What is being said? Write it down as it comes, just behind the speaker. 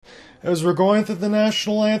As we're going through the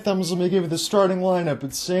national anthems, let me give you the starting lineup.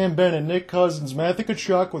 It's Sam Bennett, Nick Cousins, Matthew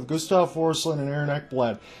Tkachuk with Gustav Forsland and Aaron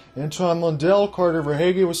Ekblad. Anton Lundell, Carter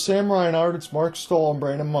Verhaeghe with Sam Reinhart, it's Mark Stahl and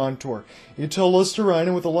Brandon Montour. Ito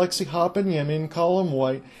Listerainen with Alexi Hopkins and Colin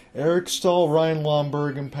White, Eric Stahl, Ryan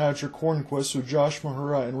Lomberg, and Patrick Hornquist with Josh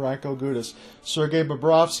Mahura and Racco Gudas. Sergei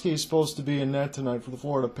Bobrovsky is supposed to be in net tonight for the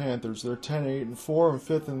Florida Panthers. They're 10-8-4 and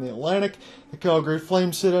 5th in the Atlantic. The Calgary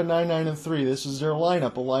Flames sit at 9-9-3. This is their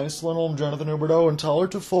lineup. Elias Lindholm, Jonathan Huberdeau, and Tyler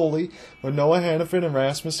Toffoli with Noah Hannafin and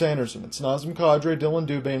Rasmus Andersson. It's Nazem Kadri, Dylan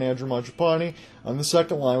Dubé, and Andrew Mangiapane on the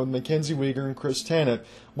second line with Mackenzie Weegar and Chris Tanev.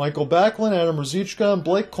 Michael Backlund, Adam Ruzicka, and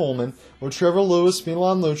Blake Coleman with Trevor Lewis,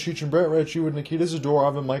 Milan Lucic, and Brett Ritchie with Nikita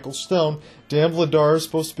Zadorov and Michael Stone. Dan Vladar is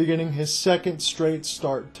supposed to be getting his second straight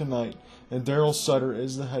start tonight, and Daryl Sutter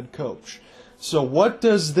is the head coach. So what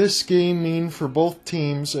does this game mean for both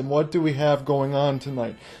teams, and what do we have going on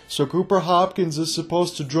tonight? So Cooper Hopkins is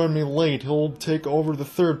supposed to join me late. He'll take over the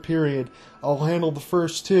third period. I'll handle the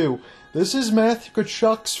first two. This is Matthew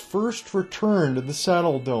Tkachuk's first return to the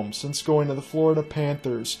Saddledome since going to the Florida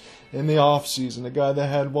Panthers in the offseason. A guy that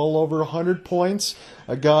had well over 100 points,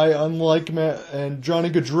 a guy unlike and Johnny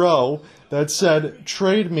Gaudreau that said,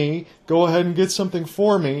 trade me, go ahead and get something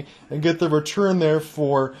for me, and get the return there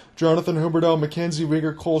for Jonathan Huberdeau, Mackenzie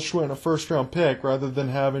Weegar, Cole Schwinn, and a first-round pick, rather than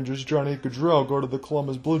having just Johnny Gaudreau go to the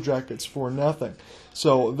Columbus Blue Jackets for nothing.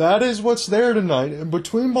 So that is what's there tonight. And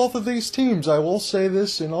between both of these teams, I will say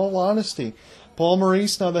this in all honesty, Paul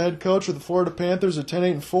Maurice, now the head coach of the Florida Panthers at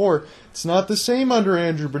 10-8-4, it's not the same under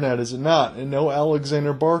Andrew Burnett, is it not? And no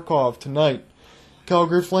Alexander Barkov tonight.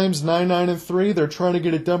 Calgary Flames 9-9-3. They're trying to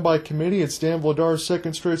get it done by committee. It's Dan Vladar's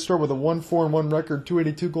second straight start with a 1-4-1 record,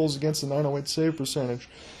 282 goals against, a 908 save percentage.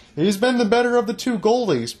 He's been the better of the two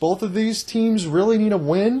goalies. Both of these teams really need a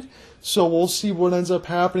win, so we'll see what ends up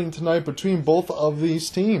happening tonight between both of these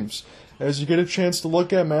teams. As you get a chance to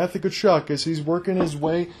look at Matthew Tkachuk as he's working his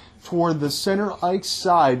way toward the center ice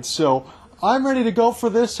side. So I'm ready to go for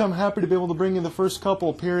this. I'm happy to be able to bring in the first couple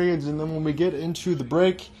of periods, and then when we get into the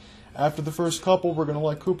break, after the first couple, we're going to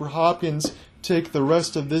let Cooper Hopkins take the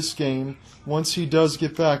rest of this game once he does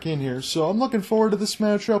get back in here. So I'm looking forward to this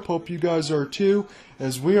matchup. Hope you guys are too,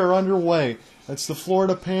 as we are underway. That's the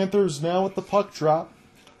Florida Panthers now with the puck drop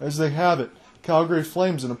as they have it. Calgary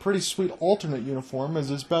Flames in a pretty sweet alternate uniform as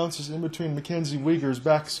this bounces in between Mackenzie Weegar's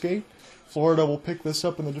back skate. Florida will pick this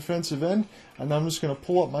up in the defensive end, and I'm just going to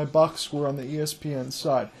pull up my box score on the ESPN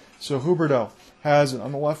side. So Huberdeau has it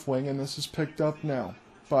on the left wing, and this is picked up now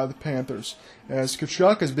by the Panthers as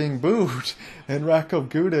Tkachuk is being booed and Racco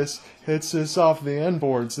Gudas hits this off the end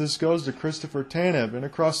boards. This goes to Christopher Tanev, and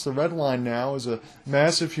across the red line now is a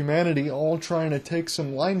massive humanity all trying to take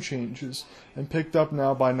some line changes, and picked up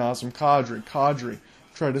now by Nazem Kadri. Kadri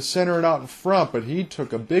tried to center it out in front, but he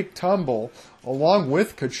took a big tumble along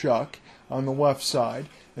with Tkachuk on the left side,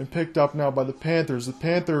 and picked up now by the Panthers. The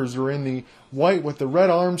Panthers are in the white with the red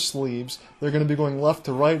arm sleeves. They're going to be going left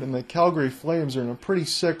to right, and the Calgary Flames are in a pretty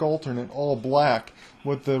sick alternate, all black,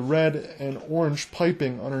 with the red and orange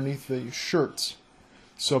piping underneath the shirts.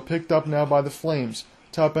 So picked up now by the Flames.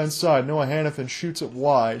 Top end side, Noah Hannafin shoots it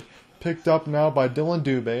wide. Picked up now by Dylan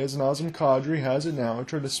Dubé as Nazem Kadri has it now. He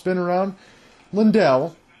tried to spin around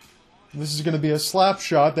Lundell. This is going to be a slap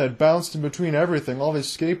shot that bounced in between everything, all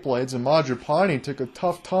his skate blades, and Mangiapane took a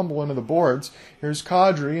tough tumble into the boards. Here's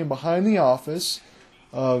Kadri, and behind the office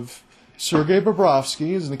of Sergei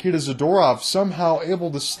Bobrovsky is Nikita Zadorov, somehow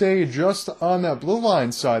able to stay just on that blue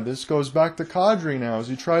line side. This goes back to Kadri now as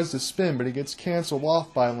he tries to spin, but he gets canceled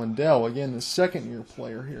off by Lundell. Again, the second-year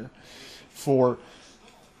player here for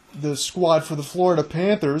the squad for the Florida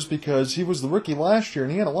Panthers, because he was the rookie last year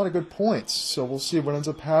and he had a lot of good points. So we'll see what ends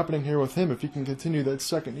up happening here with him if he can continue that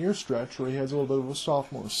second-year stretch where he has a little bit of a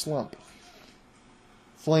sophomore slump.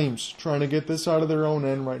 Flames trying to get this out of their own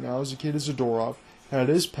end right now. Nikita Zadorov had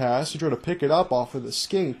his pass. He tried to pick it up off of the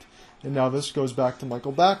skate, and now this goes back to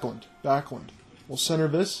Michael Backlund. Backlund will center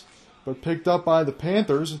this, but picked up by the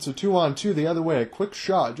Panthers. It's a 2-on-2 the other way. A quick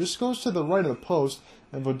shot just goes to the right of the post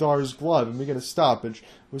and Vladar's glove, and we get a stoppage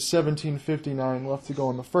with 17:59 left to go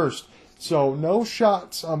in the first. So no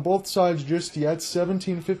shots on both sides just yet.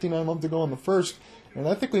 17:59 left to go in the first, and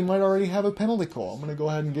I think we might already have a penalty call. I'm going to go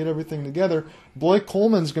ahead and get everything together. Blake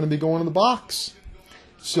Coleman's going to be going in the box.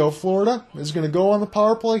 So Florida is going to go on the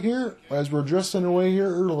power play here as we're just underway here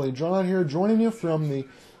early. John here joining you from the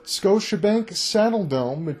Scotiabank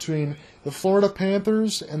Saddledome between the Florida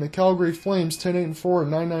Panthers and the Calgary Flames, 10-8-4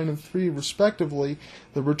 and 9-9-3 respectively.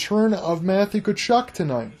 The return of Matthew Tkachuk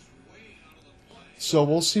tonight. So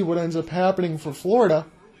we'll see what ends up happening for Florida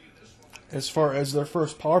as far as their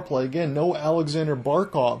first power play. Again, no Alexander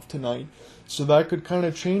Barkov tonight, so that could kind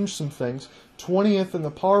of change some things. 20th in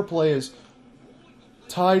the power play is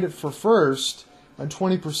tied for first on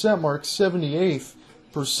 20% mark. 78th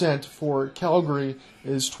percent for Calgary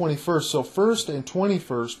is 21st. So first and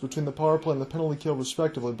 21st between the power play and the penalty kill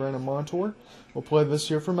respectively. Brandon Montour will play this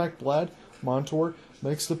here for Ekblad. Montour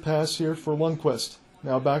makes the pass here for Lundqvist.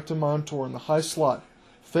 Now back to Montour in the high slot.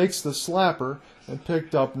 Fakes the slapper and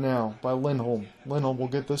picked up now by Lindholm. Lindholm will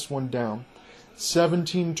get this one down.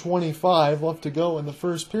 17:25 left to go in the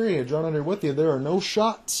first period. John Under with you. There are no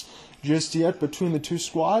shots just yet between the two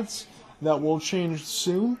squads. That will change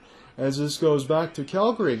soon as this goes back to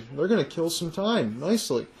Calgary. They're going to kill some time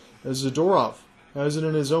nicely as Zadorov has it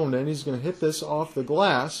in his own end. He's going to hit this off the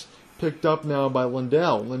glass. Picked up now by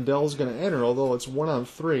Lindell. Lindell's going to enter, although it's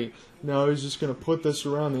 1-on-3. Now he's just going to put this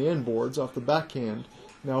around the end boards off the backhand.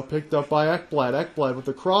 Now picked up by Ekblad. Ekblad with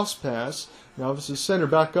the cross pass. Now this is center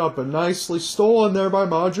back up, but nicely stolen there by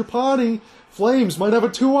Mangiapane. Flames might have a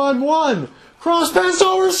 2-on-1. Cross pass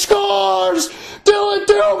over, scores! Dylan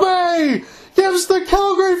Dubé gives the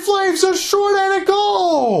Calgary Flames a short-handed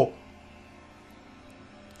goal!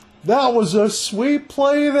 That was a sweet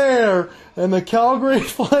play there, and the Calgary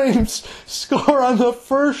Flames score on the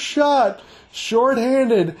first shot.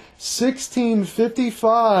 Short-handed,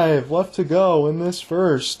 16:55 left to go in this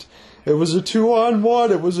first. It was a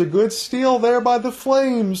 2-on-1. It was a good steal there by the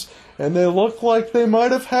Flames, and they looked like they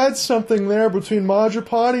might have had something there between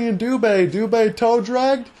Mangiapane and Dubé. Dubé toe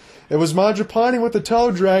dragged. It was Mangiapane with the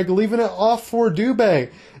toe drag, leaving it off for Dubé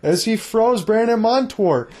as he froze Brandon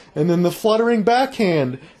Montour, and then the fluttering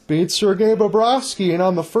backhand beats Sergei Bobrovsky, and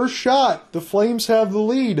on the first shot, the Flames have the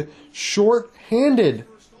lead, short-handed.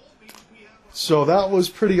 So that was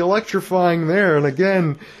pretty electrifying there, and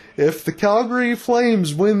again, if the Calgary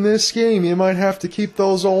Flames win this game, you might have to keep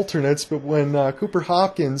those alternates, but when Cooper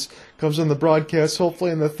Hopkins comes on the broadcast,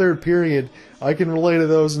 hopefully in the third period, I can relay to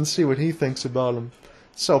those and see what he thinks about them.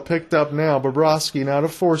 So picked up now, Bobrovsky now to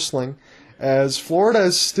Forsling, as Florida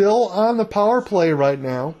is still on the power play right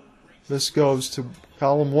now. This goes to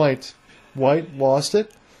Colin White. White lost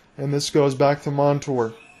it, and this goes back to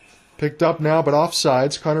Montour. Picked up now, but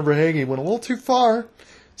offsides. Connor Verhaeghe went a little too far.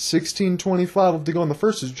 16:25 left to go in the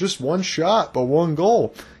first. Is just one shot, but one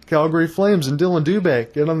goal. Calgary Flames and Dylan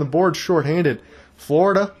Dubé get on the board short-handed.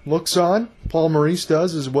 Florida looks on. Paul Maurice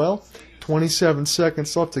does as well. 27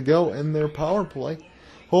 seconds left to go in their power play.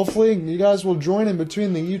 Hopefully, you guys will join in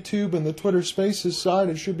between the YouTube and the Twitter Spaces side.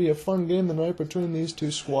 It should be a fun game tonight between these two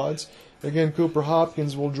squads. Again, Cooper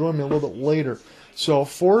Hopkins will join me a little bit later. So,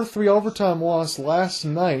 4-3 overtime loss last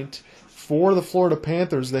night for the Florida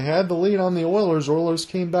Panthers. They had the lead on the Oilers. Oilers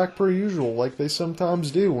came back per usual, like they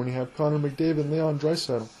sometimes do when you have Connor McDavid and Leon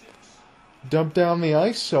Draisaitl. Dumped down the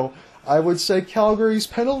ice, so I would say Calgary's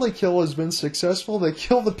penalty kill has been successful. They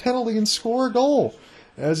kill the penalty and score a goal,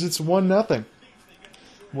 as it's 1-0.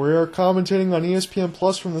 We are commentating on ESPN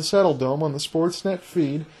Plus from the Saddledome on the Sportsnet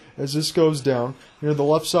feed as this goes down near the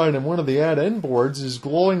left side, and one of the ad end boards is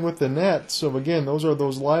glowing with the net. So again, those are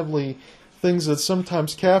those lively things that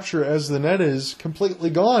sometimes capture as the net is completely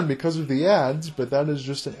gone because of the ads, but that is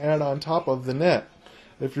just an ad on top of the net,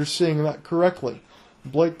 if you're seeing that correctly.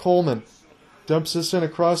 Blake Coleman dumps this in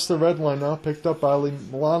across the red line now, picked up by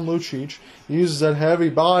Milan Lucic. He uses that heavy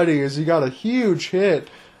body as he got a huge hit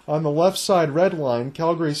on the left side red line.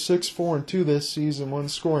 Calgary 6-4-2 this season when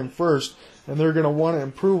scoring first, and they're going to want to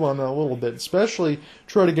improve on that a little bit, especially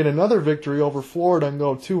try to get another victory over Florida and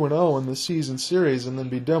go 2-0 in the season series and then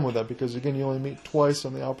be done with that, because again, you only meet twice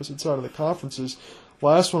on the opposite side of the conferences.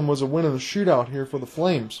 Last one was a win in the shootout here for the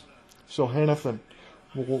Flames. So Hanifin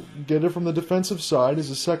will get it from the defensive side as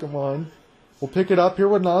the second line. We'll pick it up here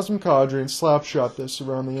with Nazem Kadri and slap shot this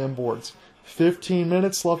around the end boards. 15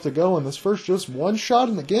 minutes left to go in this first, just one shot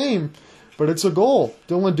in the game, but it's a goal.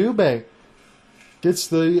 Dylan Dubé gets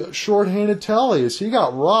the short-handed tally as he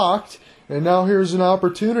got rocked, and now here's an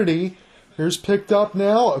opportunity. Here's picked up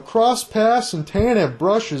now, a cross pass, and Tanev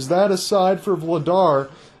brushes that aside for Vladar,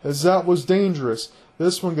 as that was dangerous.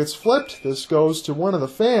 This one gets flipped. This goes to one of the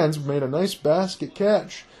fans, who made a nice basket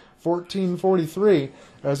catch. 14:43,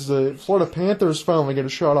 as the Florida Panthers finally get a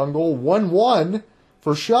shot on goal. 1-1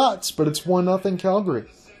 for shots, but it's 1-0 Calgary.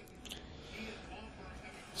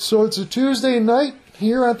 So it's a Tuesday night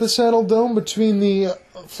here at the Saddledome between the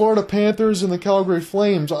Florida Panthers and the Calgary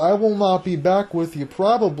Flames. I will not be back with you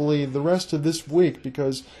probably the rest of this week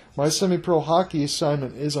because my semi-pro hockey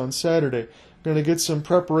assignment is on Saturday. Going to get some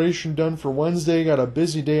preparation done for Wednesday, got a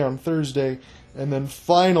busy day on Thursday, and then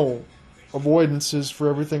final avoidances for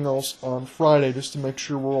everything else on Friday just to make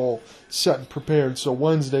sure we're all set and prepared. So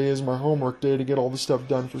Wednesday is my homework day to get all the stuff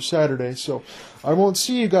done for Saturday. So I won't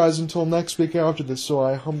see you guys until next week after this, so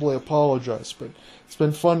I humbly apologize. But it's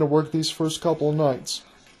been fun to work these first couple of nights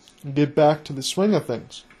and get back to the swing of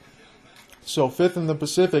things. So 5th in the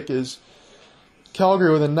Pacific is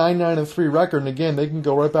Calgary with a 9-9-3 record, and again, they can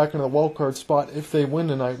go right back into the wildcard spot if they win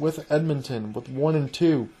tonight with Edmonton with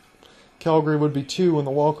 1-2. Calgary would be 2 in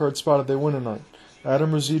the wildcard spot if they win tonight.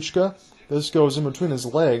 Adam Ruzicka, this goes in between his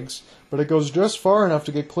legs, but it goes just far enough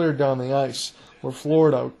to get cleared down the ice, where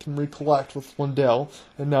Florida can recollect with Lindell,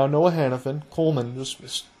 and now Noah Hannafin. Coleman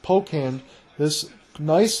just poke-hand this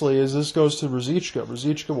nicely as this goes to Ruzicka.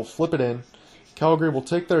 Ruzicka will flip it in. Calgary will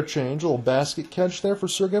take their change. A little basket catch there for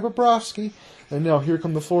Sergei Bobrovsky. And now here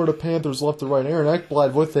come the Florida Panthers left to right. Aaron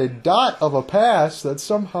Ekblad with a dot of a pass that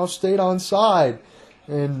somehow stayed onside.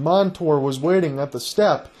 And Montour was waiting at the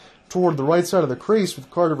step toward the right side of the crease with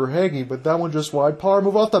Carter Verhaeghe, but that one just wide. Power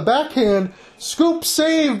move off the backhand. Scoop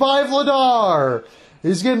save by Vladar.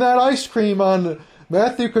 He's getting that ice cream on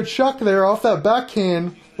Matthew Tkachuk there off that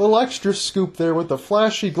backhand. Little extra scoop there with the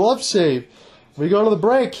flashy glove save. We go to the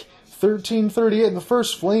break. 13:38 in the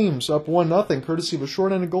first. Flames up 1-0, courtesy of a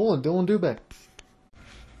shorthanded goal and Dylan Dubé.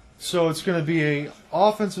 So it's going to be a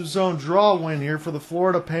offensive zone draw win here for the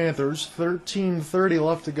Florida Panthers. 13:30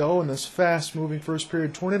 left to go in this fast-moving first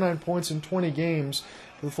period. 29 points in 20 games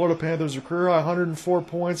for the Florida Panthers. A career high 104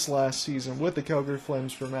 points last season with the Calgary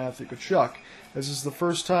Flames for Matthew Tkachuk. This is the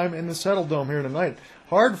first time in the Saddledome here tonight.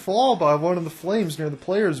 Hard fall by one of the Flames near the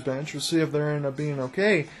players' bench. We'll see if they end up being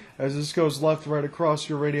okay as this goes left right across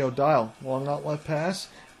your radio dial. Long outlet pass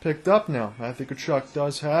picked up now. Matthew Tkachuk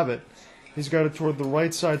does have it. He's got it toward the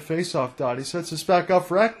right side face-off dot. He sets this back up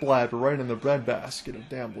for Ekblad, but right in the breadbasket of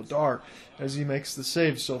Dan Vladar as he makes the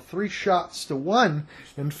save. So 3-1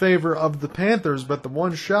 in favor of the Panthers, but the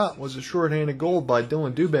one shot was a shorthanded goal by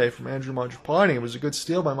Dylan Dubé from Andrew Mangiapane. It was a good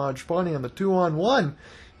steal by Mangiapane on the 2-on-1.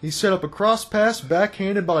 He set up a cross pass,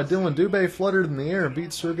 backhanded by Dylan Dubé, fluttered in the air and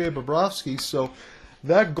beat Sergei Bobrovsky. So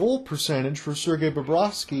that goal percentage for Sergei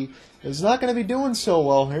Bobrovsky is not going to be doing so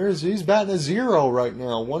well here as he's batting a 0 right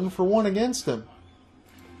now. 1-for-1 against him.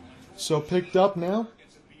 So picked up now.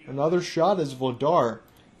 Another shot as Vladar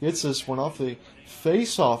gets this one off the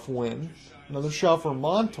face-off win. Another shot for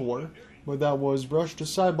Montour, but that was brushed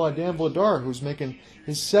aside by Dan Vladar, who's making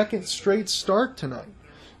his second straight start tonight.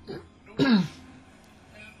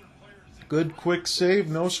 Good quick save,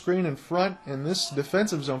 no screen in front, and this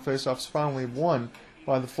defensive zone faceoff is finally won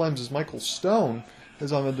by the Flames as Michael Stone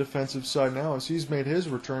is on the defensive side now as he's made his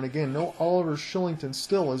return. Again, no Oliver Shillington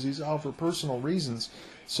still as he's out for personal reasons,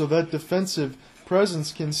 so that defensive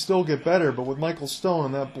presence can still get better, but with Michael Stone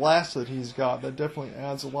and that blast that he's got, that definitely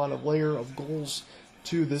adds a lot of layer of goals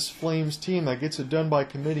to this Flames team that gets it done by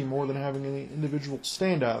committee more than having any individual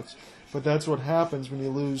standouts. But that's what happens when you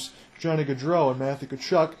lose Johnny Gaudreau and Matthew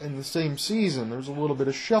Tkachuk in the same season. There's a little bit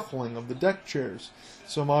of shuffling of the deck chairs.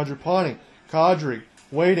 So Mangiapane, Kadri,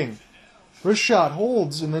 waiting. Wrist shot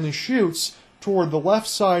holds, and then he shoots toward the left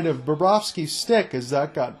side of Bobrovsky's stick as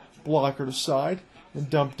that got blockered aside and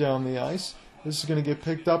dumped down the ice. This is going to get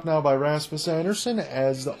picked up now by Rasmus Andersson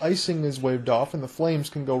as the icing is waved off and the Flames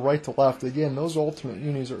can go right to left. Again, those alternate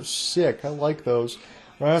unis are sick. I like those.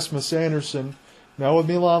 Rasmus Andersson now with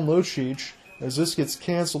Milan Lucic as this gets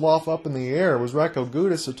canceled off up in the air. It was Radko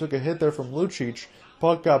Gudas that took a hit there from Lucic.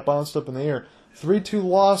 Puck got bounced up in the air. 3-2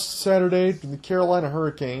 loss Saturday to the Carolina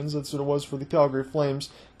Hurricanes. That's what it was for the Calgary Flames.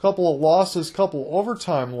 Couple of losses, couple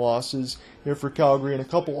overtime losses here for Calgary, and a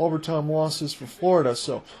couple overtime losses for Florida.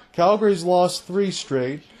 So Calgary's lost 3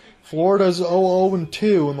 straight. Florida's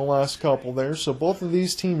 0-2 in the last couple there. So both of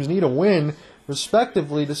these teams need a win,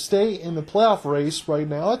 respectively, to stay in the playoff race right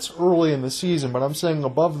now. It's early in the season, but I'm saying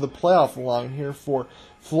above the playoff line here for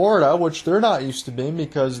Florida, which they're not used to being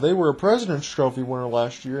because they were a President's Trophy winner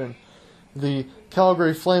last year, and the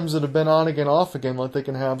Calgary Flames that have been on again, off again, like they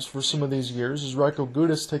can have for some of these years, as Radko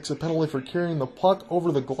Gudas takes a penalty for carrying the puck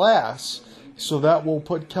over the glass. So that will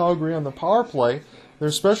put Calgary on the power play.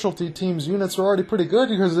 Their specialty teams units are already pretty good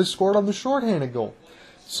because they scored on the shorthanded goal.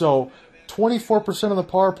 So 24% of the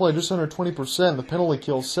power play, just under 20%. The penalty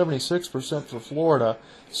kill, 76% for Florida.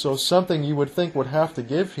 So something you would think would have to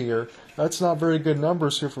give here. That's not very good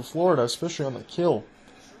numbers here for Florida, especially on the kill.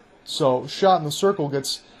 So shot in the circle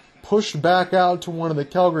gets pushed back out to one of the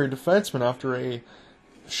Calgary defensemen after a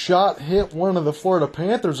shot hit one of the Florida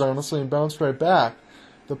Panthers, honestly, and bounced right back.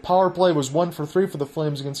 The power play was 1 for 3 for the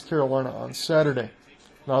Flames against Carolina on Saturday.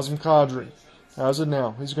 Nazem Kadri has it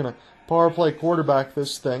now. He's going to power play quarterback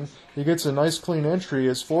this thing. He gets a nice clean entry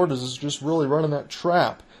as Florida's is just really running that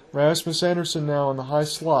trap Rasmus Andersson now in the high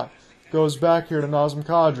slot. Goes back here to Nazem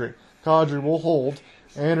Kadri. Kadri will hold.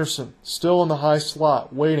 Andersson still in the high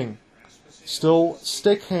slot, waiting. Still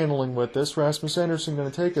stick handling with this. Rasmus Andersson going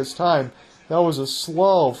to take his time. That was a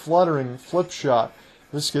slow, fluttering flip shot.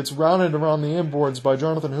 This gets rounded around the inboards by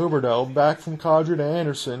Jonathan Huberdeau. Back from Kadri to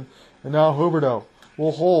Andersson. And now Huberdeau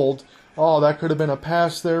will hold. Oh, that could have been a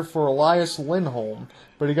pass there for Elias Lindholm.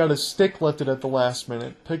 But he got his stick lifted at the last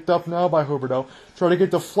minute. Picked up now by Huberdeau. Try to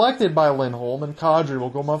get deflected by Lindholm. And Kadri will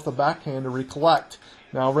go off the backhand to recollect.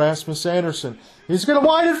 Now Rasmus Andersson. He's going to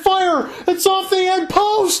widen fire. It's off the end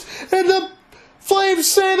post. And the Flames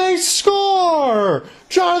say they score.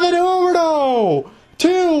 Jonathan Huberdeau.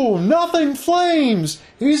 2-0 Flames.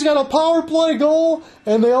 He's got a power play goal.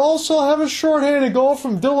 And they also have a shorthanded goal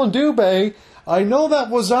from Dylan Dubé. I know that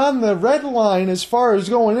was on the red line as far as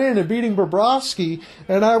going in and beating Bobrovsky.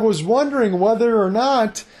 And I was wondering whether or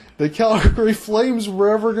not the Calgary Flames were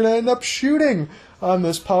ever going to end up shooting on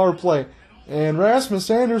this power play. And Rasmus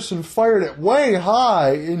Andersson fired it way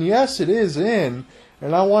high, and yes, it is in.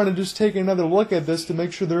 And I want to just take another look at this to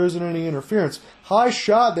make sure there isn't any interference. High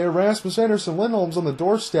shot there, Rasmus Andersson. Lindholm's on the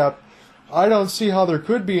doorstep. I don't see how there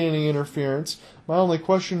could be any interference. My only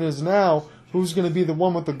question is now, who's going to be the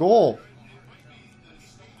one with the goal?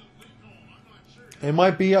 It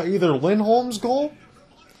might be either Lindholm's goal,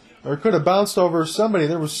 or it could have bounced over somebody.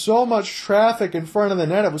 There was so much traffic in front of the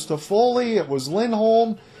net. It was Toffoli, it was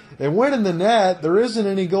Lindholm. It went in the net. There isn't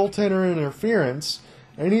any goaltender interference.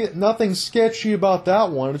 Nothing sketchy about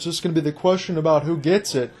that one. It's just going to be the question about who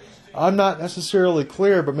gets it. I'm not necessarily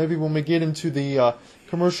clear, but maybe when we get into the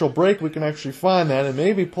commercial break, we can actually find that. And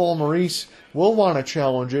maybe Paul Maurice will want to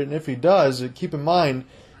challenge it. And if he does, keep in mind,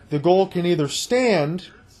 the goal can either stand,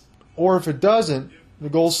 or if it doesn't, the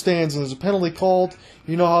goal stands and there's a penalty called.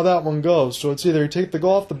 You know how that one goes. So it's either you take the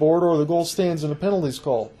goal off the board or the goal stands and a penalty's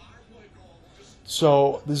called.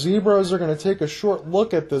 So the Zebras are going to take a short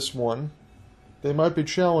look at this one. They might be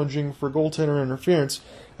challenging for goaltender interference.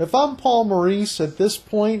 If I'm Paul Maurice at this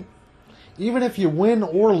point, even if you win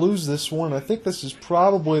or lose this one, I think this is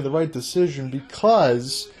probably the right decision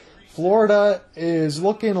because Florida is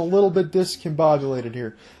looking a little bit discombobulated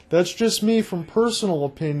here. That's just me from personal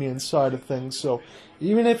opinion side of things. So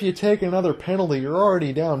even if you take another penalty, you're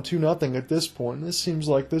already down 2-0 at this point. This seems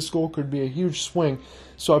like this goal could be a huge swing.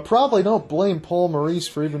 So I probably don't blame Paul Maurice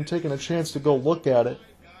for even taking a chance to go look at it.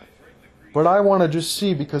 But I want to just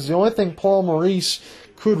see, because the only thing Paul Maurice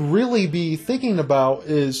could really be thinking about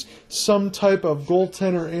is some type of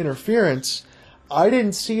goaltender interference. I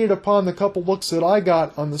didn't see it upon the couple looks that I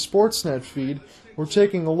got on the Sportsnet feed. We're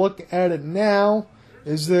taking a look at it now.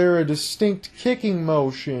 Is there a distinct kicking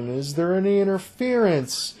motion? Is there any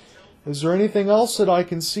interference? Is there anything else that I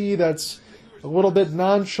can see that's a little bit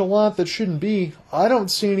nonchalant that shouldn't be? I don't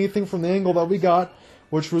see anything from the angle that we got,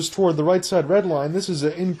 which was toward the right side red line. This is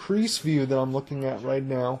an increase view that I'm looking at right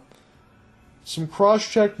now. Some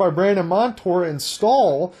cross-check by Brandon Montour and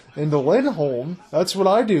Stahl into Lindholm. That's what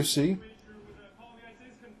I do see.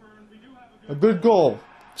 A good goal.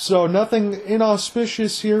 So nothing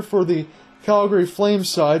inauspicious here for the Calgary Flames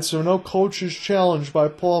side, so no coach's challenge by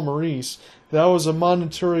Paul Maurice. That was a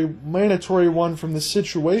mandatory one from the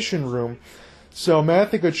Situation Room. So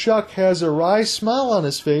Matthew Tkachuk has a wry smile on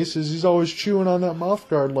his face as he's always chewing on that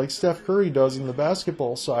mouthguard like Steph Curry does in the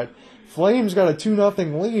basketball side. Flames got a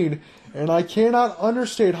 2-0 lead, and I cannot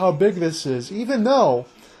understate how big this is. Even though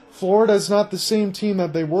Florida's not the same team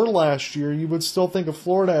that they were last year, you would still think of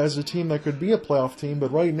Florida as a team that could be a playoff team,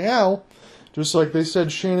 but right now, just like they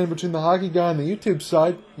said, Shannon, between the hockey guy and the YouTube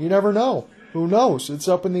side, you never know. Who knows? It's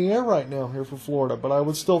up in the air right now here for Florida, but I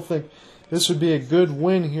would still think this would be a good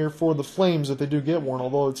win here for the Flames if they do get one,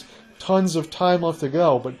 although it's tons of time left to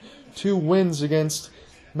go. But 2 wins against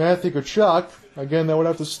Matthew Tkachuk, again, that would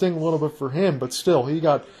have to sting a little bit for him, but still, he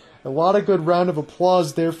got a lot of good round of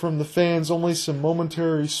applause there from the fans, only some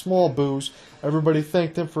momentary small boos. Everybody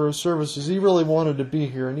thanked him for his services. He really wanted to be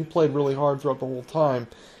here, and he played really hard throughout the whole time.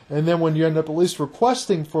 And then when you end up at least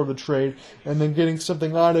requesting for the trade and then getting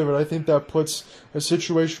something out of it, I think that puts a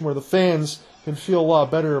situation where the fans can feel a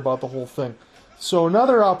lot better about the whole thing. So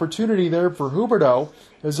another opportunity there for Huberdeau,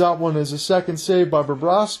 as that one is a second save by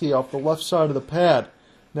Bobrovsky off the left side of the pad.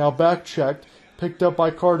 Now back checked, picked up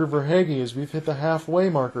by Carter Verhaeghe as we've hit the halfway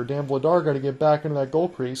marker. Dan Vladar got to get back into that goal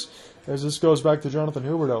crease as this goes back to Jonathan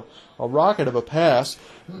Huberdeau. A rocket of a pass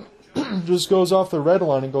just goes off the red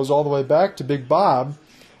line and goes all the way back to Big Bob.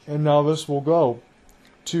 And now this will go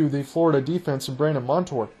to the Florida defense and Brandon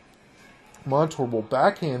Montour. Montour will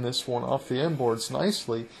backhand this one off the end boards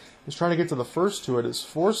nicely. He's trying to get to the first to it as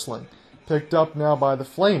Forsling Picked up now by the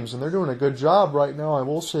Flames, and they're doing a good job right now, I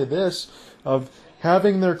will say this, of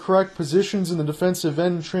having their correct positions in the defensive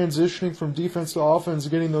end, transitioning from defense to offense,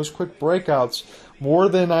 getting those quick breakouts, more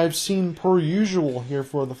than I've seen per usual here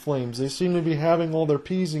for the Flames. They seem to be having all their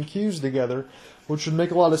P's and Q's together, which would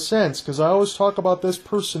make a lot of sense, because I always talk about this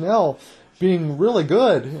personnel being really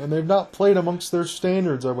good, and they've not played amongst their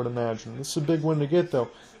standards, I would imagine. This is a big win to get, though.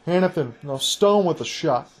 Hanifin, now Stone with a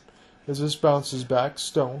shot. As this bounces back,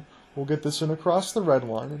 Stone will get this in across the red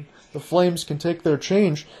line, and the Flames can take their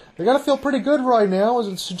change. They got to feel pretty good right now, as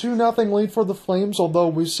it's a 2-0 lead for the Flames, although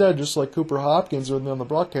we said, just like Cooper Hopkins with me on the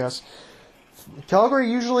broadcast, Calgary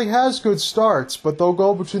usually has good starts, but they'll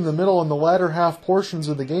go between the middle and the latter half portions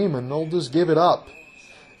of the game, and they'll just give it up.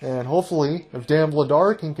 And hopefully, if Dan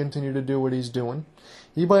Vladar can continue to do what he's doing,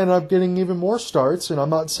 he might end up getting even more starts. And I'm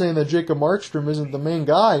not saying that Jacob Markstrom isn't the main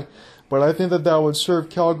guy, but I think that that would serve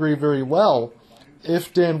Calgary very well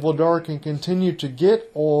if Dan Vladar can continue to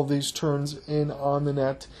get all of these turns in on the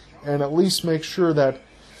net and at least make sure that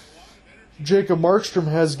Jacob Markstrom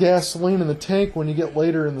has gasoline in the tank when you get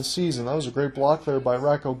later in the season. That was a great block there by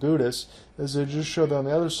Racco Gudis, as they just showed on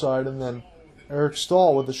the other side, and then Eric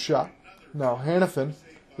Stahl with a shot. Now Hanifin,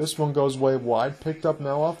 this one goes way wide, picked up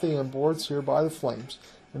now off the inboards here by the Flames,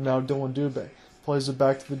 and now Dylan Dubé plays it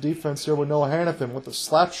back to the defense here with Noah Hanifin with a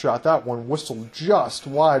slap shot. That one whistled just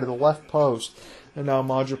wide of the left post, and now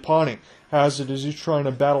Mangiapane has it as he's trying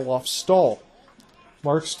to battle off Stahl.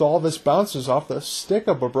 Mark Stahl, this bounces off the stick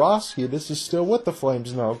of Bobrovsky. This is still with the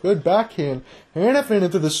Flames now. Good backhand. Hanifin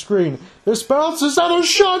into the screen. This bounces out of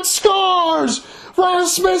shot, scores!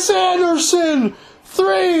 Rasmus Andersson!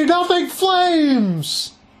 3-0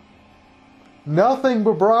 Flames! Nothing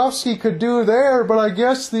Bobrovsky could do there, but I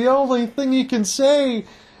guess the only thing you can say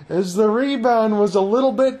is the rebound was a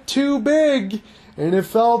little bit too big, and it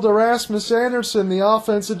fell to Rasmus Andersson, the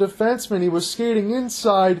offensive defenseman. He was skating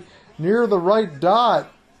inside near the right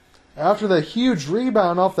dot after the huge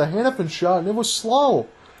rebound off the Hanifin shot, and it was slow.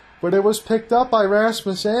 But it was picked up by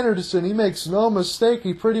Rasmus Andersson. He makes no mistake.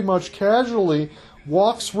 He pretty much casually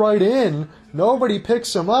walks right in. Nobody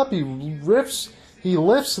picks him up. He lifts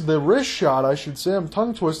the wrist shot, I should say. I'm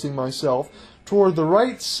tongue-twisting myself. Toward the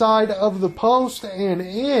right side of the post and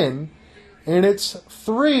in. And it's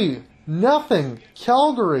 3-0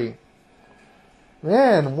 Calgary.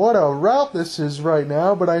 Man, what a rout this is right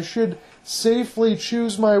now, but I should safely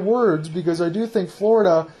choose my words because I do think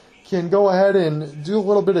Florida can go ahead and do a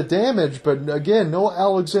little bit of damage, but again, no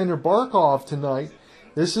Alexander Barkov tonight.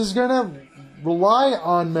 This is going to rely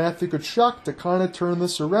on Matthew Tkachuk to kind of turn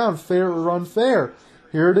this around, fair or unfair.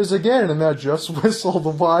 Here it is again, and that just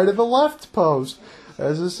whistled wide of the left post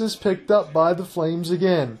as this is picked up by the Flames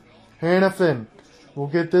again. Hanifin will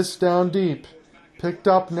get this down deep. Picked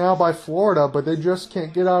up now by Florida, but they just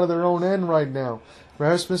can't get out of their own end right now.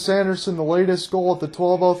 Rasmus Andersson, the latest goal at the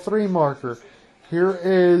 12:03 marker. Here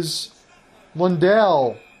is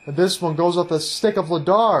Lundell. And this one goes off the stick of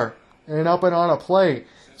Vladar and up and on a play.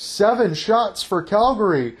 7 shots for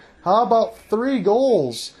Calgary. How about 3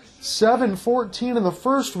 goals? 7:14 in the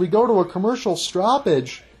first. We go to a commercial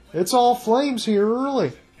stoppage. It's all Flames here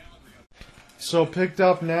early. So picked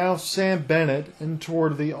up now Sam Bennett in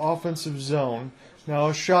toward the offensive zone. Now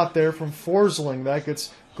a shot there from Forsling. That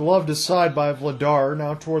gets gloved aside by Vladar.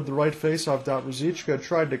 Now toward the right faceoff dot. Ruzicka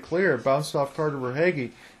tried to clear. Bounced off Carter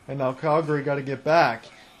Verhaeghe. And now Calgary got to get back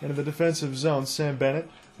into the defensive zone. Sam Bennett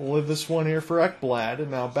will live this one here for Ekblad.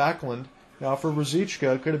 And now Backlund. Now for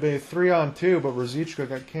Ruzicka. It could have been a 3-on-2, but Ruzicka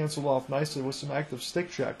got canceled off nicely with some active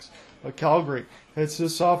stick checks. But Calgary hits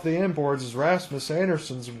this off the inboards as Rasmus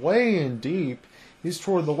Andersson's way in deep. He's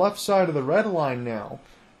toward the left side of the red line now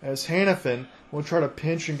as Hanifin will try to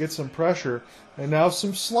pinch and get some pressure. And now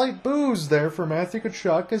some slight boos there for Matthew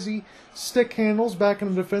Tkachuk as he stick handles back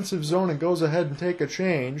in the defensive zone and goes ahead and take a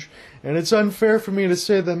change. And it's unfair for me to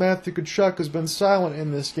say that Matthew Tkachuk has been silent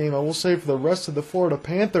in this game. I will say for the rest of the Florida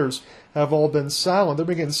Panthers have all been silent. They're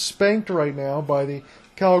being spanked right now by the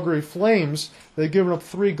Calgary Flames. They've given up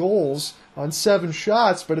 3 goals on 7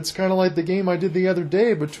 shots, but it's kind of like the game I did the other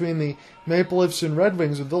day between the Maple Leafs and Red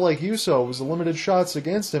Wings with Ville Husso. It was the limited shots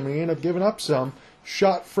against him, and he ended up giving up some.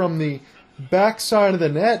 Shot from the backside of the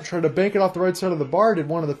net, tried to bank it off the right side of the bar, did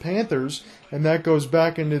one of the Panthers, and that goes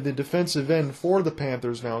back into the defensive end for the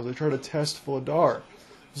Panthers now as they try to test Vladar.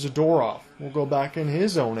 Zadorov will go back in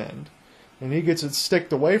his own end, and he gets it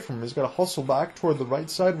sticked away from him. He's got to hustle back toward the right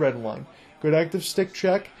side red line. Good active stick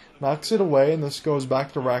check, knocks it away, and this goes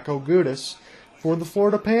back to Racco Gudis for the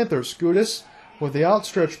Florida Panthers. Gudis, with the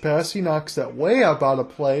outstretched pass, he knocks that way up out of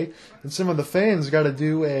play, and some of the fans got to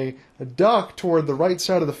do a duck toward the right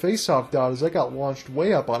side of the faceoff dot as that got launched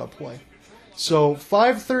way up out of play. So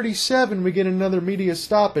 5:37, we get another media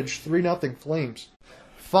stoppage, 3-0 Flames.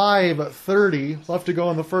 5:30 left to go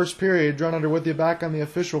in the first period. John Under with you back on the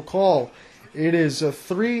official call. It is a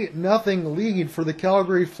 3-0 lead for the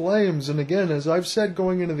Calgary Flames. And again, as I've said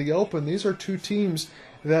going into the Open, these are two teams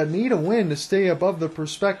that need a win to stay above the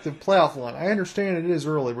prospective playoff line. I understand it is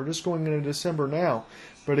early. We're just going into December now.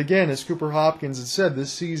 But again, as Cooper Hopkins had said,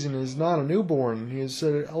 this season is not a newborn. He has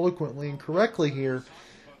said it eloquently and correctly here.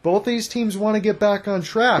 Both these teams want to get back on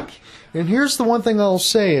track. And here's the one thing I'll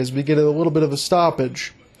say as we get a little bit of a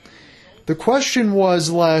stoppage. The question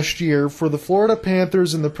was last year for the Florida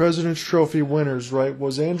Panthers and the President's Trophy winners, right?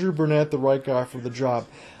 Was Andrew Burnett the right guy for the job?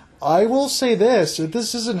 I will say this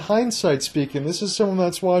isn't hindsight speaking. This is someone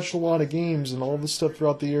that's watched a lot of games and all this stuff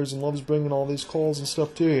throughout the years and loves bringing all these calls and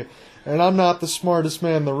stuff to you. And I'm not the smartest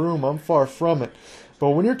man in the room. I'm far from it.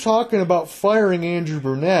 But when you're talking about firing Andrew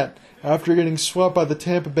Burnett after getting swept by the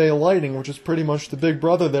Tampa Bay Lightning, which is pretty much the big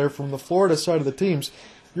brother there from the Florida side of the teams,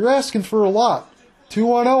 you're asking for a lot.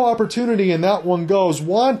 2-0 opportunity, and that one goes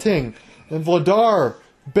wanting. And Vladar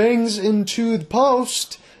bangs into the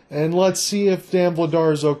post. And let's see if Dan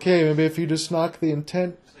Vladar is okay. Maybe if he just knocked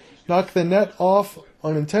the net off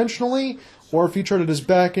unintentionally, or if he tried to just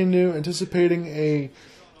back into anticipating a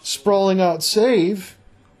sprawling out save.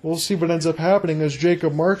 We'll see what ends up happening as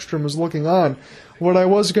Jacob Markstrom is looking on. What I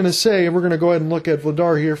was going to say, we're going to go ahead and look at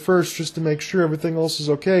Vladar here first just to make sure everything else is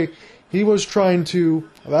okay. He was trying to...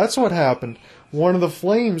 That's what happened. One of the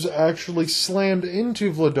Flames actually slammed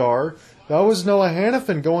into Vladar. That was Noah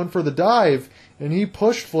Hannafin going for the dive, and he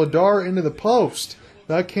pushed Vladar into the post.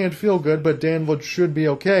 That can't feel good, but Danwood should be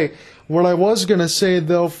okay. What I was going to say,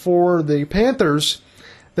 though, for the Panthers,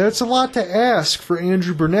 that's a lot to ask for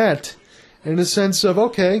Andrew Burnett in the sense of,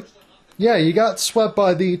 okay, yeah, you got swept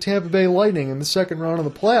by the Tampa Bay Lightning in the second round of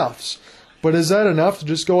the playoffs. But is that enough to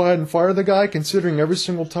just go ahead and fire the guy, considering every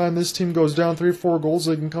single time this team goes down 3-4 goals,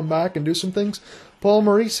 they can come back and do some things? Paul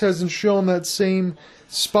Maurice hasn't shown that same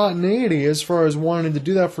spontaneity as far as wanting to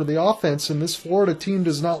do that for the offense, and this Florida team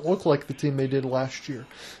does not look like the team they did last year.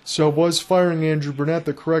 So was firing Andrew Burnett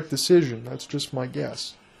the correct decision? That's just my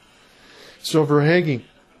guess. So Verhaeghe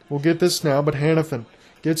will get this now, but Hannafin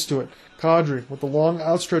gets to it. Kadri with the long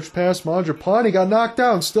outstretched pass. Mangiapane got knocked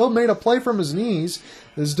down. Still made a play from his knees.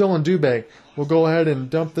 As Dylan Dubé will go ahead and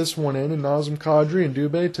dump this one in. And Nazem Kadri and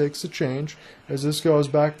Dubé takes the change as this goes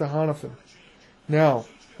back to Hannafin. Now,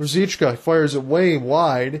 Ruzicka fires it way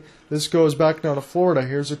wide. This goes back now to Florida.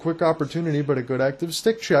 Here's a quick opportunity, but a good active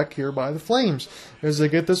stick check here by the Flames as they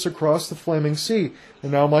get this across the Flaming Sea.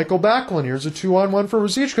 And now Michael Backlund. Here's a 2-on-1 for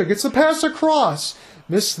Ruzicka. Gets the pass across.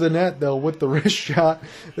 Missed the net, though, with the wrist shot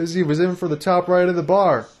as he was in for the top right of the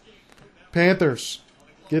bar. Panthers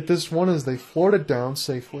get this one as they float it down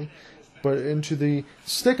safely, but into the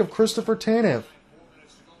stick of Christopher Tanev.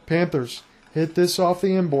 Panthers hit this off the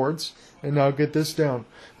inboards and now get this down.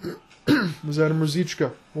 Was Adam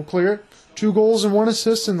Ruzicka will clear it. 2 goals and 1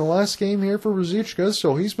 assist in the last game here for Ruzicka,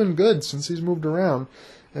 so he's been good since he's moved around.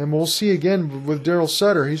 And we'll see again with Daryl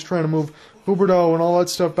Sutter. He's trying to move Huberdeau and all that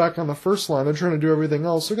stuff back on the first line. They're trying to do everything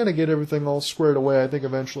else. They're going to get everything all squared away, I think,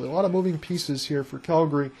 eventually. A lot of moving pieces here for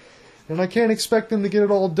Calgary. And I can't expect them to get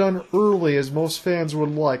it all done early as most fans would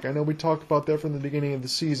like. I know we talked about that from the beginning of the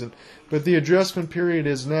season. But the adjustment period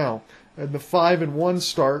is now. And the 5-1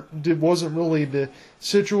 start wasn't really the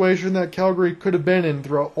situation that Calgary could have been in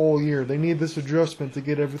throughout all year. They need this adjustment to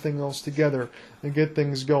get everything else together and get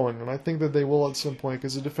things going. And I think that they will at some point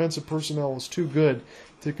because the defensive personnel is too good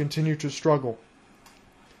to continue to struggle.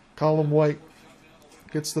 Colin White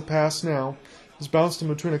gets the pass now. He's bounced in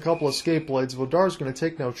between a couple of skate blades. Vladar's going to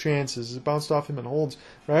take no chances. It bounced off him and holds.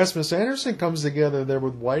 Rasmus Anderson comes together there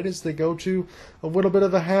with White as they go to a little bit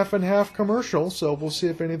of a half-and-half commercial. So we'll see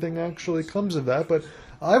if anything actually comes of that. But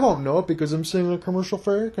I won't know it because I'm seeing a commercial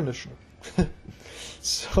for air conditioning.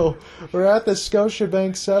 So we're at the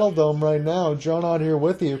Scotiabank Saddledome right now. John out here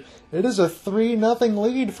with you. It is a 3-0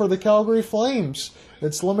 lead for the Calgary Flames.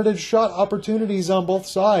 It's limited shot opportunities on both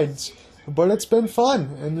sides. But it's been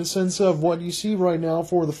fun in the sense of what you see right now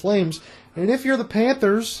for the Flames. And if you're the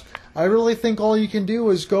Panthers, I really think all you can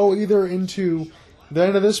do is go either into the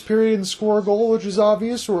end of this period and score a goal, which is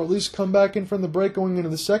obvious, or at least come back in from the break going into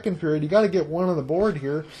the second period. You got to get one on the board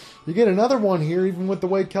here. You get another one here, even with the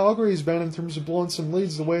way Calgary's been in terms of blowing some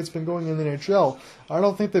leads, the way it's been going in the NHL. I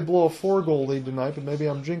don't think they blow a 4-goal lead tonight, but maybe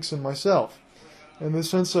I'm jinxing myself. In the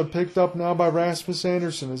sense of picked up now by Rasmus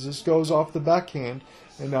Anderson as this goes off the backhand.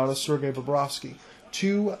 And now to Sergei Bobrovsky.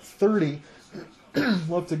 2:30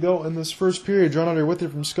 left to go in this first period. John Under with you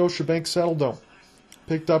from Scotiabank Saddledome.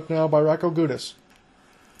 Picked up now by Rako Gudas.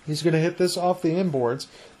 He's going to hit this off the inboards.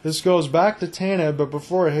 This goes back to Tanev, but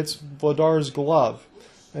before it hits Vladar's glove.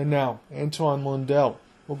 And now, Antoine Lundell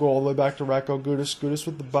will go all the way back to Radko Gudas. Gudas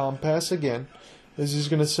with the bomb pass again, as he's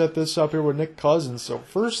going to set this up here with Nick Cousins. So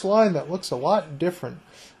first line that looks a lot different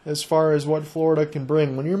as far as what Florida can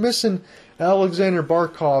bring. When you're missing Alexander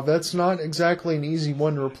Barkov, that's not exactly an easy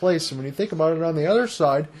one to replace. And when you think about it on the other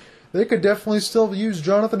side, they could definitely still use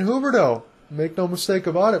Jonathan Huberdeau. Make no mistake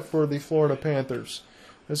about it for the Florida Panthers,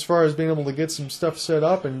 as far as being able to get some stuff set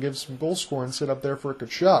up and give some goal scoring set up there for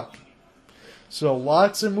Tkachuk. So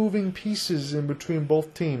lots of moving pieces in between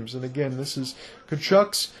both teams. And again, this is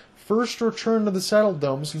Tkachuk's first return to the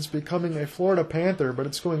Saddledome since becoming a Florida Panther, but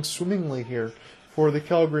it's going swimmingly here for the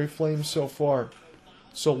Calgary Flames so far.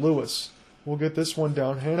 So Lewis will get this one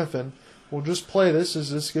down. Hanifin will just play this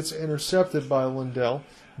as this gets intercepted by Lundell.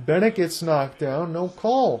 Bennett gets knocked down. No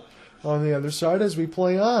call on the other side as we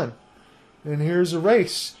play on. And here's a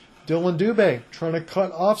race. Dylan Dubé trying to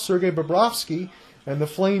cut off Sergei Bobrovsky, and the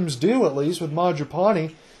Flames do, at least, with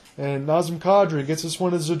Majapani. And Nazem Kadri gets this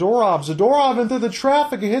one to Zadorov. Zadorov into the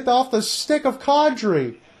traffic and hit off the stick of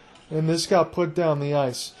Kadri. And this got put down the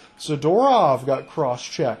ice. Zadorov got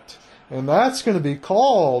cross-checked. And that's going to be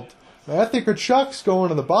called. Matthew Tkachuk's going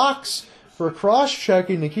to the box for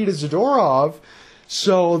cross-checking Nikita Zadorov.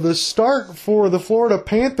 So the start for the Florida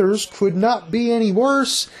Panthers could not be any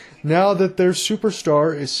worse now that their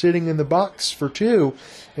superstar is sitting in the box for two.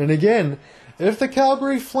 And again, if the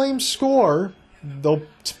Calgary Flames score, they'll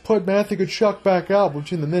put Matthew Tkachuk back out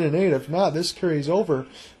between the minute and 8. If not, this carries over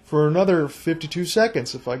for another 52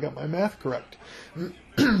 seconds, if I got my math correct.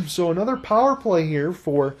 So another power play here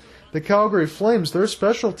for the Calgary Flames. Their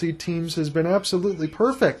specialty teams has been absolutely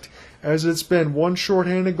perfect, as it's been one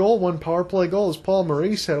shorthanded goal, one power play goal, as Paul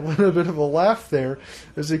Maurice had a little bit of a laugh there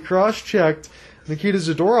as he cross-checked Nikita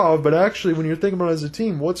Zadorov. But actually, when you're thinking about it as a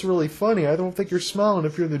team, what's really funny, I don't think you're smiling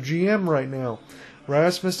if you're the GM right now.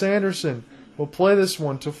 Rasmus Anderson will play this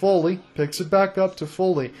one to Foley, picks it back up to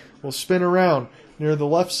Foley, will spin around near the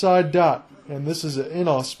left side dot, and this is an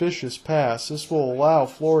inauspicious pass. This will allow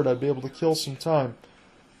Florida to be able to kill some time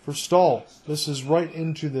for Stahl. This is right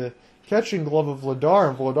into the catching glove of Vladar,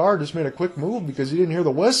 and Vladar just made a quick move because he didn't hear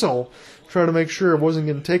the whistle, trying to make sure it wasn't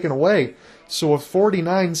getting taken away. So with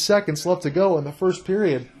 49 seconds left to go in the first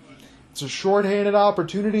period, it's a shorthanded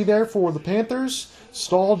opportunity there for the Panthers.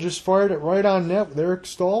 Stahl just fired it right on net with Eric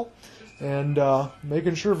Stahl, and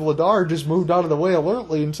making sure Vladar just moved out of the way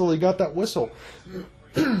alertly until he got that whistle.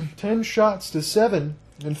 10 shots to 7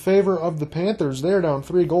 in favor of the Panthers. They're down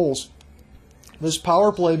 3 goals. This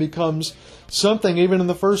power play becomes something even in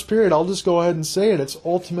the first period. I'll just go ahead and say it. It's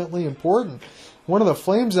ultimately important. One of the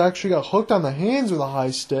Flames actually got hooked on the hands with a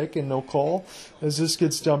high stick and no call as this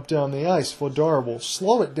gets dumped down the ice. Vladar will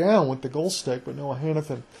slow it down with the goal stick, but Noah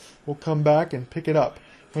Hanifin will come back and pick it up.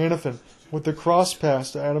 Hanifin with the cross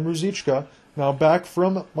pass to Adam Ruzicka. Now back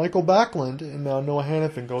from Michael Backlund, and now Noah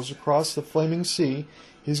Hanifin goes across the flaming sea.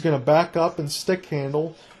 He's going to back up and stick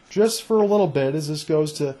handle just for a little bit as this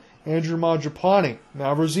goes to Andrew Mangiapane.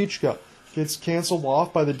 Now Ruzicka gets canceled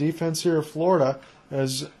off by the defense here of Florida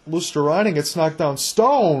as Luostarinen gets knocked down.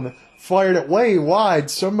 Stone fired it way wide.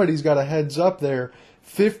 Somebody's got a heads up there.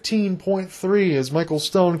 15.3 as Michael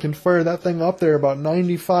Stone can fire that thing up there about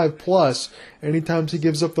 95 plus anytime he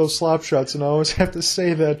gives up those slap shots. And I always have to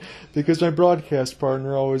say that because my broadcast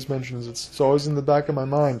partner always mentions it. It's always in the back of my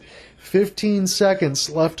mind. 15 seconds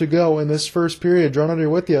left to go in this first period. John Under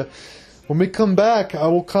with you. When we come back, I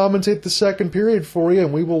will commentate the second period for you,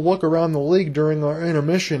 and we will look around the league during our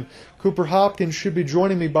intermission. Cooper Hopkins should be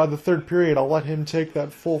joining me by the third period. I'll let him take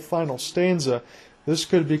that full final stanza. This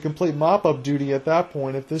could be complete mop-up duty at that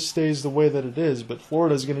point if this stays the way that it is, but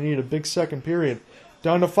Florida's going to need a big second period.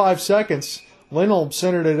 Down to 5 seconds. Lindholm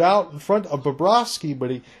centered it out in front of Bobrovsky,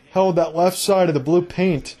 but he held that left side of the blue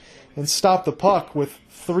paint and stopped the puck with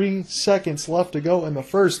 3 seconds left to go in the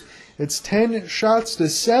first. It's 10 shots to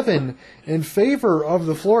 7 in favor of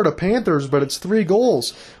the Florida Panthers, but it's 3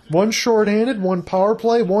 goals. 1 shorthanded, 1 power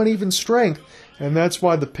play, 1 even strength, and that's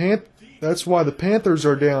why the Panthers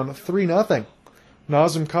are down 3-0.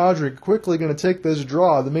 Nazem Kadri quickly going to take this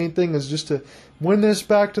draw. The main thing is just to win this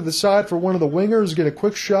back to the side for one of the wingers, get a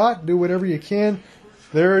quick shot, do whatever you can.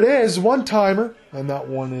 There it is, one-timer, and that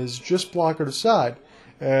one is just blocked aside.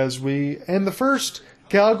 As we end the first,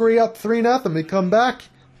 Calgary up 3-0. We come back,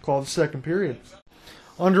 call the second period.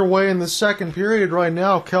 underway in the second period right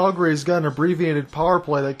now. Calgary's got an abbreviated power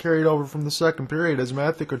play that carried over from the second period as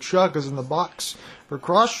Matthew Tkachuk is in the box for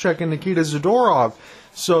cross-checking Nikita Zadorov.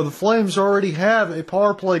 So the Flames already have a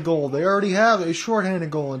power play goal. They already have a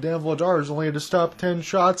shorthanded goal, and Dan Vladar has only had to stop 10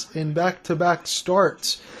 shots in back-to-back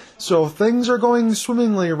starts. So things are going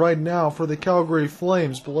swimmingly right now for the Calgary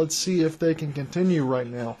Flames, but let's see if they can continue right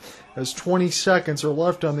now, as 20 seconds are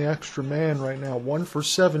left on the extra man right now. 1 for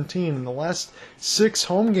 17 in the last 6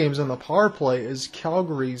 home games on the power play is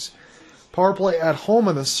Calgary's power play at home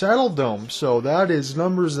in the Saddledome. So that is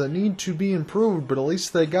numbers that need to be improved, but at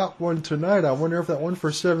least they got one tonight. I wonder if that 1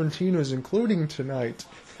 for 17 was including tonight.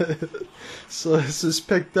 So this is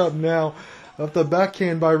picked up now off the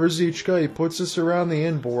backhand by Ruzicka. He puts this around the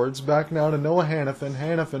inboards. Back now to Noah Hanifin.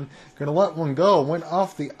 Hanifin going to let one go. Went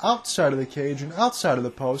off the outside of the cage and outside of the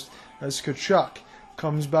post as Tkachuk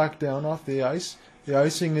comes back down off the ice. The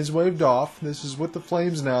icing is waved off. This is with the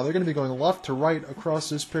Flames now. They're going to be going left to right across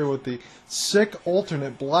this period with the sick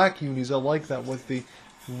alternate black unis. I like that, with the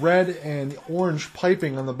red and orange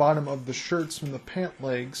piping on the bottom of the shirts from the pant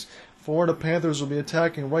legs. Florida Panthers will be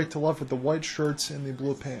attacking right to left with the white shirts and the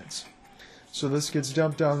blue pants. So this gets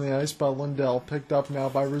dumped down the ice by Lundell, picked up now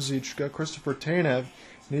by Ruzicka. Christopher Tanev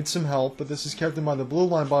needs some help, but this is kept in by the blue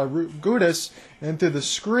line by Gudis, and through the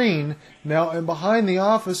screen. Now, and behind the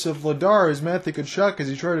office of Vladar is Matthew Tkachuk as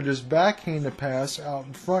he tried to just backhand a pass out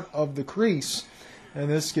in front of the crease. And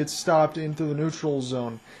this gets stopped into the neutral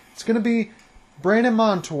zone. It's going to be Brandon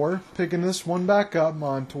Montour picking this one back up.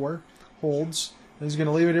 Montour holds. And he's going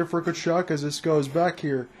to leave it here for Tkachuk as this goes back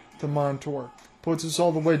here to Montour. Puts us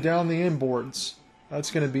all the way down the inboards. That's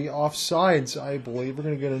going to be offsides, I believe. We're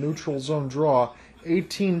going to get a neutral zone draw.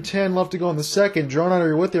 18-10 left to go in the second. John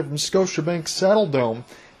Otter with you from Scotiabank Saddledome.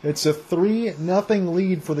 It's a 3-0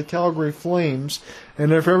 lead for the Calgary Flames.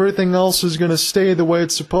 And if everything else is going to stay the way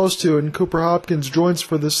it's supposed to, and Cooper Hopkins joins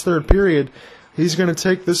for this third period, he's going to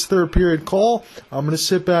take this third period call. I'm going to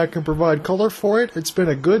sit back and provide color for it. It's been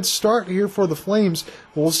a good start here for the Flames.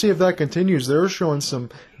 We'll see if that continues. They're showing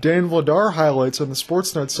some Dan Vladar highlights on the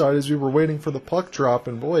Sportsnet side as we were waiting for the puck drop.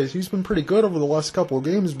 And boy, he's been pretty good over the last couple of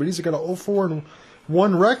games, but he's got a 0-4-1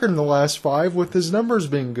 record in the last 5 with his numbers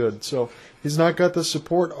being good. So he's not got the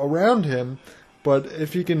support around him. But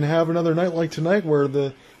if he can have another night like tonight where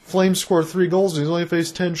the Flames score 3 goals and he's only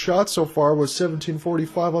faced 10 shots so far with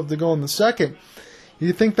 17:45 left to go in the second,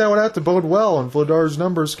 you think that would have to bode well, and Vladar's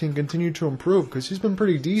numbers can continue to improve because he's been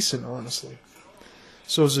pretty decent, honestly.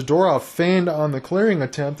 So Zadorov fanned on the clearing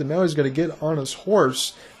attempt, and now he's got to get on his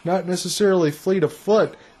horse, not necessarily fleet of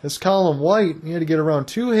foot. As Colin White, he had to get around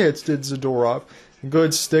 2 hits, did Zadorov.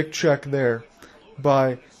 Good stick check there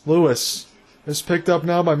by Lewis. It's picked up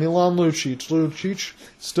now by Milan Lucic. Lucic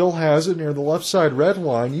still has it near the left side red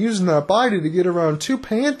line, using that body to get around 2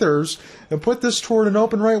 Panthers and put this toward an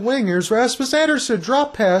open right wing. Here's Rasmus Anderson,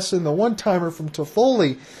 drop pass, and the one-timer from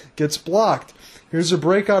Toffoli gets blocked. Here's a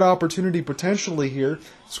breakout opportunity potentially here.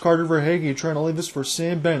 It's Carter Verhaeghe trying to leave this for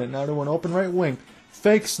Sam Bennett, now to an open right wing.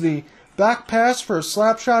 Fakes the back pass for a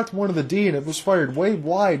slap shot to one of the D, and it was fired way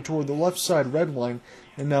wide toward the left side red line,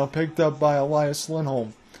 and now picked up by Elias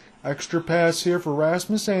Lindholm. Extra pass here for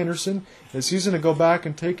Rasmus Anderson as he's going to go back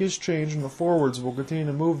and take his change, and the forwards will continue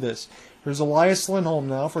to move this. Here's Elias Lindholm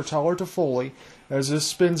now for Tyler Toffoli as this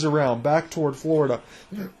spins around back toward Florida.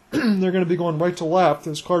 They're going to be going right to left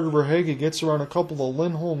as Carter Verhaeghe gets around a couple of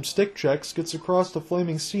Lindholm stick checks, gets across the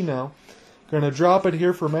Flaming Sea now. Going to drop it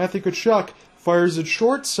here for Matthew Tkachuk. Fires it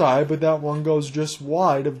short side, but that one goes just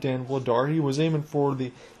wide of Dan Vladar. He was aiming for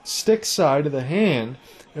the stick side of the hand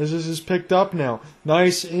as this is picked up now.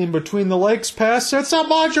 Nice in between the legs pass. Sets up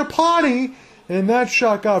Mangiapane, and that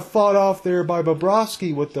shot got fought off there by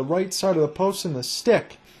Bobrovsky with the right side of the post and the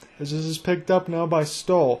stick as this is picked up now by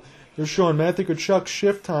Stoll. They're showing Matthew Tkachuk's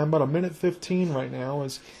shift time, about 1:15 right now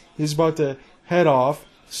as he's about to head off.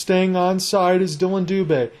 Staying onside is Dylan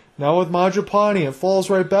Dubé. Now with Mangiapane, it falls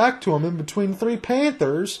right back to him in between 3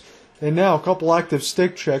 Panthers. And now a couple active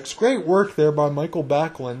stick checks. Great work there by Michael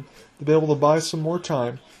Backlund to be able to buy some more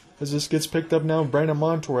time. As this gets picked up now, Brandon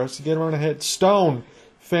Montour has to get around a hit. Stone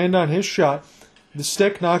fanned on his shot. The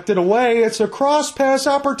stick knocked it away. It's a cross pass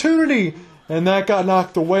opportunity. And that got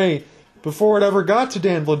knocked away before it ever got to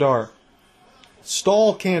Dan Vladar.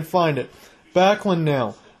 Stahl can't find it. Backlund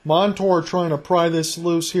now. Montour trying to pry this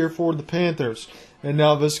loose here for the Panthers. And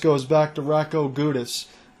now this goes back to Racco Gudis.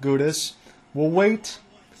 Gudis will wait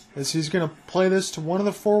as he's going to play this to one of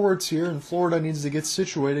the forwards here, and Florida needs to get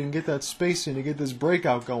situated and get that spacing to get this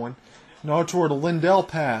breakout going. Now toward a Lindell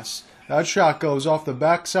pass. That shot goes off the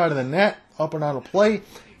backside of the net, up and out of play.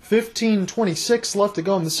 15:26 left to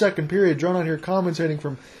go in the second period. John out here commentating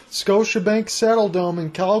from Scotiabank Saddledome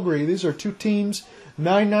in Calgary. These are two teams,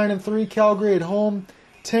 9-9-3. Calgary at home,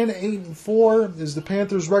 10-8-4 is the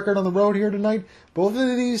Panthers' record on the road here tonight. Both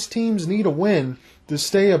of these teams need a win to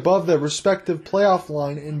stay above their respective playoff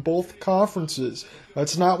line in both conferences.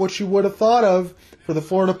 That's not what you would have thought of for the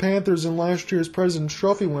Florida Panthers in last year's President's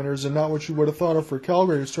Trophy winners, and not what you would have thought of for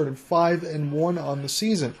Calgary, who started 5-1 on the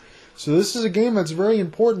season. So this is a game that's very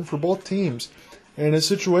important for both teams. And a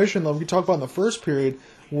situation that we talked about in the first period,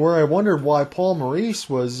 where I wondered why Paul Maurice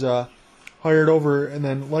was hired over and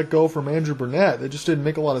then let go from Andrew Burnett. It just didn't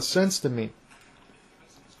make a lot of sense to me.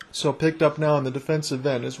 So picked up now on the defensive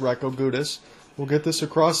end is Radko Gudas. We'll get this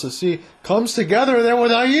across the sea. Comes together there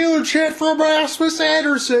with a huge hit from Rasmus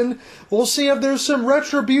Andersson. We'll see if there's some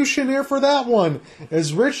retribution here for that one.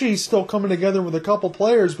 As Ritchie's still coming together with a couple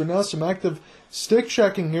players, but now some active stick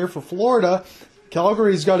checking here for Florida.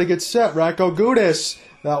 Calgary's got to get set. Radko Gudas.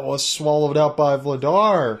 That was swallowed out by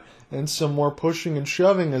Vladar. And some more pushing and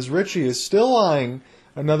shoving as Ritchie is still eyeing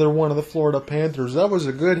another one of the Florida Panthers. That was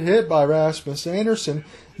a good hit by Rasmus Andersson.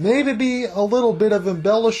 Maybe be a little bit of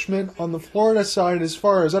embellishment on the Florida side as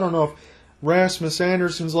far as, I don't know if Rasmus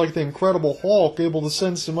Andersson's like the Incredible Hulk, able to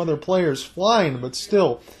send some other players flying, but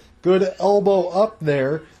still, good elbow up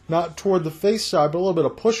there, not toward the face side, but a little bit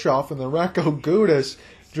of push-off, and then Radko Gudas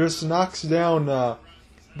just knocks down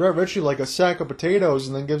Brett Ritchie like a sack of potatoes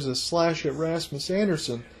and then gives a slash at Rasmus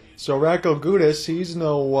Andersson. So Radko Gudas, he's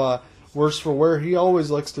no worse for wear. He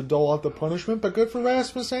always likes to dole out the punishment, but good for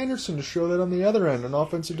Rasmus Andersson to show that on the other end, an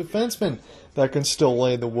offensive defenseman that can still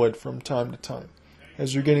lay the wood from time to time.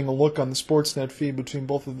 As you're getting a look on the Sportsnet feed between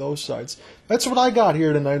both of those sides. That's what I got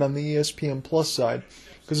here tonight on the ESPN Plus side,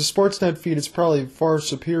 because the Sportsnet feed is probably far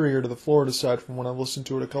superior to the Florida side from when I've listened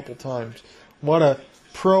to it a couple times. What a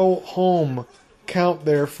pro-home count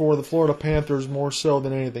there for the Florida Panthers more so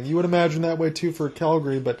than anything. You would imagine that way too for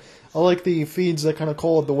Calgary, but I like the feeds that kind of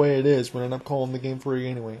call it the way it is when I end up calling the game for you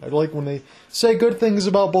anyway. I like when they say good things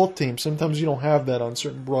about both teams. Sometimes you don't have that on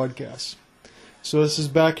certain broadcasts. So this is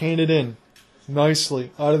backhanded in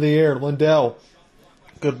nicely out of the air. Lindell,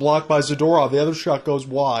 good block by Zadorov. The other shot goes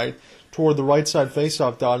wide toward the right side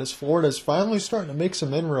faceoff dot as Florida is finally starting to make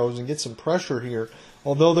some inroads and get some pressure here.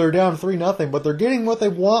 Although they're down 3-0, but they're getting what they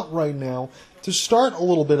want right now to start a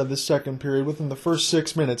little bit of the second period within the first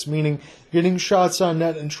 6 minutes, meaning getting shots on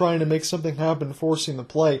net and trying to make something happen, forcing the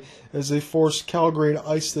play as they force Calgary to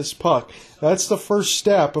ice this puck. That's the first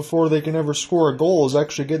step before they can ever score a goal, is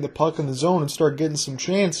actually getting the puck in the zone and start getting some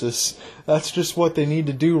chances. That's just what they need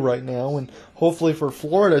to do right now, and hopefully for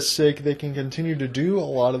Florida's sake they can continue to do a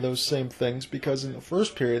lot of those same things, because in the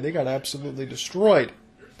first period they got absolutely destroyed.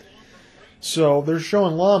 So they're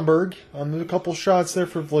showing Lomberg on a couple shots there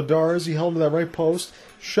for Vladar as he held to that right post.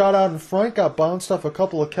 Shot out in front, got bounced off a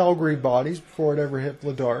couple of Calgary bodies before it ever hit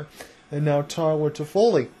Vladar. And now Tyler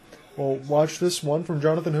Toffoli. Well, watch this one from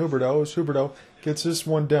Jonathan Huberdeau as Huberdeau gets this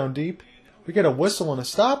one down deep. We get a whistle and a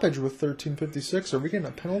stoppage with 13:56. Are we getting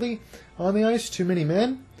a penalty on the ice? Too many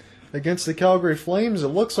men against the Calgary Flames? It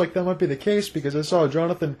looks like that might be the case because I saw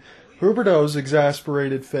Jonathan Huberdeau's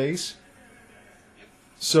exasperated face.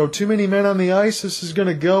 So too many men on the ice. This is going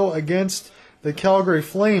to go against the Calgary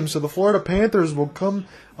Flames. So the Florida Panthers will come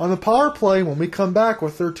on the power play when we come back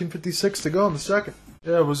with 13:56 to go in the second.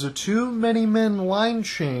 Yeah, it was a too many men line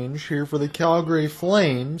change here for the Calgary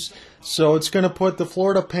Flames. So it's going to put the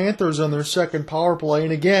Florida Panthers on their second power play.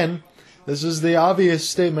 And again, this is the obvious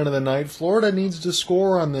statement of the night. Florida needs to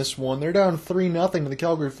score on this one. They're down 3-0 to the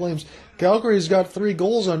Calgary Flames. Calgary's got 3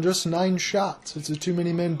 goals on just 9 shots. It's a too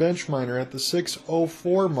many men bench minor at the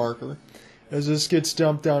 6:04 marker as this gets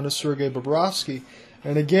dumped down to Sergei Bobrovsky.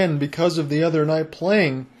 And again, because of the other night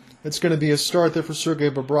playing, it's going to be a start there for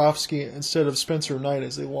Sergei Bobrovsky instead of Spencer Knight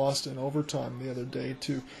as they lost in overtime the other day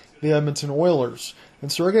to the Edmonton Oilers.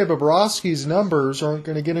 And Sergei Bobrovsky's numbers aren't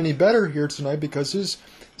going to get any better here tonight because his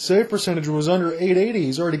save percentage was under .880.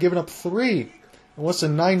 He's already given up 3 in less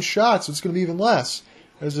than 9 shots, so it's going to be even less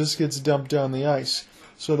as this gets dumped down the ice.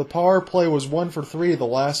 So the power play was 1 for 3 the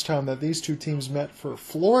last time that these two teams met for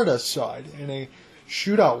Florida's side in a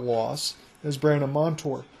shootout loss as Brandon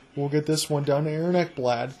Montour will get this one down to Aaron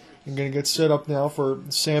Ekblad and going to get set up now for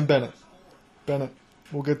Sam Bennett. Bennett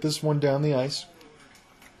will get this one down the ice.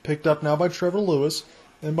 Picked up now by Trevor Lewis.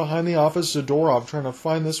 And behind the office, Zadorov trying to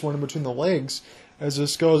find this one in between the legs as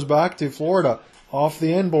this goes back to Florida. Off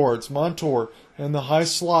the end boards, Montour in the high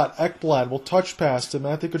slot. Ekblad will touch pass to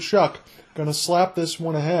Matthew Tkachuk. Going to slap this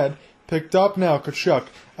one ahead. Picked up now, Tkachuk.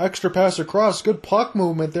 Extra pass across. Good puck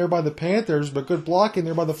movement there by the Panthers, but good blocking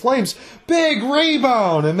there by the Flames. Big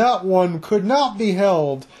rebound, and that one could not be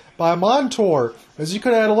held by Montour, as you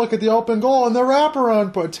could have had a look at the open goal, and the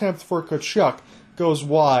wraparound attempt for Tkachuk goes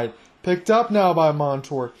wide. Picked up now by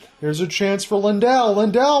Montour. Here's a chance for Lindell.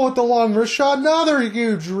 Lindell with the long wrist shot. Another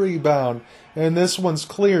huge rebound. And this one's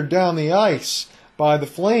cleared down the ice by the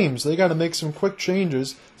Flames. They got to make some quick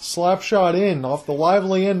changes. Slap shot in off the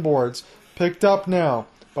lively inboards. Picked up now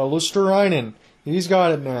by Lusterainen. He's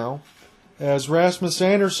got it now. As Rasmus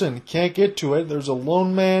Andersson can't get to it. There's a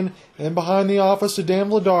lone man in behind the office of Dan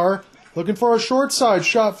Vladar. Looking for a short side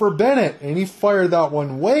shot for Bennett. And he fired that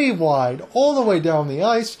one way wide, all the way down the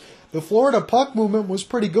ice. The Florida puck movement was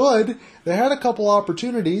pretty good. They had a couple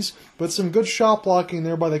opportunities, but some good shot blocking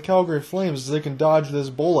there by the Calgary Flames as they can dodge this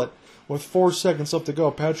bullet. With 4 seconds left to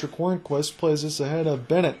go, Patrick Hornquist plays this ahead of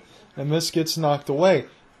Bennett, and this gets knocked away.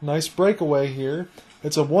 Nice breakaway here.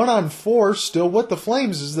 It's a 1-on-4 still with the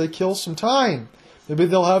Flames as they kill some time. Maybe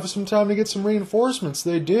they'll have some time to get some reinforcements.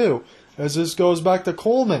 They do. As this goes back to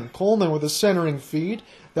Coleman. Coleman with a centering feed.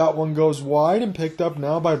 That one goes wide and picked up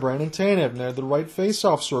now by Brandon Tanev near the right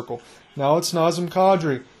face-off circle. Now it's Nazem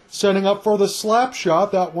Kadri setting up for the slap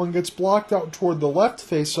shot. That one gets blocked out toward the left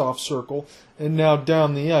face-off circle and now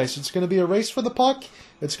down the ice. It's going to be a race for the puck.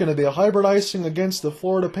 It's going to be a hybrid icing against the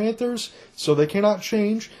Florida Panthers, so they cannot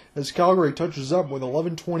change as Calgary touches up with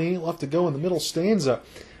 11:28 left to go in the middle stanza.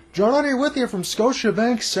 John on here with you from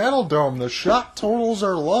Scotiabank Saddledome. The shot totals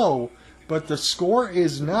are low, but the score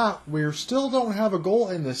is not. We still don't have a goal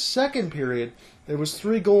in the second period. There was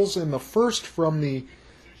 3 goals in the first from the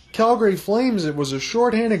Calgary Flames. It was a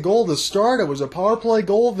shorthanded goal to start. It was a power play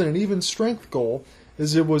goal, then an even strength goal,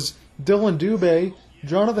 as it was Dylan Dubé,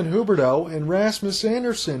 Jonathan Huberdeau, and Rasmus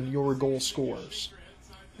Andersson, your goal scorers.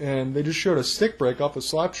 And they just showed a stick break off a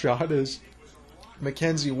slap shot as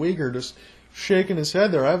Mackenzie Weegar just shaking his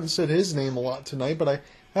head there. I haven't said his name a lot tonight, but I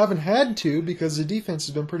haven't had to because the defense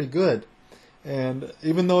has been pretty good. And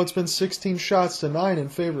even though it's been 16 shots to 9 in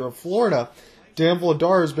favor of Florida, Dan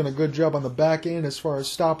Vladar has been a good job on the back end as far as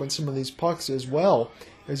stopping some of these pucks as well.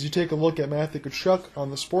 As you take a look at Matthew Tkachuk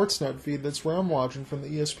on the Sportsnet feed, that's where I'm watching from the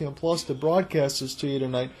ESPN Plus to broadcast this to you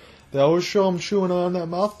tonight, they always show him chewing on that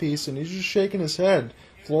mouthpiece, and he's just shaking his head.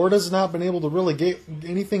 Florida's not been able to really get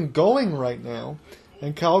anything going right now.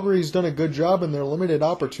 And Calgary's done a good job in their limited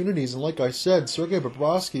opportunities. And like I said, Sergei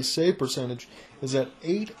Bobrovsky's save percentage is at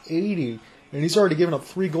 .880. And he's already given up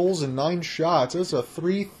 3 goals and 9 shots. That's a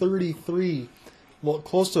 .333. Well,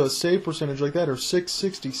 close to a save percentage like that, or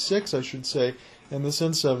 .666, I should say, in the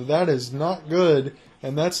sense of that is not good,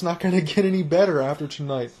 and that's not going to get any better after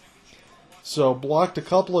tonight. So, blocked a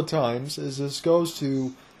couple of times as this goes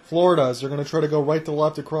to Florida, as they're going to try to go right to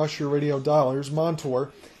left across your radio dial. Here's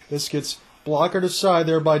Montour. This gets blocker to side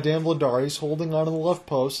there by Dan Vladar. He's holding on to the left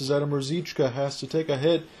post as Adam Ruzicka has to take a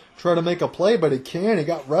hit, try to make a play, but he can't. He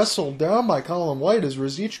got wrestled down by Colin White as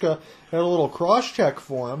Ruzicka had a little cross-check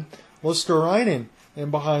for him. Lusterainen in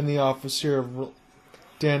behind the office here of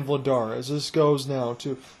Dan Vladar as this goes now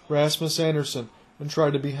to Rasmus Andersson and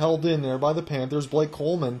tried to be held in there by the Panthers. Blake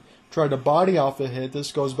Coleman tried to body off a hit.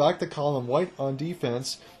 This goes back to Colin White on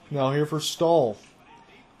defense. Now here for Stahl.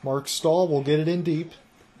 Mark Stahl will get it in deep,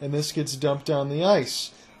 and this gets dumped down the ice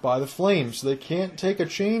by the Flames. They can't take a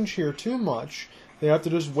change here too much. They have to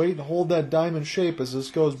just wait and hold that diamond shape as this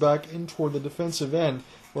goes back in toward the defensive end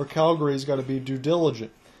where Calgary's got to be due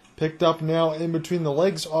diligent. Picked up now in between the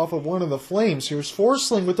legs off of one of the Flames. Here's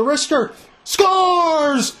Forsling with the wrister.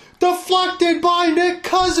 Scores! Deflected by Nick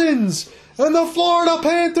Cousins! And the Florida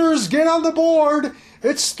Panthers get on the board.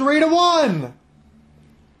 It's 3-1.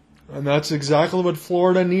 And that's exactly what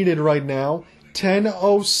Florida needed right now.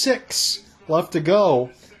 10:06 left to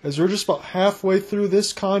go as we're just about halfway through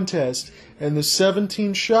this contest. And the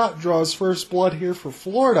 17 shot draws first blood here for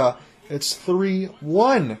Florida. It's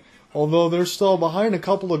 3-1. Although they're still behind a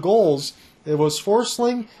couple of goals. It was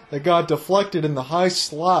Forsling that got deflected in the high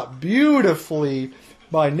slot beautifully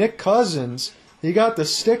by Nick Cousins. He got the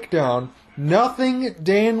stick down. Nothing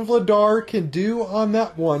Dan Vladar can do on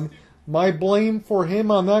that one. My blame for him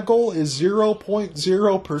on that goal is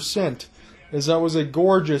 0.0%, as that was a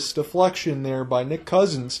gorgeous deflection there by Nick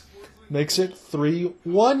Cousins. Makes it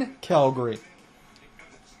 3-1 Calgary.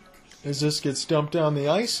 As this gets dumped down the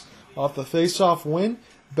ice off the face-off win,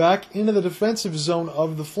 back into the defensive zone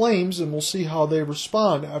of the Flames, and we'll see how they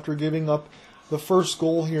respond after giving up the first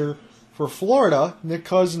goal here for Florida. Nick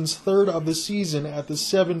Cousins' third of the season at the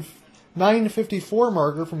 9:54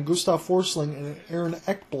 marker from Gustav Forsling and Aaron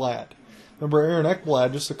Ekblad. Remember Aaron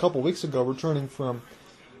Ekblad just a couple weeks ago returning from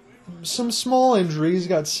some small injuries. He's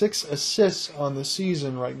got 6 assists on the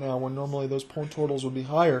season right now, when normally those point totals would be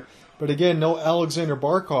higher. But again, no Alexander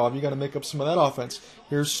Barkov. You got to make up some of that offense.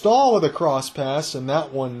 Here's Stahl with a cross pass, and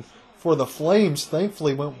that one for the Flames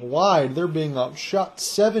thankfully went wide. They're being outshot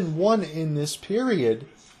 7-1 in this period.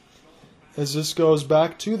 As this goes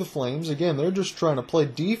back to the Flames, again, they're just trying to play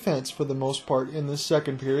defense for the most part in this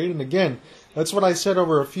second period. And again, that's what I said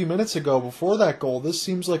over a few minutes ago before that goal. This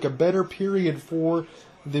seems like a better period for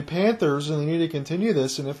the Panthers, and they need to continue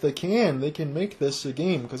this. And if they can make this a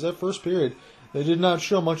game, because that first period, they did not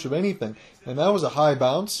show much of anything. And that was a high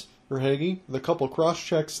bounce for Hagee, with a couple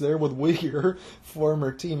cross-checks there with Weegar,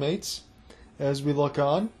 former teammates. As we look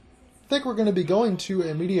on, I think we're going to be going to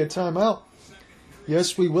immediate timeout.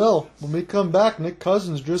 Yes, we will. When we come back, Nick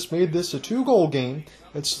Cousins just made this a 2-goal game.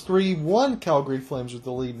 It's 3-1 Calgary Flames with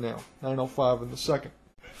the lead now. 9:05 in the second.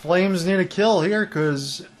 Flames need a kill here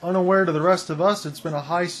because, unaware to the rest of us, it's been a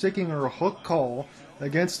high sticking or a hook call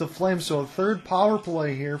against the Flames. So a third power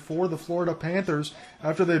play here for the Florida Panthers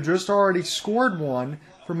after they've just already scored one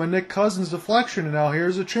from a Nick Cousins deflection. And now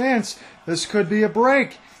here's a chance. This could be a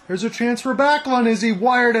break. Here's a chance for Backlund as he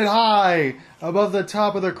wired it high above the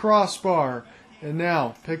top of the crossbar. And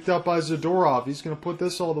now, picked up by Zadorov. He's going to put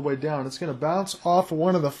this all the way down. It's going to bounce off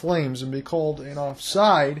one of the Flames and be called an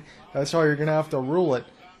offside. That's how you're going to have to rule it.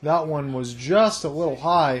 That one was just a little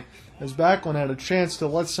high, as Backlund had a chance to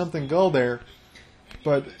let something go there.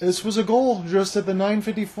 But this was a goal just at the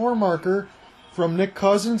 9:54 marker from Nick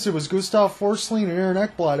Cousins. It was Gustav Forsling and Aaron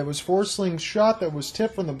Ekblad. It was Forsling's shot that was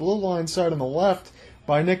tipped from the blue line side on the left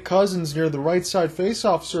by Nick Cousins near the right side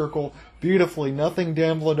faceoff circle. Beautifully, nothing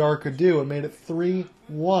Dan Vladar could do. It made it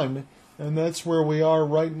 3-1, and that's where we are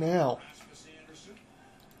right now.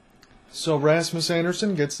 So Rasmus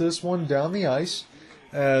Andersson gets this one down the ice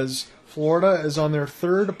as Florida is on their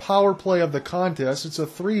third power play of the contest. It's a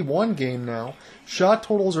 3-1 game now. Shot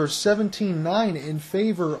totals are 17-9 in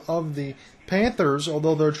favor of the Panthers,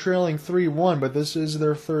 although they're trailing 3-1, but this is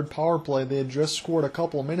their third power play. They had just scored a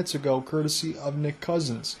couple of minutes ago, courtesy of Nick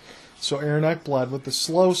Cousins. So Aaron Ekblad with the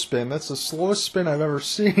slow spin. That's the slowest spin I've ever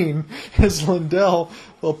seen, as Lindell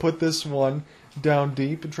will put this one down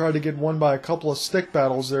deep and try to get one by a couple of stick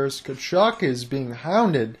battles there. As Tkachuk is being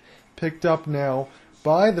hounded, picked up now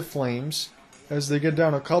by the Flames as they get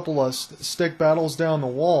down a couple of stick battles down the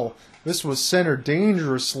wall. This was centered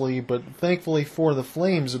dangerously, but thankfully for the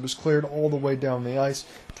Flames, it was cleared all the way down the ice.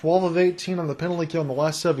 12 of 18 on the penalty kill in the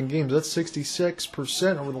last 7 games. That's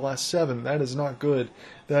 66% over the last 7. That is not good.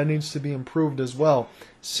 That needs to be improved as well.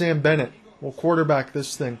 Sam Bennett will quarterback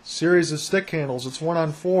this thing. Series of stick handles. It's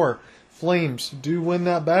 1-on-4. Flames do win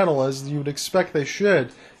that battle, as you would expect they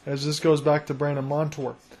should, as this goes back to Brandon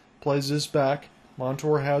Montour. Plays this back.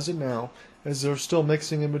 Montour has it now, as they're still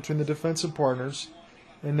mixing in between the defensive partners.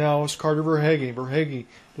 And now it's Carter Verhaeghe. Verhaeghe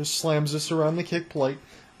just slams this around the kick plate.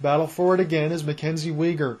 Battle for it again as Mackenzie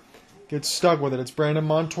Weegar gets stuck with it. It's Brandon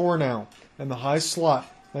Montour now. And the high slot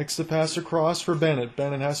makes the pass across for Bennett.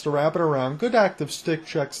 Bennett has to wrap it around. Good active stick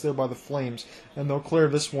checks there by the Flames. And they'll clear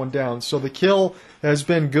this one down. So the kill has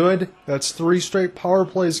been good. That's 3 straight power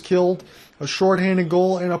plays killed. A shorthanded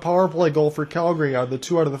goal and a power play goal for Calgary out of the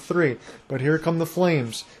 2 out of the 3. But here come the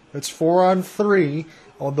Flames. It's 4-on-3.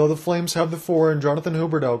 Although the Flames have the 4, and Jonathan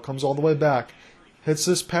Huberdeau comes all the way back. Hits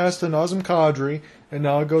this pass to Nazem Kadri, and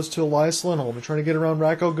now it goes to Elias Lindholm. They're trying to get around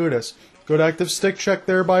Radko Gudas. Good active stick check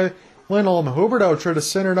there by Lindholm. Huberdeau tried to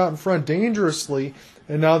center it out in front dangerously,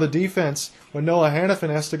 and now the defense, when Noah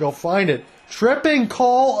Hannafin has to go find it. Tripping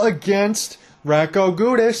call against Radko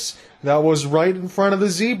Gudas. That was right in front of the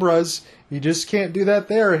Zebras. You just can't do that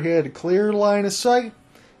there. He had a clear line of sight.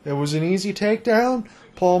 It was an easy takedown.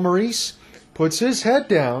 Paul Maurice puts his head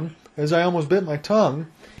down, as I almost bit my tongue.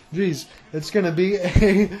 Geez, it's going to be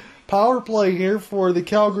a power play here for the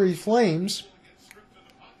Calgary Flames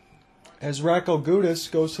as Radko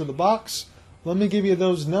Gudas goes to the box. Let me give you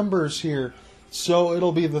those numbers here. So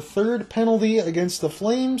it'll be the 3rd penalty against the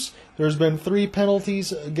Flames. There's been 3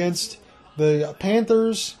 penalties against the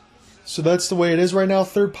Panthers. So that's the way it is right now.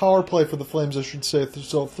 3rd power play for the Flames, I should say.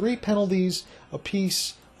 So 3 penalties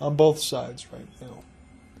apiece on both sides right now.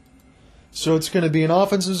 So it's going to be an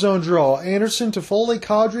offensive zone draw. Anderson, Toffoli,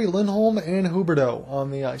 Kadri, Lindholm, and Huberdeau on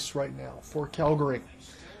the ice right now for Calgary.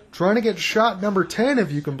 Trying to get shot number 10, if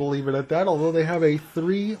you can believe it at that, although they have a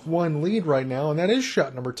 3-1 lead right now, and that is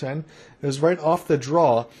shot number 10. It is right off the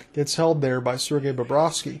draw. Gets held there by Sergei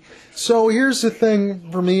Bobrovsky. So here's the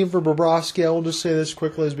thing for me for Bobrovsky. I will just say this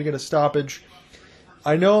quickly as we get a stoppage.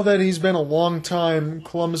 I know that he's been a long time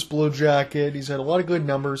Columbus Blue Jacket. He's had a lot of good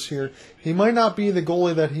numbers here. He might not be the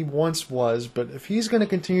goalie that he once was, but if he's going to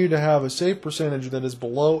continue to have a save percentage that is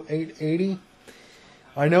below .880,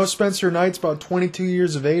 I know Spencer Knight's about 22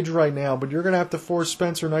 years of age right now, but you're going to have to force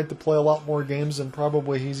Spencer Knight to play a lot more games than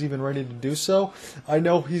probably he's even ready to do so. I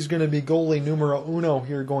know he's going to be goalie numero uno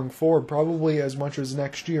here going forward, probably as much as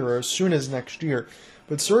next year, or as soon as next year.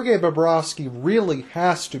 But Sergei Bobrovsky really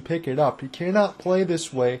has to pick it up. He cannot play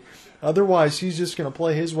this way. Otherwise, he's just going to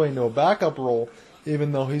play his way into a backup role,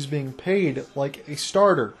 even though he's being paid like a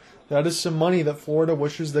starter. That is some money that Florida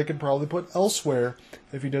wishes they could probably put elsewhere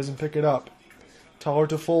if he doesn't pick it up. Tyler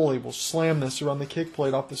Toffoli will slam this around the kick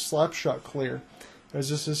plate off the slap shot clear, as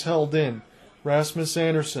this is held in. Rasmus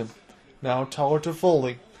Andersson. Now Tyler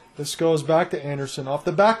Toffoli. This goes back to Andersson. Off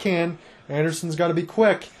the backhand, Andersson's got to be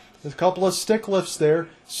quick. There's a couple of stick lifts there,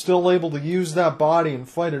 still able to use that body and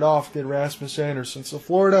fight it off, did Rasmus Andersson. So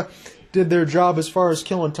Florida did their job as far as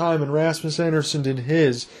killing time, and Rasmus Andersson did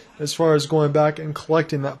his as far as going back and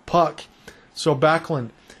collecting that puck. So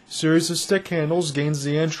Backlund, series of stick handles, gains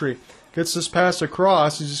the entry. Gets this pass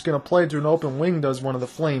across, he's just going to play it to an open wing, does one of the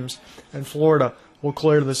Flames, and Florida will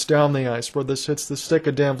clear this down the ice, where this hits the stick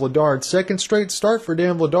of Dan Vladar. Second straight start for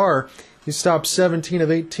Dan Vladar. He stopped 17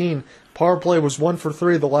 of 18. Power play was 1 for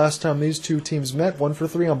 3 the last time these two teams met. 1 for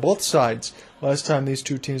 3 on both sides last time these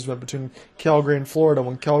two teams met between Calgary and Florida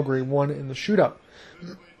when Calgary won in the shootout.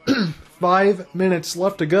 5 minutes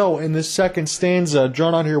left to go in this second stanza.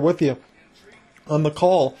 John out here with you on the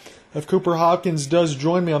call. If Cooper Hopkins does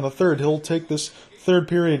join me on the third, he'll take this third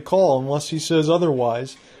period call unless he says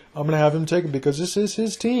otherwise. I'm going to have him take it because this is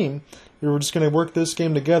his team. We were just going to work this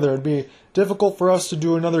game together. It'd be difficult for us to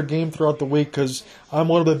do another game throughout the week because I'm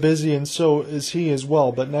a little bit busy and so is he as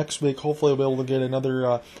well. But next week, hopefully we'll be able to get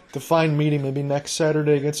another defined meeting, maybe next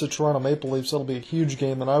Saturday against the Toronto Maple Leafs. That'll be a huge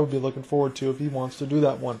game that I would be looking forward to if he wants to do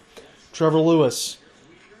that one. Trevor Lewis.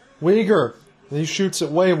 Weegar. He shoots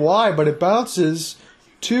it way wide, but it bounces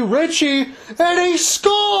to Ritchie, and he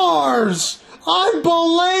scores!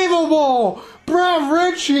 Unbelievable! Brett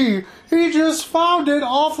Ritchie, he just found it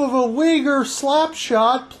off of a Weegar slap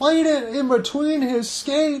shot, played it in between his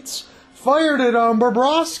skates, fired it on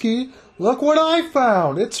Bobrovsky. Look what I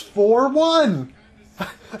found. It's 4-1.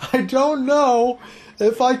 I don't know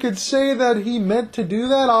if I could say that he meant to do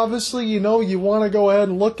that. Obviously, you know you want to go ahead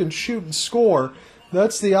and look and shoot and score.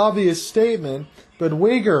 That's the obvious statement. But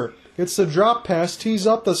Weegar gets the drop pass, tees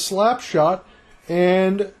up the slap shot,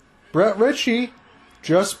 and Brett Ritchie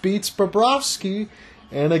just beats Bobrovsky.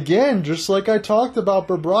 And again, just like I talked about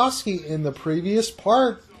Bobrovsky in the previous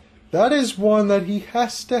part, that is one that he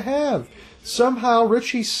has to have. Somehow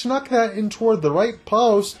Ritchie snuck that in toward the right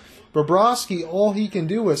post. Bobrovsky, all he can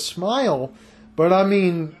do is smile. But I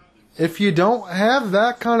mean, if you don't have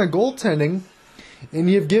that kind of goaltending, and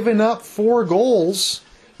you've given up 4 goals,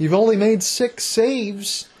 you've only made 6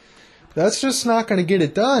 saves, that's just not going to get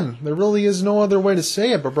it done. There really is no other way to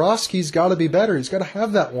say it. Bobrovsky's got to be better. He's got to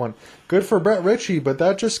have that one. Good for Brett Ritchie, but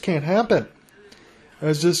that just can't happen.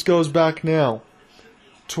 As this goes back now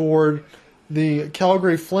toward the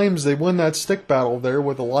Calgary Flames, they win that stick battle there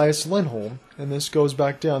with Elias Lindholm, and this goes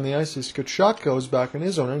back down the ice. This Tkachuk goes back in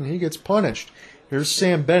his own, and he gets punished. Here's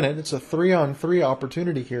Sam Bennett. It's a 3-on-3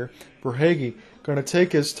 opportunity here for Hagee. Going to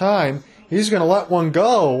take his time. He's going to let one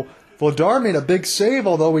go. Vladar made a big save,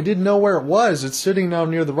 although we didn't know where it was. It's sitting now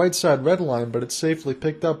near the right side red line, but it's safely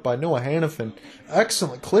picked up by Noah Hannafin.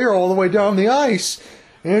 Excellent clear all the way down the ice.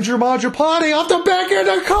 Andrew Mangiapane off the back end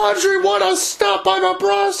of Kadri. What a stop by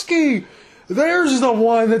Bobrovsky. There's the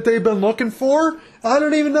one that they've been looking for. I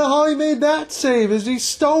don't even know how he made that save as he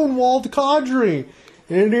stonewalled Kadri.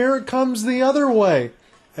 And here it comes the other way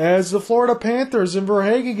as the Florida Panthers and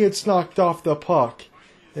Verhaeghe gets knocked off the puck.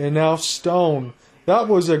 And now Stone. That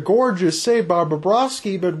was a gorgeous save by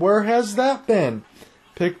Bobrovsky, but where has that been?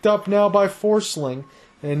 Picked up now by Forsling.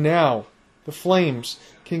 And now the Flames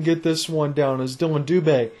can get this one down as Dylan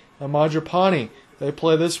Dubé and Mangiapane. They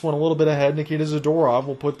play this one a little bit ahead. Nikita Zadorov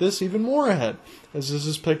will put this even more ahead as this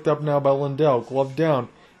is picked up now by Lindell. Glove down.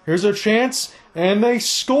 Here's a chance, and they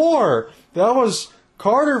score. That was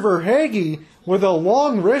Carter Verhaeghe with a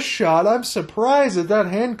long wrist shot. I'm surprised at that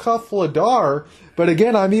handcuff Vladar. But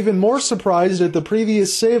again, I'm even more surprised at the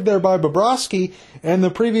previous save there by Bobrovsky and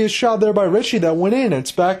the previous shot there by Ritchie that went in.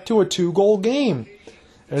 It's back to a 2-goal game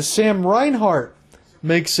as Sam Reinhart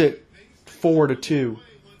makes it 4-2.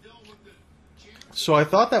 So I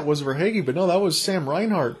thought that was Verhaeghe, but no, that was Sam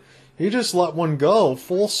Reinhart. He just let one go,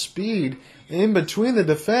 full speed, in between the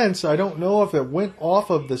defense. I don't know if it went off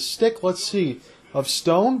of the stick. Let's see. of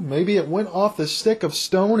Stone. Maybe it went off the stick of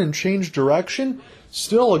Stone and changed direction.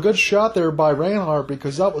 Still a good shot there by Reinhardt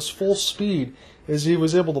because that was full speed as he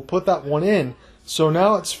was able to put that one in. So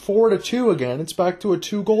now it's 4-2 again. It's back to a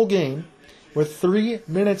 2-goal game with 3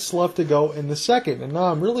 minutes left to go in the second. And now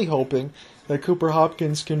I'm really hoping that Cooper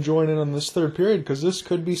Hopkins can join in on this third period because this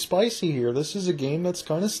could be spicy here. This is a game that's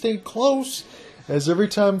kind of stayed close, as every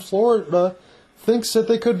time Florida thinks that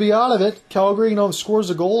they could be out of it, Calgary, scores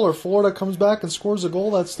a goal, or Florida comes back and scores a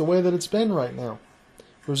goal. That's the way that it's been right now.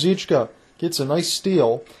 Ruzicka gets a nice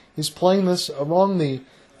steal. He's playing this along the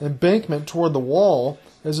embankment toward the wall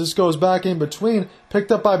as this goes back in between.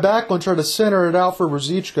 Picked up by Backlund, tried to center it out for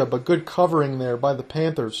Ruzicka, but good covering there by the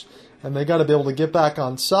Panthers. And they got to be able to get back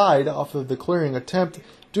on side off of the clearing attempt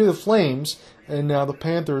to the Flames. And now the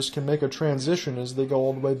Panthers can make a transition as they go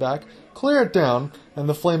all the way back, clear it down, and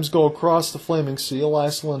the Flames go across the flaming sea.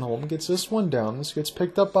 Elias Lindholm gets this one down. This gets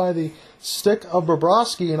picked up by the stick of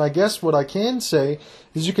Bobrovsky, and I guess what I can say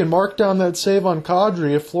is you can mark down that save on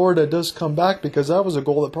Kadri if Florida does come back, because that was a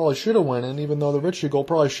goal that probably should have went in, even though the Ritchie goal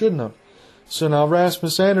probably shouldn't have. So now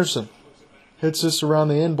Rasmus Andersson hits this around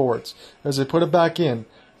the inboards as they put it back in.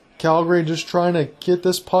 Calgary just trying to get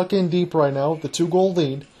this puck in deep right now with the 2-goal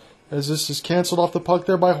lead, as this is canceled off the puck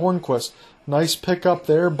there by Hornquist. Nice pickup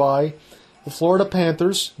there by the Florida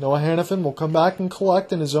Panthers. Noah Hannafin will come back and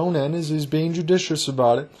collect in his own end as he's being judicious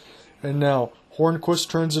about it. And now Hornquist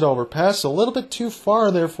turns it over. Pass a little bit too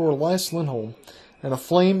far there for Elias Lindholm. And a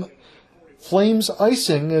Flames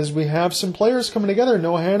icing as we have some players coming together.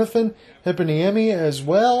 Noah Hannafin, Hiponiemi as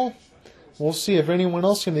well. We'll see if anyone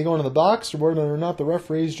else can be going to the box or whether or not the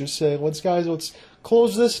referees just say, let's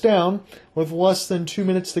close this down with less than 2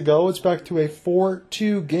 minutes to go. It's back to a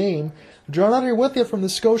 4-2 game. John out here with you from the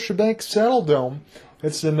Scotiabank Saddledome.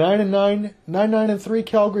 It's the 9-9-3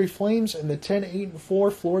 Calgary Flames and the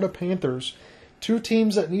 10-8-4 Florida Panthers. Two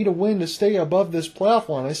teams that need a win to stay above this playoff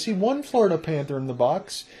line. I see one Florida Panther in the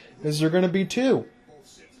box. Is there going to be two?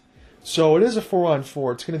 So it is a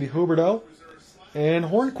 4-on-4. It's going to be Huberdeau and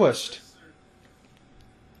Hornquist.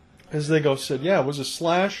 As they go said, yeah, it was a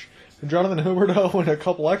slash for Jonathan Huberdeau and a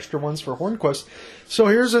couple extra ones for Hornquist. So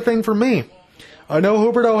here's the thing for me. I know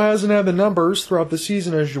Huberdeau hasn't had the numbers throughout the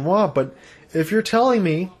season as you want, but if you're telling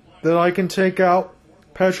me that I can take out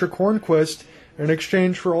Patrick Hornquist in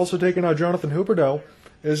exchange for also taking out Jonathan Huberdeau,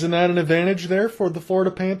 isn't that an advantage there for the Florida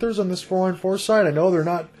Panthers on this 4-on-4 side? I know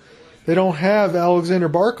they don't have Alexander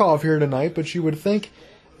Barkov here tonight, but you would think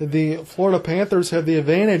the Florida Panthers have the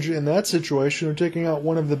advantage in that situation of taking out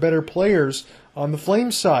one of the better players on the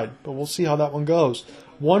Flames side. But we'll see how that one goes.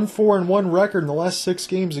 1-4-1 record in the last 6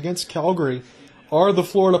 games against Calgary are the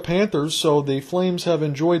Florida Panthers, so the Flames have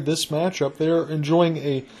enjoyed this matchup. They're enjoying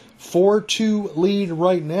a 4-2 lead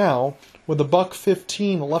right now with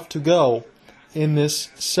 $1:15 left to go in this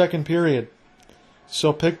second period.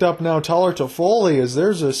 So picked up now Tyler Toffoli as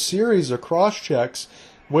there's a series of cross-checks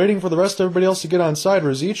waiting for the rest of everybody else to get on side.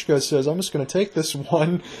 Ruzicka says, I'm just going to take this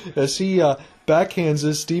one as he backhands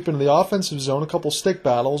this deep into the offensive zone. A couple stick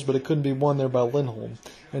battles, but it couldn't be won there by Lindholm.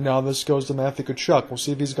 And now this goes to Matthew Tkachuk. We'll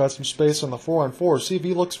see if he's got some space on the 4-on-4. See if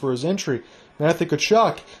he looks for his entry. Matthew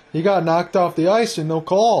Tkachuk, he got knocked off the ice and no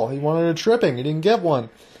call. He wanted a tripping. He didn't get one.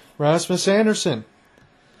 Rasmus Andersson,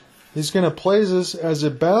 he's going to play this as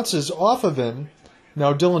it bounces off of him.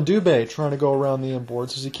 Now Dylan Dubé trying to go around the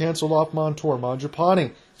inboards as he canceled off Montour.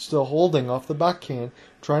 Mangiapane still holding off the backhand,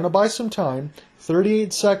 trying to buy some time.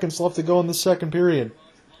 38 seconds left to go in the second period.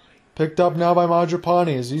 Picked up now by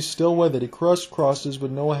Mangiapane as he's still with it. He crosses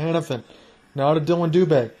with Noah Hannafin. Now to Dylan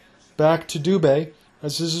Dubé. Back to Dubé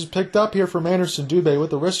as this is picked up here from Anderson. Dubé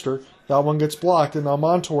with the wrister. That one gets blocked. And now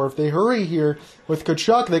Montour, if they hurry here with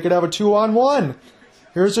Tkachuk, they could have a 2-on-1.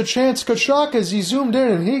 Here's a chance. Tkachuk as he zoomed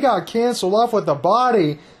in and he got canceled off with the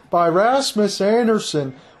body by Rasmus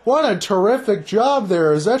Andersson. What a terrific job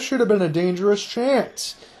there, as that should have been a dangerous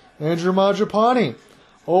chance. Andrew Mangiapane,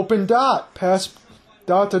 open dot, pass,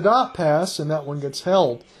 dot-to-dot pass, and that one gets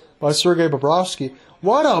held by Sergei Bobrovsky.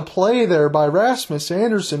 What a play there by Rasmus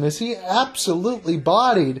Andersson as he absolutely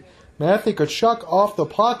bodied Matthew Tkachuk off the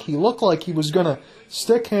puck. He looked like he was going to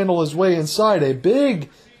stick handle his way inside. A big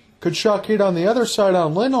Tkachuk hit on the other side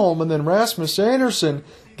on Lindholm, and then Rasmus Andersson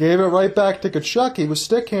gave it right back to Tkachuk. He was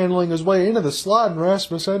stick handling his way into the slot, and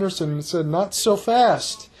Rasmus Andersson said, not so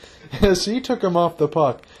fast, as he took him off the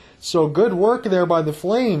puck. So good work there by the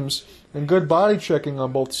Flames, and good body checking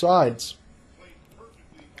on both sides.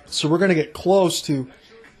 So we're going to get close to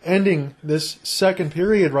ending this second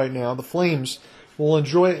period right now. The Flames will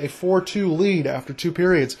enjoy a 4-2 lead after 2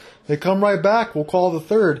 periods. They come right back. We'll call the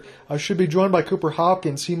third. I should be joined by Cooper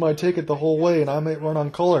Hopkins. He might take it the whole way, and I might run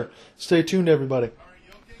on color. Stay tuned, everybody.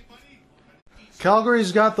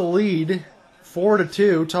 Calgary's got the lead,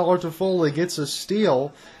 4-2. Tyler Toffoli gets a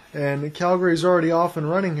steal, and Calgary's already off and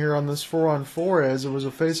running here on this 4-on-4 as it was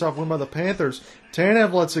a face-off win by the Panthers.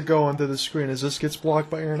 Tanev lets it go into the screen as this gets blocked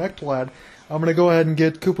by Aaron Ekblad. I'm going to go ahead and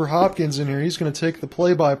get Cooper Hopkins in here. He's going to take the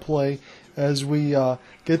play-by-play as we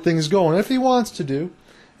get things going, if he wants to do.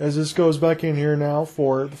 As this goes back in here now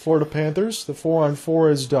for the Florida Panthers. The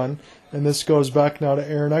 4-on-4 is done, and this goes back now to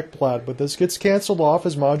Aaron Ekblad. But this gets canceled off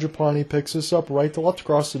as Mangiapane picks this up right to left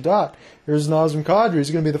across the dot. Here's Nazem Kadri. He's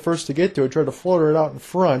going to be the first to get to it. Tried to floater it out in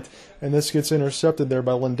front, and this gets intercepted there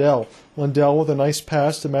by Lindell. Lindell with a nice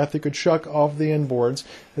pass to Matthew Tkachuk off the inboards.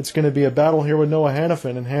 It's going to be a battle here with Noah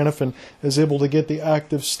Hanifin, and Hanifin is able to get the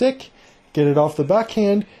active stick, get it off the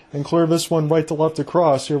backhand, and clear this one right to left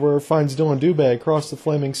across here where it finds Dylan Dubé across the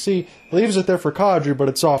Flaming Sea. Leaves it there for Kadri, but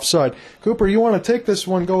it's offside. Cooper, you want to take this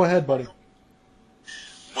one? Go ahead, buddy.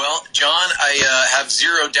 Well, John, I have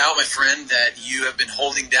zero doubt, my friend, that you have been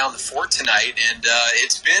holding down the fort tonight, and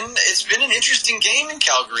it's been an interesting game in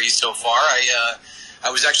Calgary so far.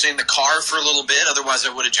 I was actually in the car for a little bit, otherwise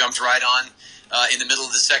I would have jumped right on in the middle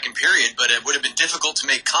of the second period, but it would have been difficult to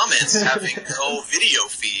make comments having no video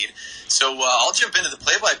feed. So I'll jump into the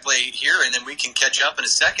play-by-play here, and then we can catch up in a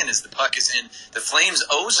second as the puck is in the Flames'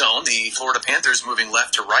 O-zone. The Florida Panthers, moving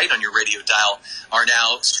left to right on your radio dial, are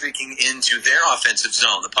now streaking into their offensive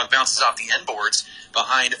zone. The puck bounces off the end boards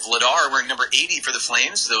behind Vladar, wearing number 80 for the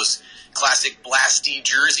Flames, those classic blasty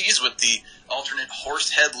jerseys with the alternate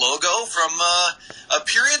horse head logo from a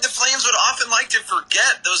period the Flames would often like to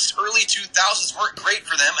forget. Those early 2000s weren't great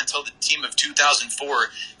for them until the team of 2004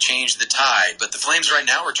 changed the tide. But the Flames right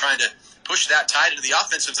now are trying to push that tide into the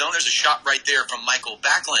offensive zone. There's a shot right there from Michael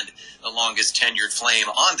Backlund, the longest tenured Flame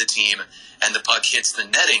on the team, and the puck hits the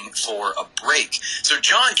netting for a break. So,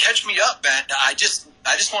 John, catch me up, man. I just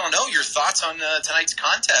want to know your thoughts on tonight's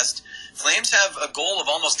contest. Flames have a goal of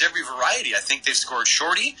almost every variety. I think they've scored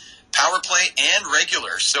shorty, power play, and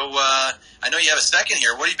regular. So I know you have a second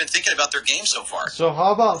here. What have you been thinking about their game so far? So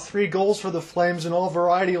how about 3 goals for the Flames in all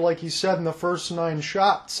variety, like you said, in the first 9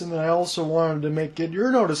 shots? And then I also wanted to get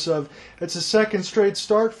your notice of, it's a second straight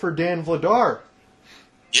start for Dan Vladar.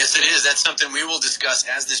 Yes, it is. That's something we will discuss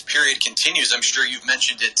as this period continues. I'm sure you've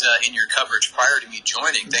mentioned it in your coverage prior to me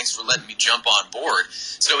joining. Thanks for letting me jump on board.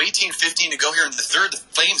 So 18:15 to go here in the third.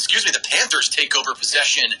 The Panthers take over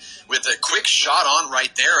possession with a quick shot on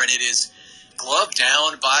right there, and it is gloved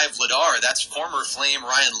down by Vladar. That's former Flame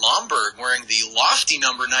Ryan Lomberg wearing the lofty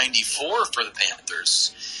number 94 for the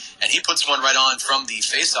Panthers. And he puts one right on from the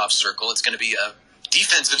face-off circle. It's going to be a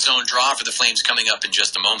defensive zone draw for the Flames coming up in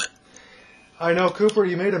just a moment. I know, Cooper,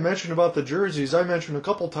 you made a mention about the jerseys. I mentioned a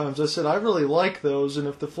couple times. I said I really like those, and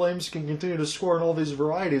if the Flames can continue to score in all these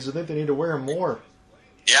varieties, I think they need to wear them more.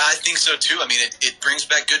 Yeah, I think so too. I mean, it brings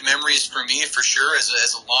back good memories for me, for sure, as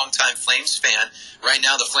a longtime Flames fan. Right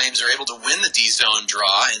now, the Flames are able to win the D-zone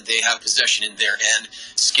draw, and they have possession in their end,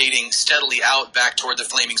 skating steadily out back toward the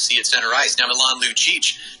Flaming Sea at center ice. Now, Milan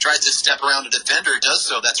Lucic tries to step around a defender, does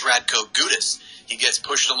so. That's Radko Gudas. He gets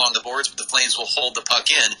pushed along the boards, but the Flames will hold the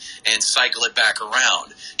puck in and cycle it back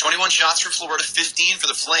around. 21 shots for Florida, 15 for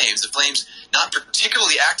the Flames. The Flames not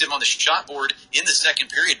particularly active on the shot board in the second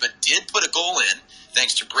period, but did put a goal in,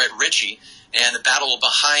 thanks to Brett Ritchie. And the battle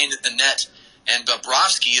behind the net and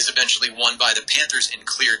Bobrovsky is eventually won by the Panthers and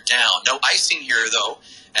cleared down. No icing here, though,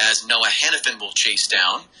 as Noah Hanifin will chase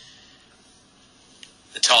down.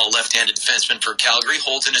 The tall left-handed defenseman for Calgary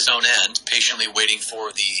holds in his own end, patiently waiting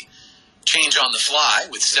for the change on the fly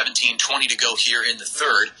with 17:20 to go here in the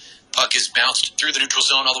third. Puck is bounced through the neutral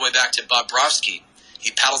zone all the way back to Bobrovsky.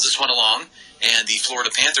 He paddles this one along, and the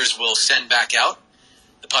Florida Panthers will send back out.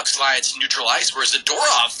 The puck slides neutral ice, where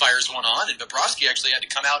Zadorov fires one on, and Bobrovsky actually had to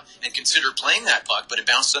come out and consider playing that puck, but it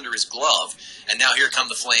bounced under his glove. And now here come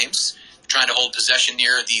the Flames, trying to hold possession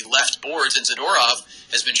near the left boards, and Zadorov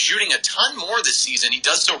has been shooting a ton more this season. He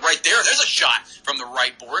does so right there. There's a shot from the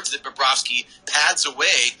right boards that Bobrovsky pads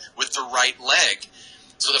away with the right leg.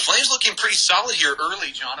 So the Flames looking pretty solid here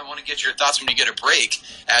early, John. I want to get your thoughts when you get a break.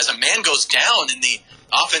 As a man goes down in the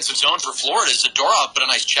offensive zone for Florida, Zadorov put a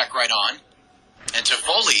nice check right on. And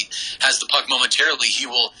Toffoli has the puck momentarily. He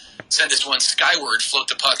will send this one skyward, float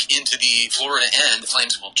the puck into the Florida end. The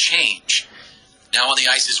Flames will change. Now on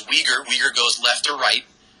the ice is Weegar. Weegar goes left to right.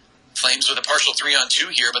 Flames with a partial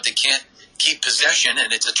 3-on-2 here, but they can't keep possession,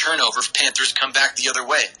 and it's a turnover. Panthers come back the other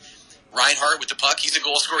way. Reinhart with the puck. He's a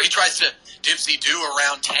goal scorer. He tries to dipsy-do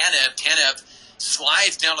around Tanev. Tanev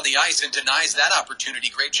slides down on the ice and denies that opportunity.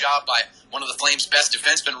 Great job by one of the Flames' best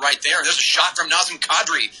defensemen right there. And there's a shot from Nazem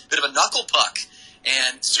Kadri, bit of a knuckle puck.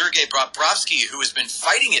 And Sergei Bobrovsky, who has been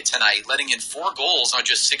fighting it tonight, letting in 4 goals on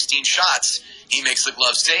just 16 shots, he makes the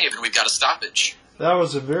glove save, and we've got a stoppage. That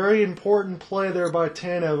was a very important play there by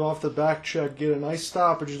Tanev off the back check. Get a nice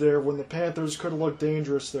stoppage there when the Panthers could have looked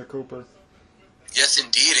dangerous there, Cooper. Yes,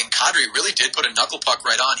 indeed, and Kadri really did put a knuckle puck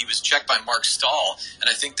right on. He was checked by Mark Stahl, and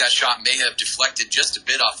I think that shot may have deflected just a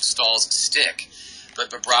bit off of Stahl's stick.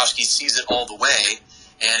 But Bobrovsky sees it all the way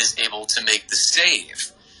and is able to make the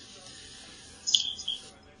save.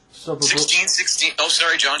 So 16. Oh,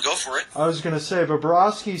 sorry, John, go for it. I was going to say,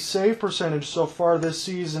 Bobrovsky's save percentage so far this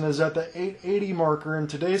season is at the .880 marker, and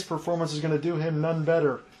today's performance is going to do him none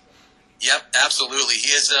better. Yep, absolutely.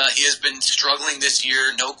 He has been struggling this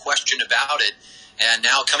year, no question about it. And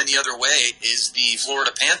now coming the other way is the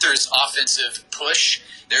Florida Panthers offensive push.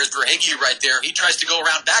 There's Verhaeghe right there. He tries to go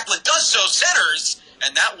around Backlund, does so, centers,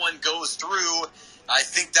 and that one goes through. I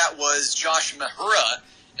think that was Josh Mahura.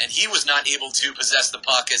 And he was not able to possess the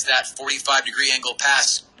puck as that 45-degree angle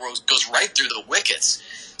pass goes right through the wickets.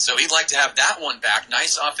 So he'd like to have that one back.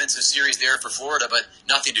 Nice offensive series there for Florida, but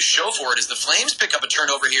nothing to show for it as the Flames pick up a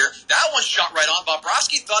turnover here. That one shot right on.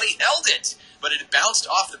 Bobrovsky thought he held it, but it bounced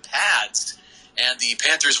off the pads. And the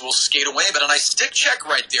Panthers will skate away. But a nice stick check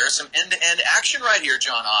right there. Some end-to-end action right here,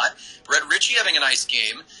 John Ott. Brett Ritchie having a nice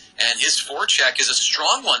game. And his forecheck is a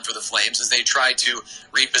strong one for the Flames as they try to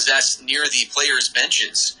repossess near the players'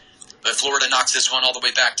 benches. But Florida knocks this one all the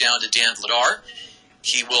way back down to Dan Vladar.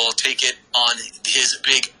 He will take it on his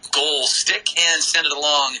big goal stick and send it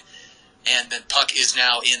along. And the puck is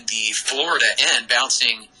now in the Florida end,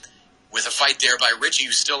 bouncing with a fight there by Ritchie,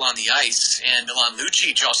 who's still on the ice. And Milan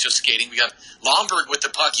Lucic also skating. We got Lomberg with the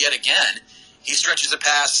puck yet again. He stretches a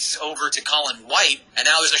pass over to Colin White, and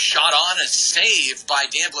now there's a shot on, a save by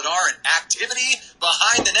Dan Vladar, and activity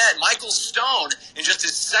behind the net. Michael Stone, in just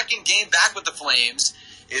his second game back with the Flames,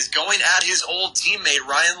 is going at his old teammate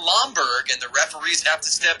Ryan Lomberg, and the referees have to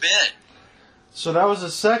step in. So that was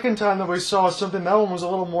the second time that we saw something. That one was a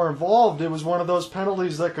little more involved. It was one of those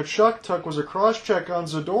penalties that Tkachuk took, was a cross-check on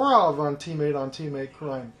Zadorov on teammate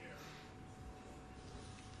crime.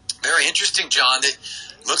 Very interesting, John. It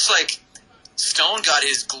looks like Stone got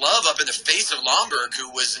his glove up in the face of Lomberg,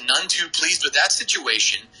 who was none too pleased with that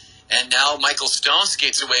situation. And now Michael Stone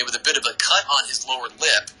skates away with a bit of a cut on his lower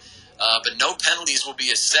lip. But no penalties will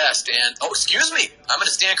be assessed. And, oh, excuse me, I'm going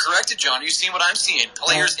to stand corrected, John. Are you seeing what I'm seeing?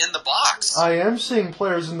 Players in the box. I am seeing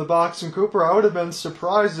players in the box. And, Cooper, I would have been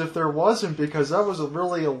surprised if there wasn't, because that was a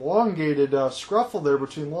really elongated scruffle there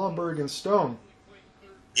between Lomberg and Stone.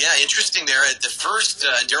 Yeah, interesting there. At the first,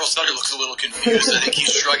 Darryl Sutter looks a little confused. I think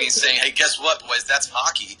he's shrugging, saying, hey, guess what, boys, that's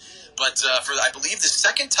hockey. But for, I believe, the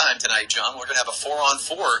second time tonight, John, we're going to have a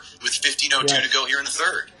 4-on-4 with 15:02 to go here in the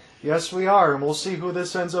third. Yes, we are, and we'll see who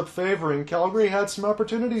this ends up favoring. Calgary had some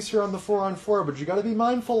opportunities here on the 4-on-4, but you got to be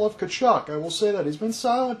mindful of Tkachuk. I will say that. He's been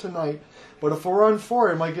silent tonight, but a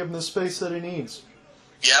 4-on-4, it might give him the space that he needs.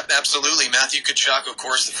 Yep, absolutely. Matthew Tkachuk, of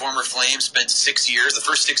course, the former Flame, spent 6 years, the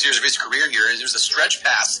first 6 years of his career here. There's a stretch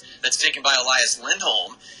pass that's taken by Elias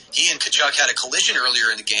Lindholm. He and Tkachuk had a collision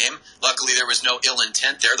earlier in the game. Luckily, there was no ill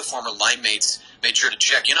intent there. The former line mates made sure to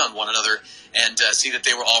check in on one another and see that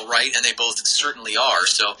they were all right, and they both certainly are.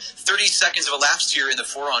 So 30 seconds have elapsed here in the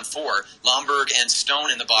 4-on-4. Lomberg and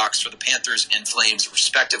Stone in the box for the Panthers and Flames,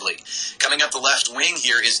 respectively. Coming up the left wing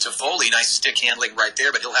here is Toffoli. Nice stick handling right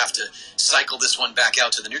there, but he'll have to cycle this one back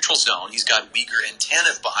out to the neutral zone. He's got Weegar and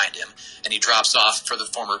Tanev behind him, and he drops off for the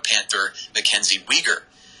former Panther, Mackenzie Weegar.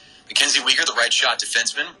 Mackenzie Weegar, the right shot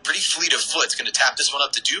defenseman, pretty fleet of foot. Is going to tap this one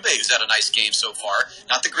up to Dubé, who's had a nice game so far.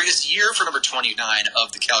 Not the greatest year for number 29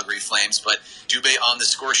 of the Calgary Flames, but Dubé on the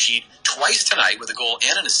score sheet twice tonight with a goal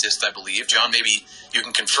and an assist, I believe. John, maybe you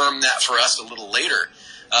can confirm that for us a little later.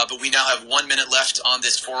 But we now have 1 minute left on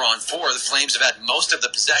this 4-on-4. The Flames have had most of the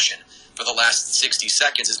possession for the last 60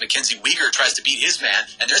 seconds as Mackenzie Weegar tries to beat his man.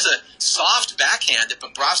 And there's a soft backhand that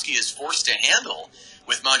Bobrovsky is forced to handle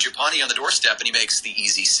with Mangiapane on the doorstep, and he makes the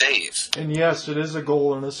easy save. And yes, it is a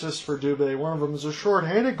goal and assist for Dubé. One of them is a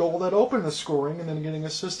short-handed goal that opened the scoring and then getting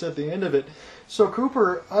assist at the end of it. So,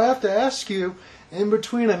 Cooper, I have to ask you, in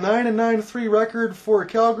between a 9-9-3 record for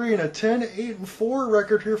Calgary and a 10-8-4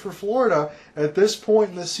 record here for Florida, at this point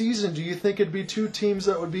in the season, do you think it'd be two teams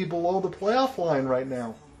that would be below the playoff line right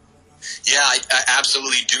now? Yeah, I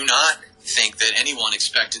absolutely do not think that anyone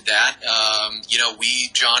expected that. We,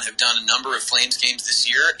 John, have done a number of Flames games this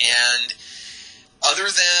year, and other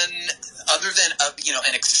than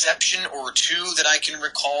an exception or two that I can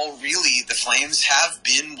recall, really, the Flames have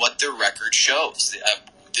been what their record shows.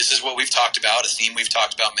 this is what we've talked about, a theme we've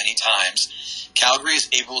talked about many times. Calgary is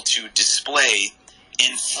able to display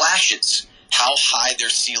in flashes how high their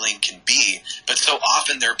ceiling can be, but so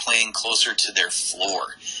often they're playing closer to their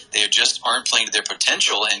floor. They just aren't playing to their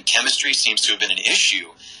potential, and chemistry seems to have been an issue.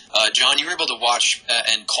 John, you were able to watch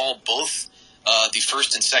and call both the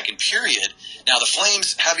first and second period. Now, the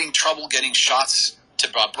Flames having trouble getting shots to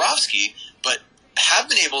Bobrovsky, but have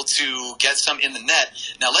been able to get some in the net.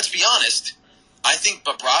 Now, let's be honest. I think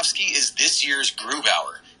Bobrovsky is this year's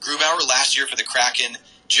Grubauer. Grubauer last year for the Kraken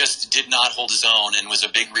just did not hold his own and was a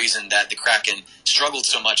big reason that the Kraken struggled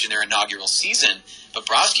so much in their inaugural season.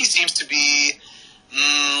 Bobrovsky seems to be,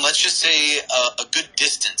 let's just say, a good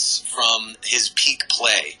distance from his peak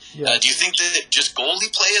play. Yeah. Do you think that just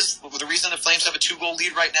goalie play is the reason the Flames have a 2-goal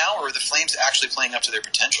lead right now, or are the Flames actually playing up to their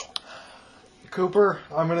potential? Cooper,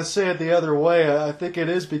 I'm going to say it the other way. I think it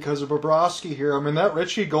is because of Bobrovsky here. I mean, that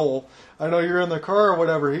Ritchie goal, I know you're in the car or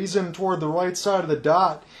whatever, he's in toward the right side of the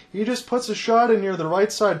dot. He just puts a shot in near the right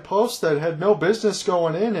side post that had no business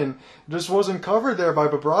going in and just wasn't covered there by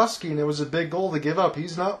Bobrovsky, and it was a big goal to give up.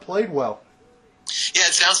 He's not played well. Yeah,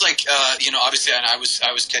 it sounds like, obviously, and I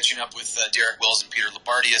was catching up with Derek Wills and Peter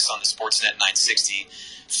Labardius on the Sportsnet 960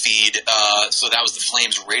 feed. So that was the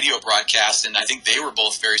Flames radio broadcast, and I think they were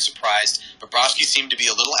both very surprised. Bobrovsky seemed to be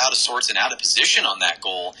a little out of sorts and out of position on that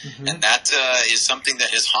goal, and that is something that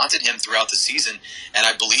has haunted him throughout the season. And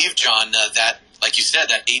I believe, John, that, like you said,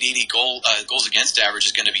 that 880 goals against average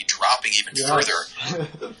is going to be dropping even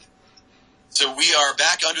further. So we are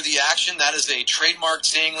back under the action. That is a trademark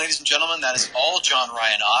saying, ladies and gentlemen. That is all John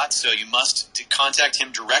Ryan Ott. So you must contact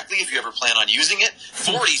him directly if you ever plan on using it.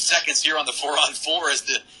 40 seconds here on the 4-on-4 as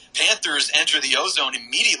the Panthers enter the ozone,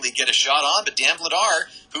 immediately get a shot on. But Dan Vladar,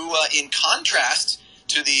 who in contrast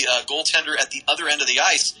to the goaltender at the other end of the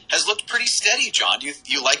ice, has looked pretty steady, John. Do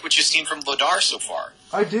you like what you've seen from Vladar so far?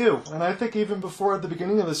 I do, and I think even before at the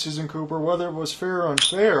beginning of the season, Cooper, whether it was fair or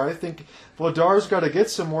unfair, I think Vladar's got to get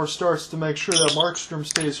some more starts to make sure that Markstrom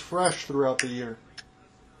stays fresh throughout the year.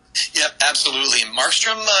 Yep, absolutely.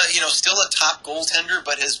 Markstrom, still a top goaltender,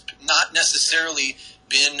 but has not necessarily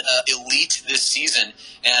been elite this season.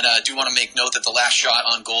 And I do want to make note that the last shot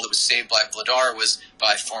on goal that was saved by Vladar was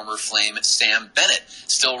by former Flame Sam Bennett,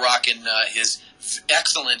 still rocking his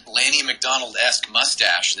excellent Lanny McDonald-esque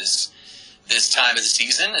mustache this time of the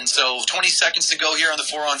season. And so 20 seconds to go here on the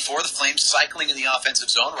 4-on-4. The Flames cycling in the offensive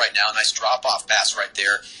zone right now. Nice drop-off pass right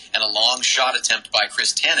there. And a long shot attempt by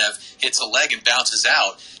Chris Tanev hits a leg and bounces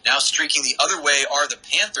out. Now streaking the other way are the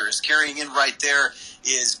Panthers. Carrying in right there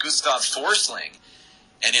is Gustav Forsling.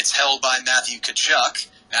 And it's held by Matthew Tkachuk.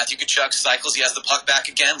 Matthew Tkachuk cycles. He has the puck back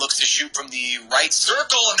again. Looks to shoot from the right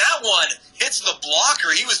circle. And that one hits the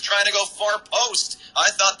blocker. He was trying to go far post. I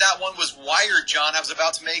thought that one was wired, John. I was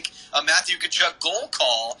about to make a Matthew Tkachuk goal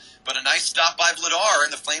call. But a nice stop by Vladar.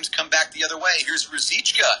 And the Flames come back the other way. Here's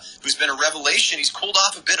Ruzicka, who's been a revelation. He's cooled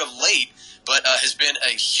off a bit of late, but has been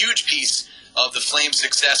a huge piece of the Flames'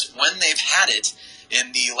 success when they've had it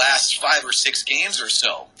in the last 5 or 6 games or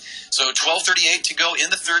so. So 12:38 to go in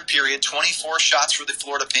the third period. 24 shots for the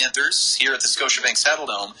Florida Panthers here at the Scotiabank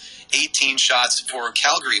Saddledome. 18 shots for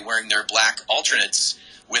Calgary wearing their black alternates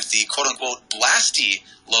with the quote-unquote Blasty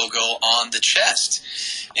logo on the chest.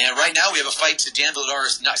 And right now we have a fight to Dan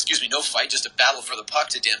Vladar's, no fight, just a battle for the puck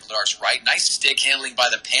to Dan Vladar's right. Nice stick handling by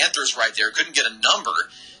the Panthers right there. Couldn't get a number.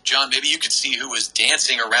 John, maybe you could see who was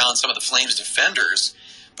dancing around some of the Flames defenders.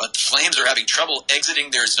 But the Flames are having trouble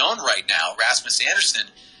exiting their zone right now. Rasmus Andersson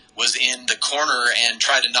was in the corner and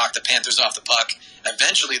tried to knock the Panthers off the puck.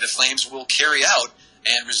 Eventually, the Flames will carry out,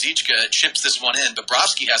 and Ruzicka chips this one in.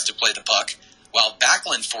 Bobrovsky has to play the puck, while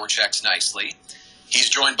Backlund forechecks nicely. He's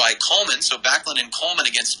joined by Coleman, so Backlund and Coleman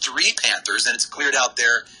against 3 Panthers, and it's cleared out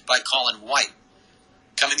there by Colin White.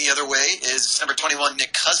 Coming the other way is number 21,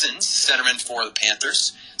 Nick Cousins, centerman for the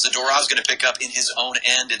Panthers. Zadorov's going to pick up in his own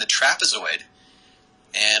end in the trapezoid.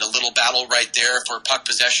 And a little battle right there for puck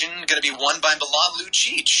possession, going to be won by Milan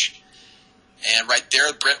Lucic. And right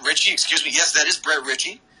there, Brett Ritchie, yes, that is Brett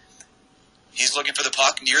Ritchie. He's looking for the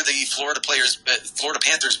puck near the Florida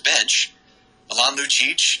Panthers bench. Milan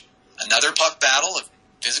Lucic, another puck battle of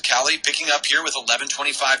physicality picking up here with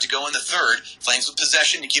 11:25 to go in the third. Flames with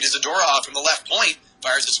possession. Nikita Zadorov from the left point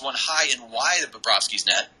fires this one high and wide of Bobrovsky's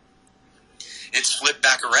net. It's flipped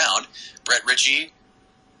back around. Brett Ritchie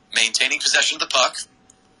maintaining possession of the puck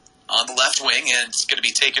on the left wing, and it's going to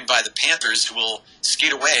be taken by the Panthers, who will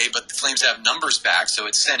skate away, but the Flames have numbers back, so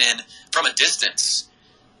it's sent in from a distance.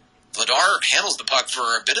 Vladar handles the puck for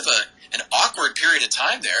a bit of an awkward period of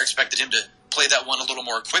time there. Expected him to play that one a little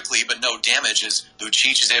more quickly, but no damage as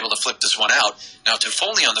Lucic is able to flip this one out. Now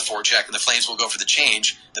Toffoli on the forecheck, and the Flames will go for the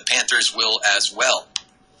change. The Panthers will as well.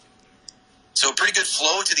 So a pretty good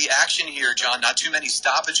flow to the action here, John. Not too many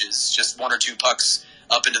stoppages, just one or two pucks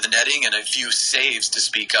up into the netting and a few saves to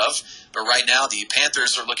speak of. But right now the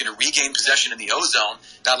Panthers are looking to regain possession in the O-zone.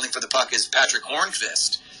 Battling for the puck is Patrick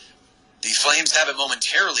Hornqvist. The Flames have it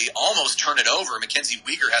momentarily, almost turn it over. Mackenzie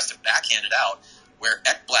Weegar has to backhand it out, where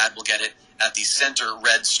Ekblad will get it at the center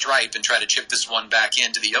red stripe and try to chip this one back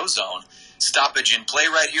into the O-zone. Stoppage in play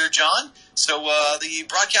right here, John. So the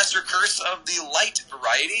broadcaster curse of the light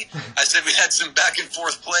variety. I said we had some back and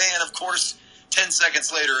forth play, and of course, 10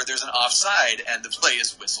 seconds later, there's an offside, and the play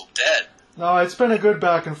is whistled dead. No, it's been a good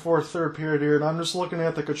back and forth third period here, and I'm just looking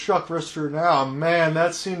at the Tkachuk wrister now. Man,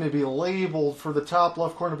 that seemed to be labeled for the top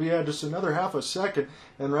left corner. We had just another half a second,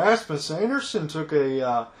 and Rasmus Anderson took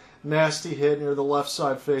a nasty hit near the left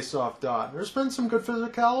side face-off dot. There's been some good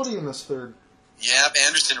physicality in this third. Yeah,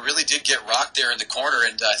 Anderson really did get rocked there in the corner,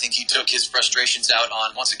 and I think he took his frustrations out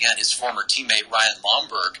on, once again, his former teammate Ryan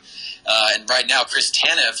Lomberg. And right now, Chris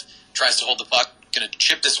Tanev tries to hold the puck, going to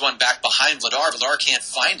chip this one back behind Vladar. Vladar can't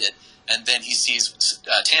find it, and then he sees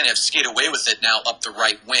Tanev skate away with it now up the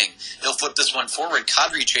right wing. He'll flip this one forward.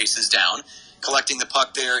 Kadri chases down. Collecting the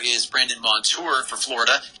puck there is Brandon Montour for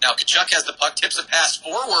Florida. Now Tkachuk has the puck, tips a pass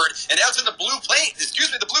forward, and out to the blue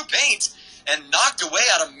paint, and knocked away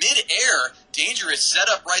out of mid-air. Dangerous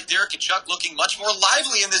setup right there. Tkachuk looking much more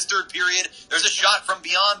lively in this third period. There's a shot from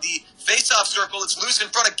beyond the face-off circle. It's loose in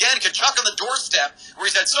front again. Tkachuk on the doorstep, where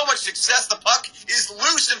he's had so much success. The puck is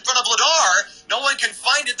loose in front of Vladar. No one can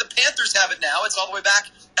find it. The Panthers have it now. It's all the way back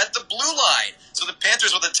at the blue line. So the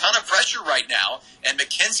Panthers with a ton of pressure right now, and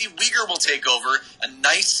Mackenzie Weegar will take over. A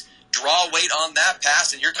nice draw weight on that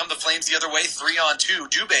pass, and here come the Flames the other way, 3-on-2.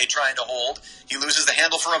 Dubé trying to hold. He loses the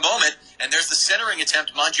handle for a moment, and there's the centering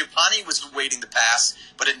attempt. Mangiapane was waiting the pass,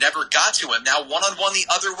 but it never got to him. Now one-on-one the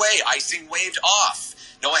other way, icing waved off.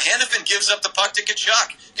 Noah Hannafin gives up the puck to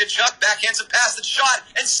Tkachuk. Tkachuk backhands a pass that's shot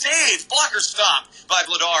and saved. Blocker stop by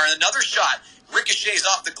Vladar, and another shot ricochets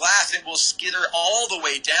off the glass and will skitter all the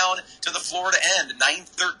way down to the Florida end.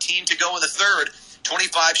 9:13 to go in the third.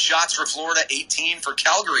 25 shots for Florida, 18 for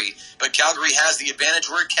Calgary. But Calgary has the advantage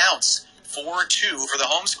where it counts. 4-2 for the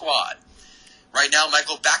home squad. Right now,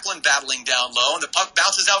 Michael Backlund battling down low, and the puck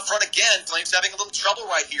bounces out front again. Flames having a little trouble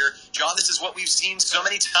right here. John, this is what we've seen so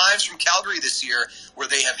many times from Calgary this year, where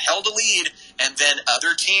they have held a lead, and then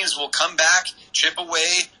other teams will come back, chip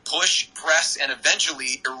away, push, press, and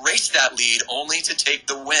eventually erase that lead, only to take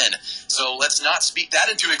the win. So let's not speak that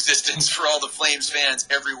into existence for all the Flames fans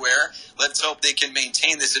everywhere. Let's hope they can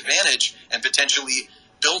maintain this advantage and potentially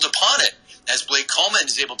build upon it, as Blake Coleman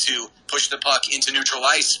is able to push the puck into neutral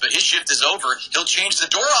ice, but his shift is over. He'll change the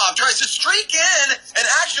door off, tries to streak in, and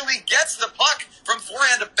actually gets the puck from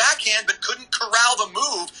forehand to backhand, but couldn't corral the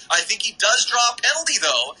move. I think he does draw a penalty,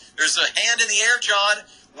 though. There's a hand in the air, John.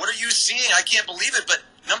 What are you seeing? I can't believe it, but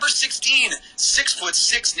number 16,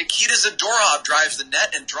 6'6", Nikita Zadorov drives the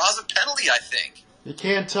net and draws a penalty, I think. You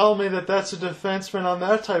can't tell me that that's a defenseman on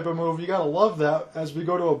that type of move. You got to love that as we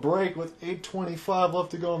go to a break with 8:25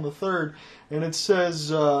 left to go in the third. And it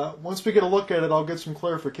says, once we get a look at it, I'll get some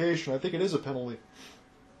clarification. I think it is a penalty.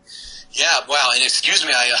 Yeah, wow, and excuse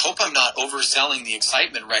me, I hope I'm not overselling the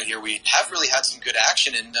excitement right here. We have really had some good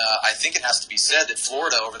action, and I think it has to be said that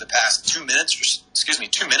Florida over the past 2 minutes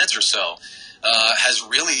or so has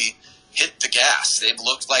really hit the gas. They've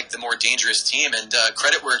looked like the more dangerous team, and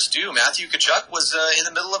credit where it's due. Matthew Tkachuk was in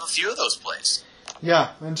the middle of a few of those plays.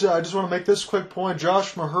 Yeah, and I just want to make this quick point.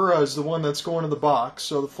 Josh Mahura is the one that's going to the box,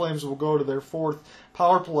 so the Flames will go to their fourth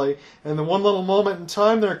power play. And the one little moment in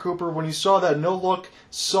time there, Cooper, when you saw that no-look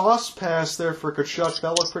sauce pass there for Tkachuk,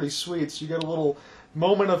 that looked pretty sweet. So you get a little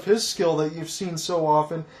moment of his skill that you've seen so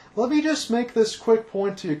often. Let me just make this quick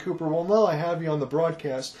point to you, Cooper. Well, now I have you on the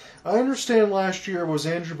broadcast. I understand last year was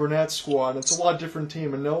Andrew Burnett's squad. It's a lot different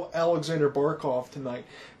team, and no Alexander Barkov tonight.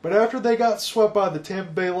 But after they got swept by the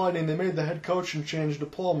Tampa Bay Lightning, they made the head coaching change to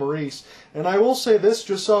Paul Maurice. And I will say this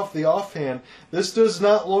just off the offhand. This does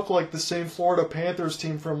not look like the same Florida Panthers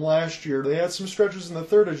team from last year. They had some stretches in the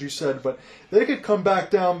third, as you said, but they could come back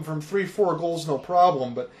down from 3-4 goals no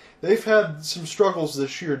problem. But they've had some struggles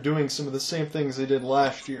this year doing some of the same things they did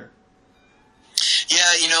last year. Yeah,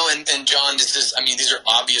 and John, these are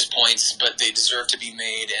obvious points, but they deserve to be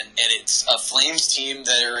made, and it's a Flames team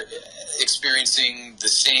that are experiencing the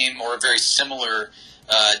same or very similar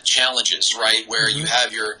challenges, right, where you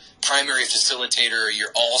have your primary facilitator, your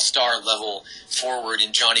all-star level forward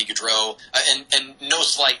in Johnny Gaudreau, and no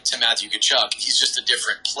slight to Matthew Tkachuk, he's just a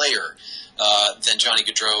different player than Johnny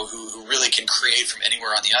Gaudreau, who really can create from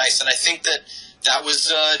anywhere on the ice. And I think that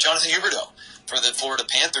was Jonathan Huberdeau for the Florida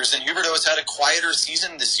Panthers, and Huberdeau has had a quieter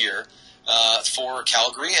season this year for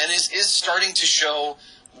Calgary and is starting to show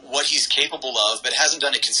what he's capable of, but hasn't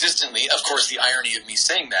done it consistently. Of course, the irony of me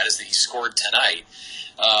saying that is that he scored tonight.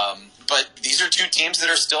 But these are two teams that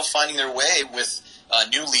are still finding their way with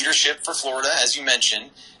new leadership for Florida, as you mentioned,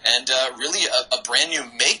 and really a brand new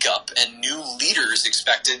makeup and new leaders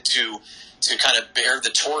expected to kind of bear the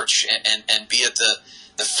torch and be at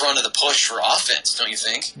the front of the push for offense, don't you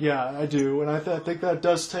think? Yeah, I do, and I think that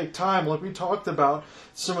does take time. Like we talked about,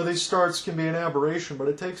 some of these starts can be an aberration, but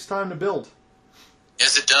it takes time to build.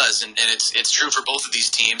 Yes, it does, and it's true for both of these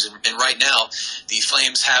teams. And right now, the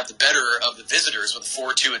Flames have the better of the visitors with a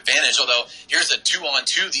 4-2 advantage, although here's a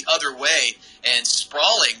 2-on-2 the other way, and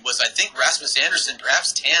sprawling was, I think, Rasmus Andersson,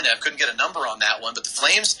 perhaps Tanev, couldn't get a number on that one, but the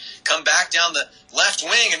Flames come back down the left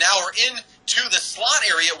wing, and now we're into the slot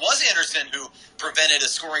area. It was Andersson who prevented a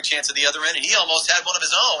scoring chance at the other end, and he almost had one of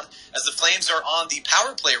his own as the Flames are on the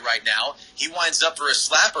power play right now. He winds up for a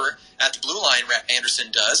slapper at the blue line,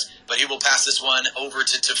 Andersson does, but he will pass this one over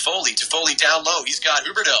to Toffoli. Toffoli down low. He's got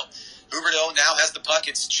Huberdeau. Huberdeau now has the puck.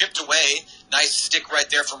 It's chipped away. Nice stick right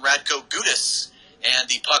there from Radko Gudas, and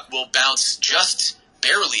the puck will bounce just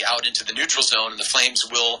barely out into the neutral zone, and the Flames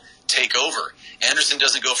will take over. Andersson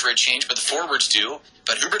doesn't go for a change, but the forwards do,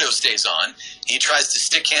 but Huberdeau stays on. He tries to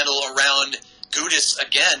stick handle around Gudas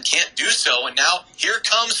again, can't do so, and now here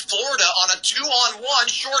comes Florida on a 2-on-1,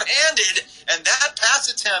 shorthanded, and that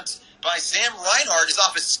pass attempt by Sam Reinhart is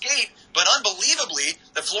off his skate, but unbelievably,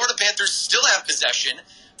 the Florida Panthers still have possession.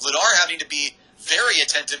 Vladar having to be very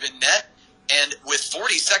attentive in net, and with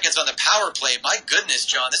 40 seconds on the power play, my goodness,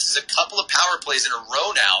 John, this is a couple of power plays in a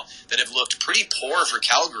row now that have looked pretty poor for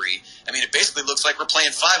Calgary. I mean, it basically looks like we're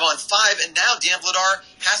playing 5-on-5, and now Dan Vladar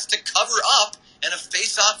has to cover up, and a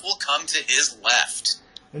face-off will come to his left.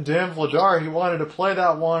 And Dan Vladar, he wanted to play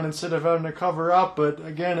that one instead of having to cover up, but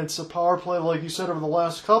again, it's a power play, like you said, over the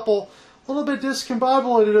last couple. A little bit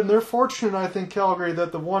discombobulated, and they're fortunate, I think, Calgary,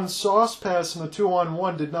 that the one sauce pass in the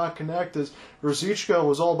 2-on-1 did not connect, as Ruzicka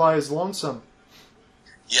was all by his lonesome.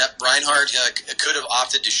 Yep, Reinhart could have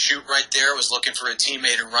opted to shoot right there, was looking for a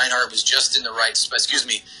teammate, and Reinhart was just in the right spot.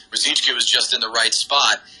 Ruzicka was just in the right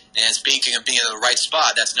spot. And speaking of being in the right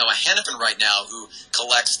spot, that's Noah Hannafin right now, who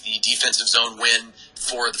collects the defensive zone win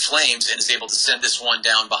for the Flames and is able to send this one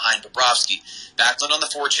down behind Bobrovsky. Backlund on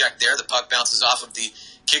the forecheck there. The puck bounces off of the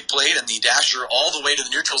kick plate and the dasher all the way to the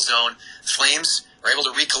neutral zone. Flames are able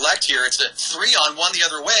to recollect here. It's a 3-on-1 the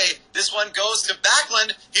other way. This one goes to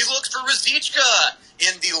Backlund. He looks for Ruzicka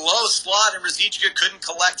in the low slot, and Ruzicka couldn't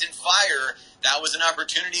collect and fire. That was an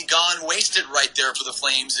opportunity gone wasted right there for the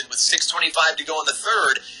Flames, and with 6:25 to go in the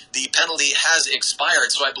third, the penalty has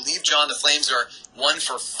expired. So I believe, John, the Flames are 1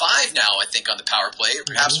 for 5 now, I think, on the power play, or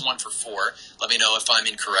perhaps 1 for 4. Let me know if I'm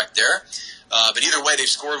incorrect there. But either way, they've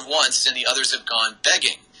scored once, and the others have gone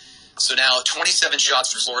begging. So now 27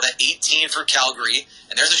 shots for Florida, 18 for Calgary,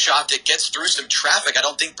 and there's a shot that gets through some traffic. I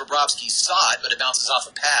don't think Bobrovsky saw it, but it bounces off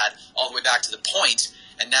a pad all the way back to the point.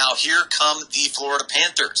 And now here come the Florida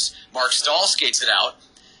Panthers. Mark Stahl skates it out.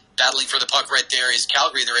 Battling for the puck right there is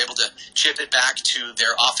Calgary. They're able to chip it back to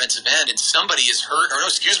their offensive end, and somebody is hurt.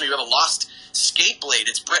 We have a lost skate blade.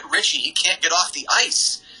 It's Brett Ritchie. He can't get off the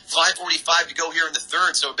ice. 5:45 to go here in the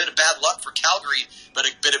third, so a bit of bad luck for Calgary, but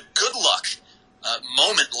a bit of good luck a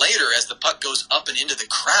moment later as the puck goes up and into the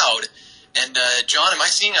crowd. And, John, am I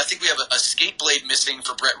seeing, I think we have a skate blade missing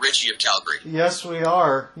for Brett Ritchie of Calgary. Yes, we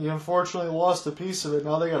are. He unfortunately lost a piece of it.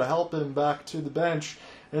 Now they got to help him back to the bench.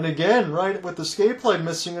 And again, right, with the skate blade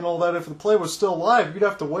missing and all that, if the play was still live, you'd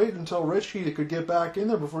have to wait until Ritchie could get back in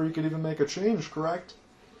there before you could even make a change, correct?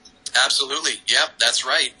 Absolutely. Yep, that's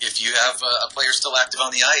right. If you have a player still active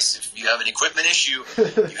on the ice, if you have an equipment issue,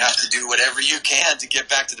 you have to do whatever you can to get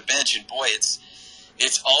back to the bench. And, boy, it's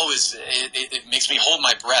always it makes me hold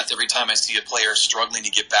my breath every time I see a player struggling to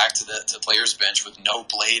get back to the player's bench with no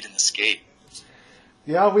blade in the skate.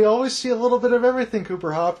 Yeah, we always see a little bit of everything,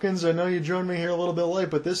 Cooper Hopkins. I know you joined me here a little bit late,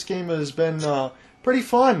 but this game has been pretty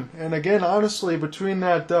fun. And again, honestly, between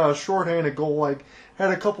that shorthanded goal, I had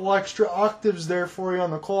a couple extra octaves there for you on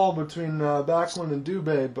the call between Backlund and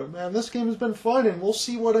Dubé. But man, this game has been fun, and we'll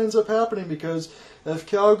see what ends up happening, because if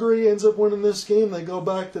Calgary ends up winning this game, they go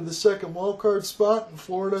back to the second wildcard spot, and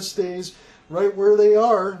Florida stays right where they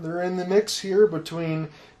are. They're in the mix here between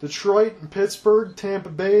Detroit and Pittsburgh. Tampa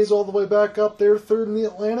Bay is all the way back up there, third in the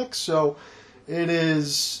Atlantic. So it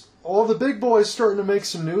is all the big boys starting to make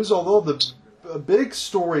some news, although the big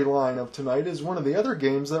storyline of tonight is one of the other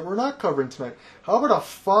games that we're not covering tonight. How about a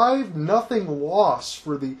 5-0 loss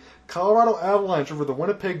for the Colorado Avalanche over the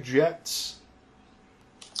Winnipeg Jets?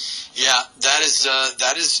 Yeah, that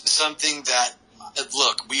is something that,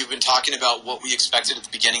 look, we've been talking about what we expected at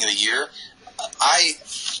the beginning of the year. I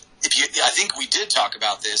think we did talk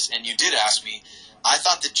about this, and you did ask me. I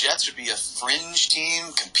thought the Jets would be a fringe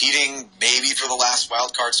team competing maybe for the last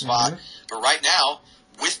wild card spot. Mm-hmm. But right now,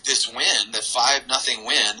 with this win, the 5-0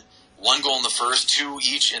 win, 1 goal in the first, 2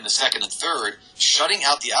 each in the second and third, shutting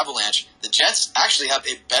out the Avalanche, the Jets actually have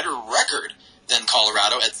a better record than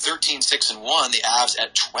Colorado at 13-6-1, the Avs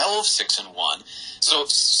at 12-6-1. So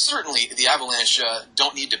certainly the Avalanche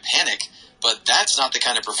don't need to panic, but that's not the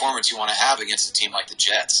kind of performance you want to have against a team like the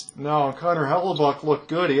Jets. No, Connor Hellebuck looked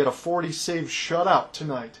good. He had a 40-save shutout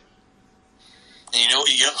tonight. And you know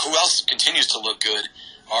who else continues to look good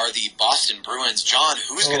are the Boston Bruins. John,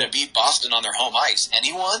 who's going to beat Boston on their home ice?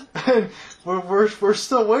 Anyone? we're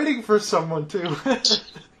still waiting for someone to.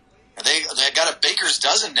 They got a baker's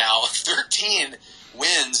dozen now, 13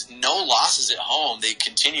 wins, no losses at home. They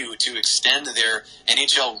continue to extend their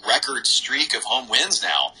NHL record streak of home wins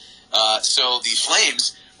now. So the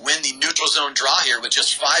Flames win the neutral zone draw here with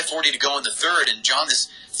just 5:40 to go in the third. And, John, this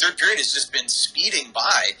third period has just been speeding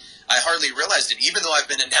by. I hardly realized it. Even though I've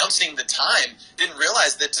been announcing the time, didn't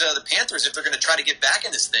realize that the Panthers, if they're going to try to get back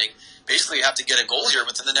in this thing, basically have to get a goal here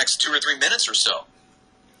within the next 2 or 3 minutes or so.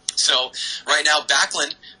 So right now,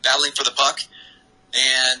 Backlund battling for the puck,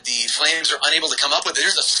 and the Flames are unable to come up with it.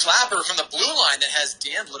 There's a slapper from the blue line that has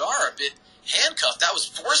Dan Vladar a bit handcuffed. That was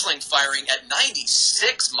Forsling firing at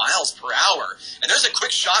 96 miles per hour. And there's a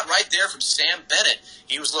quick shot right there from Sam Bennett.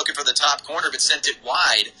 He was looking for the top corner but sent it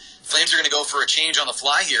wide. Flames are going to go for a change on the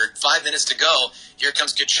fly here. 5 minutes to go. Here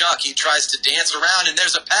comes Tkachuk. He tries to dance around, and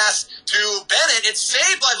there's a pass to Bennett. It's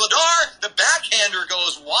saved by Vladar. The backhander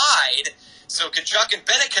goes wide. So Tkachuk and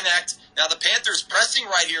Bennett connect. Now the Panthers pressing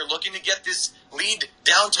right here, looking to get this lead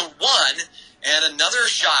down to 1. And another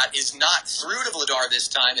shot is not through to Vladar this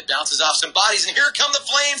time. It bounces off some bodies, and here come the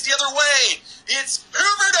Flames the other way. It's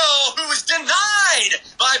Huberdeau, who is denied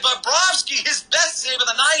by Bobrovsky, his best save of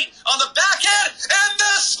the night on the backhand, and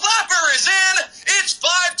the slapper is in. It's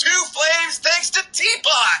 5-2 Flames thanks to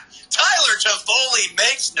Teapot. Tyler Toffoli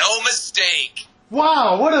makes no mistake.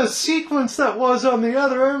 Wow, what a sequence that was on the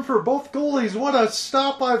other end for both goalies. What a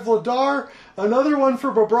stop by Vladar. Another one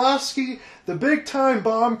for Bobrovsky. The big-time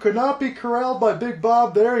bomb could not be corralled by Big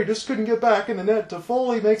Bob there. He just couldn't get back in the net.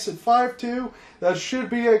 Toffoli makes it 5-2. That should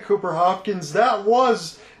be it, Cooper Hopkins. That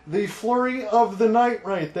was the flurry of the night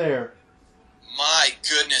right there. My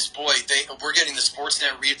goodness, boy. We're getting the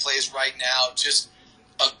Sportsnet replays right now. Just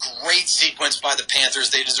a great sequence by the Panthers.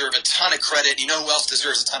 They deserve a ton of credit. You know who else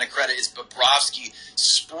deserves a ton of credit is Bobrovsky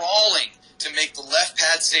sprawling to make the left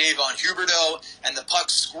pad save on Huberdeau, and the puck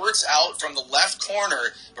squirts out from the left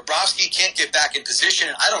corner. Bobrovsky can't get back in position,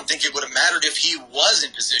 and I don't think it would have mattered if he was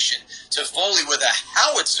in position. Toffoli with a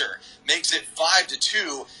howitzer makes it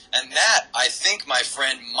 5-2, and that, I think, my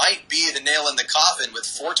friend, might be the nail in the coffin with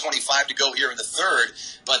 4:25 to go here in the third.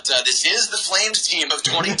 But this is the Flames team of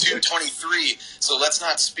 22-23, so let's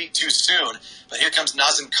not speak too soon. But here comes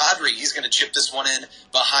Nazem Kadri. He's going to chip this one in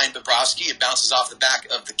behind Bobrovsky. It bounces off the back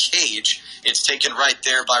of the cage. It's taken right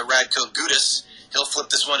there by Radko Gudas. He'll flip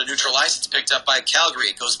this one to neutral ice. It's picked up by Calgary.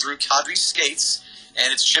 It goes through Kadri's skates,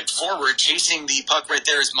 and it's chipped forward. Chasing the puck right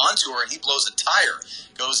there is Montour, and he blows a tire.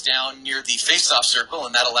 Goes down near the face-off circle,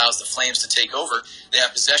 and that allows the Flames to take over. They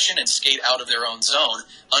have possession and skate out of their own zone.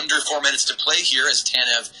 Under 4 minutes to play here as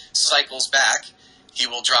Tanev cycles back. He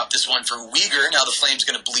will drop this one for Weegar. Now the Flames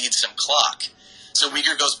going to bleed some clock. So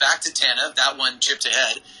Weegar goes back to Tanev. That one chipped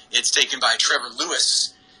ahead. It's taken by Trevor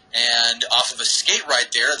Lewis. And off of a skate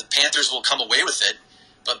right there, the Panthers will come away with it.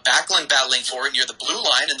 But Backlund battling for it near the blue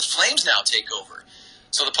line, and the Flames now take over.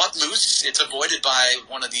 So the puck loose. It's avoided by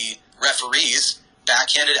one of the referees.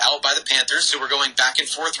 Backhanded out by the Panthers. So we're going back and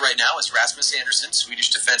forth right now as Rasmus Andersson,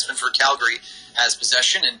 Swedish defenseman for Calgary, has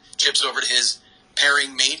possession and chips over to his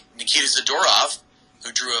pairing mate, Nikita Zadorov,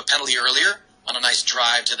 who drew a penalty earlier on a nice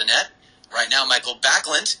drive to the net. Right now, Michael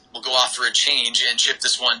Backlund will go off for a change and chip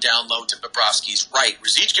this one down low to Bobrovsky's right.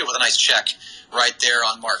 Ruzicka with a nice check right there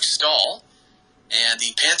on Mark Stahl. And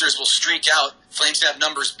the Panthers will streak out. Flames have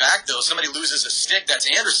numbers back, though. Somebody loses a stick. That's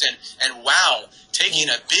Anderson. And wow, taking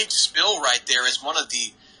a big spill right there is one of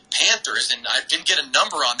the Panthers. And I didn't get a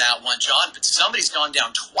number on that one, John, but somebody's gone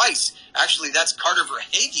down twice. Actually, that's Carter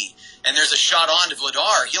Verhaeghe. And there's a shot on to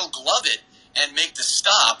Vladar. He'll glove it and make the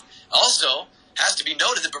stop. Also, has to be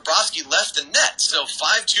noted that Bobrovsky left the net. So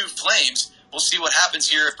 5-2 Flames we'll see what happens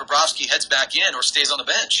here if Bobrovsky heads back in or stays on the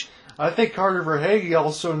bench. I think Carter Verhaeghe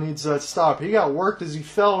also needs that stop. He got worked as he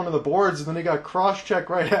fell into the boards, and then he got cross-checked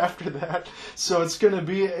right after that. So it's going to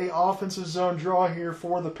be an offensive zone draw here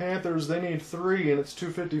for the Panthers. They need 3, and it's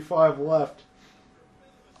 2:55 left.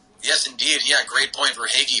 Yes, indeed. Yeah, great point.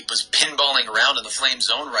 Verhaeghe was pinballing around in the Flames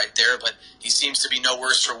zone right there, but he seems to be no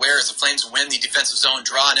worse for wear as the Flames win the defensive zone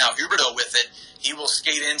draw. Now Huberdeau with it. He will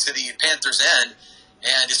skate into the Panthers' end,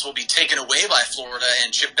 and this will be taken away by Florida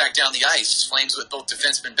and chipped back down the ice. Flames with both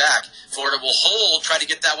defensemen back. Florida will hold, try to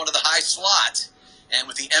get that one to the high slot. And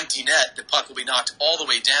with the empty net, the puck will be knocked all the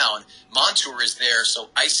way down. Montour is there, so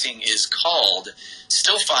icing is called.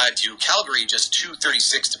 Still 5-2. Calgary, just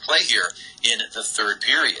 2:36 to play here in the third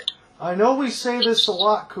period. I know we say this a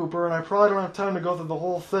lot, Cooper, and I probably don't have time to go through the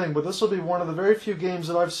whole thing, but this will be one of the very few games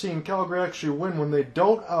that I've seen Calgary actually win when they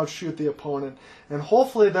don't outshoot the opponent. And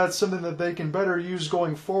hopefully that's something that they can better use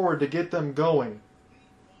going forward to get them going.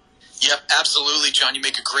 Yep, absolutely, John. You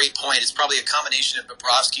make a great point. It's probably a combination of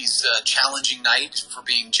Bobrovsky's challenging night for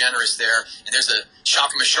being generous there, and there's a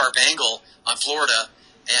shot from a sharp angle on Florida,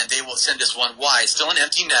 and they will send us one wide. Still an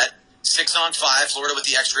empty net, 6-on-5, Florida with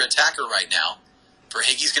the extra attacker right now.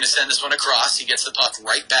 Verhaeghe's going to send this one across. He gets the puck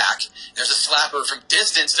right back. There's a slapper from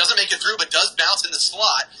distance. Doesn't make it through, but does bounce in the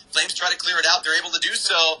slot. Flames try to clear it out. They're able to do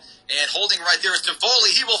so, and holding right there is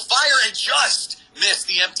Toffoli. He will fire and just miss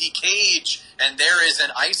the empty cage, and there is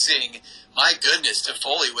an icing. My goodness,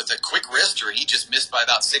 Toffoli with a quick wrister. He just missed by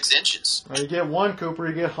about 6 inches. You get one, Cooper,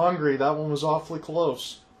 you get hungry. That one was awfully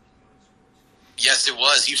close. Yes, it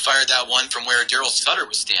was. He fired that one from where Daryl Sutter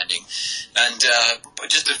was standing. And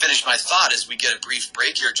just to finish my thought as we get a brief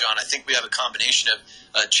break here, John, I think we have a combination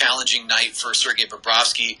of a challenging night for Sergei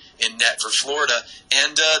Bobrovsky in net for Florida,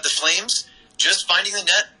 and the Flames just finding the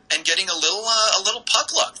net and getting a little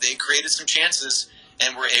puck luck. They created some chances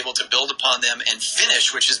and were able to build upon them and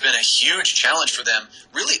finish, which has been a huge challenge for them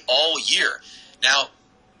really all year. Now,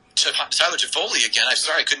 Tyler Toffoli again, I'm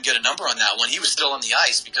sorry I couldn't get a number on that one. He was still on the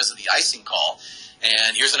ice because of the icing call.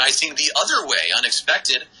 And here's an icing the other way,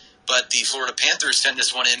 unexpected. But the Florida Panthers send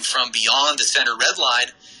this one in from beyond the center red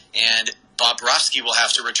line, and Bobrovsky will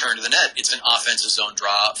have to return to the net. It's an offensive zone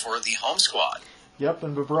draw for the home squad. Yep,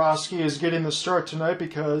 and Bobrovsky is getting the start tonight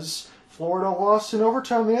because Florida lost in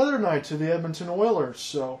overtime the other night to the Edmonton Oilers.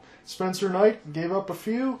 So Spencer Knight gave up a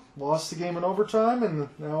few, lost the game in overtime, and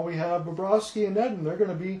now we have Bobrovsky and Ned, and they're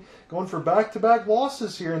going to be going for back-to-back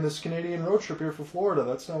losses here in this Canadian road trip here for Florida.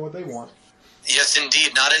 That's not what they want. Yes,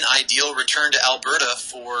 indeed. Not an ideal return to Alberta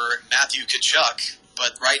for Matthew Tkachuk.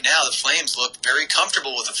 But right now, the Flames look very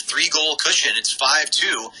comfortable with a 3-goal cushion. It's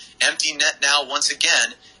 5-2. Empty net now once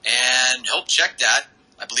again. And help check that.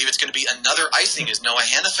 I believe it's going to be another icing as Noah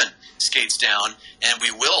Hannafin skates down. And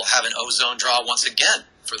we will have an O-zone draw once again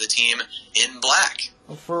for the team in black.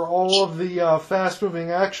 For all of the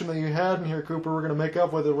fast-moving action that you had in here, Cooper, we're going to make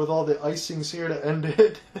up with it with all the icings here to end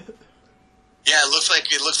it. Yeah, it looks like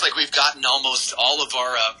we've gotten almost all of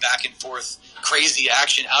our back and forth crazy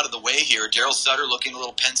action out of the way here. Daryl Sutter looking a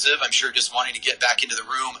little pensive, I'm sure just wanting to get back into the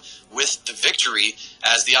room with the victory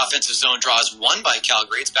as the offensive zone draw is won by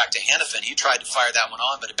Calgary. It's back to Hannafin. He tried to fire that one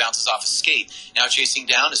on, but it bounces off his skate. Now chasing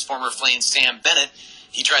down is former Flames Sam Bennett.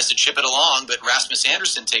 He tries to chip it along, but Rasmus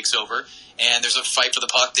Andersson takes over, and there's a fight for the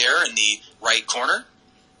puck there in the right corner,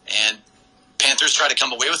 and Panthers try to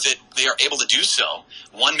come away with it. They are able to do so.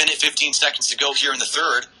 1 minute, 15 seconds to go here in the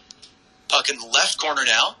third. Puck in the left corner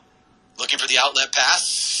now. Looking for the outlet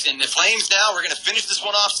pass. And the Flames now, we're going to finish this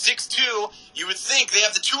one off 6-2. You would think they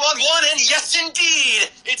have the 2-on-1, and yes,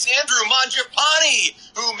 indeed, it's Andrew Mangiapane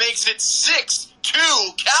who makes it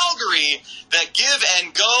 6-2 Calgary. That give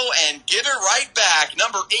and go and give it right back.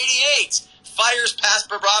 Number 88 fires past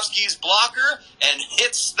Bobrovsky's blocker and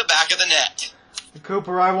hits the back of the net.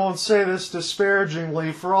 Cooper, I won't say this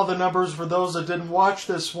disparagingly. For all the numbers for those that didn't watch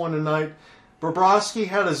this one tonight, Bobrovsky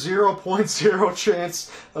had a 0.0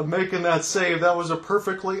 chance of making that save. That was a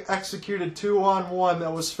perfectly executed 2-on-1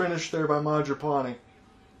 that was finished there by Mangiapane.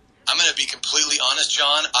 I'm going to be completely honest,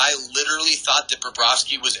 John. I literally thought that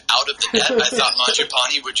Bobrovsky was out of the net. I thought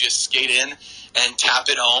Mangiapane would just skate in and tap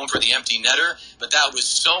it home for the empty netter, but that was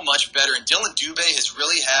so much better. And Dylan Dubé has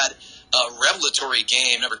really had a revelatory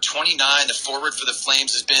game. Number 29, the forward for the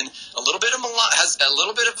Flames, has been a little bit of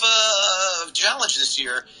a challenge this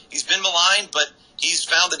year. He's been maligned, but he's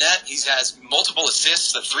found the net. He has multiple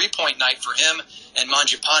assists, a 3-point night for him, and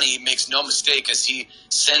Mangiapane makes no mistake as he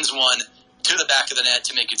sends one to the back of the net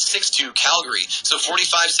to make it 6-2 Calgary. So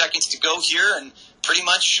 45 seconds to go here, and pretty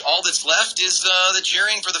much all that's left is the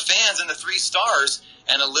cheering for the fans and the 3 stars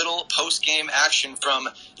and a little post-game action from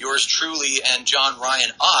yours truly and John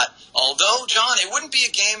Ryan Ott. Although, John, it wouldn't be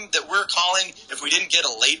a game that we're calling if we didn't get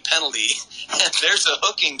a late penalty. And there's a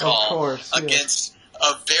hooking call against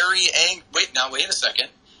a very Wait a second.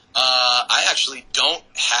 I actually don't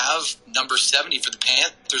have number 70 for the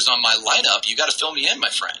Panthers on my lineup. You got to fill me in, my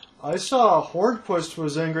friend. I saw Hornquist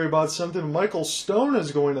was angry about something. Michael Stone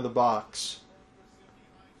is going to the box.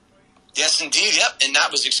 Yes, indeed. Yep. And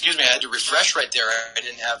that was, excuse me, I had to refresh right there. I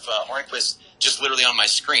didn't have Hornquist just literally on my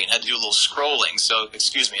screen. I had to do a little scrolling. So,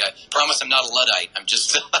 excuse me. I promise I'm not a Luddite. I'm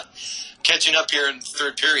just catching up here in the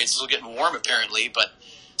third period. Still getting warm, apparently. But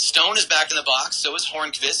Stone is back in the box. So is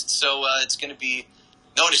Hornquist. So it's going to be...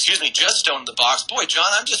 No, excuse me, just Stone in the box. Boy,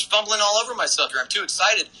 John, I'm just fumbling all over myself here. I'm too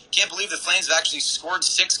excited. Can't believe the Flames have actually scored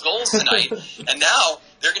 6 goals tonight. And now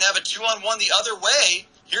they're going to have a 2-on-1 the other way.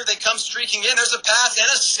 Here they come streaking in. There's a pass and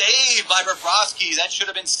a save by Bobrovsky. That should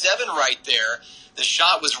have been 7 right there. The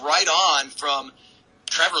shot was right on from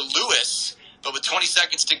Trevor Lewis. But with 20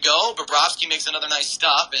 seconds to go, Bobrovsky makes another nice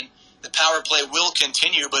stop. And the power play will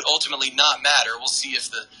continue, but ultimately not matter. We'll see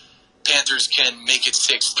if the Panthers can make it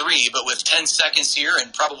 6-3, but with 10 seconds here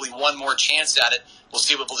and probably one more chance at it, we'll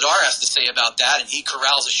see what Vladar has to say about that, and he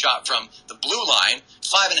corrals a shot from the blue line.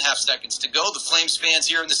 5.5 seconds to go. The Flames fans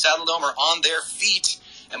here in the Saddledome are on their feet,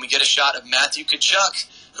 and we get a shot of Matthew Tkachuk,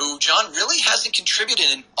 who, John, really hasn't contributed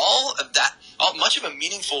in much of a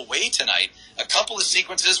meaningful way tonight. A couple of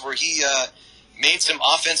sequences where he made some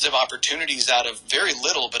offensive opportunities out of very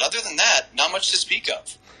little, but other than that, not much to speak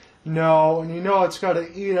of. No, and it's got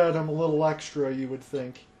to eat at him a little extra, you would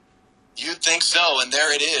think. You'd think so, and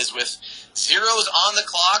there it is with zeros on the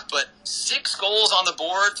clock, but 6 goals on the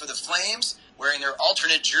board for the Flames, wearing their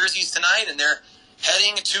alternate jerseys tonight, and they're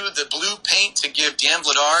heading to the blue paint to give Dan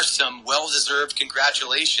Vladar some well-deserved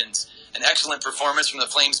congratulations. An excellent performance from the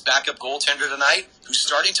Flames' backup goaltender tonight, who's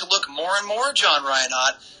starting to look more and more, John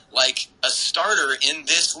Reinhardt, like a starter in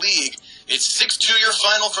this league. It's 6-2 your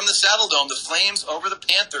final from the Saddledome. The Flames over the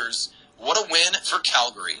Panthers. What a win for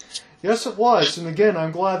Calgary. Yes, it was. And again,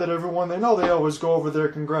 I'm glad that everyone, they always go over there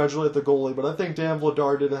and congratulate the goalie, but I think Dan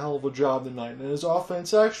Vladar did a hell of a job tonight. And his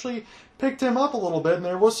offense actually picked him up a little bit, and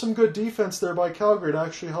there was some good defense there by Calgary to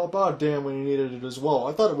actually help out Dan when he needed it as well.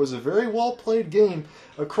 I thought it was a very well-played game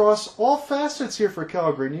across all facets here for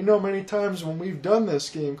Calgary. And many times when we've done this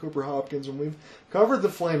game, Cooper Hopkins, when we've covered the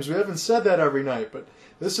Flames, we haven't said that every night, but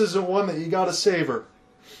this is the one that you got to savor.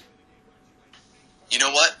 You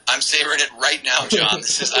know what? I'm savoring it right now, John. I'm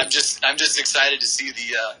just excited to see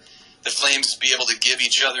the Flames be able to give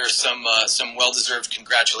each other some well-deserved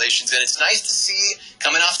congratulations, and it's nice to see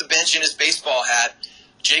coming off the bench in his baseball hat,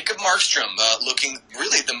 Jacob Markstrom looking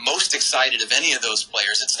really the most excited of any of those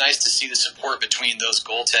players. It's nice to see the support between those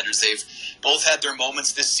goaltenders. They've both had their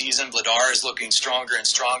moments this season. Vladar is looking stronger and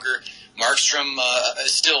stronger. Markstrom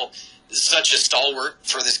is still such a stalwart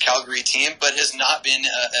for this Calgary team, but has not been,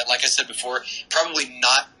 like I said before, probably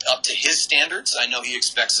not up to his standards. I know he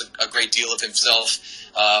expects a great deal of himself,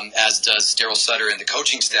 as does Darryl Sutter and the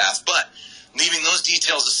coaching staff. But leaving those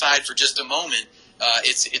details aside for just a moment,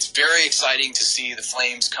 it's very exciting to see the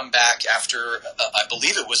Flames come back after, I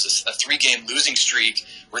believe it was a 3-game losing streak,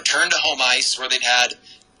 return to home ice where they'd had,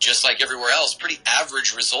 just like everywhere else, pretty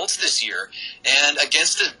average results this year, and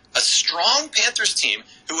against a strong Panthers team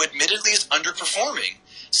who admittedly is underperforming.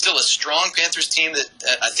 Still a strong Panthers team that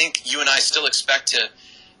I think you and I still expect to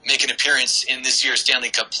make an appearance in this year's Stanley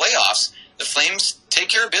Cup playoffs. The Flames take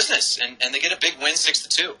care of business, and they get a big win,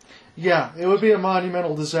 6-2. Yeah, it would be a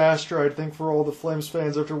monumental disaster, I think, for all the Flames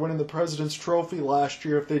fans after winning the President's Trophy last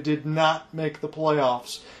year if they did not make the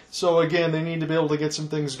playoffs. So again, they need to be able to get some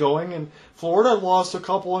things going. And Florida lost a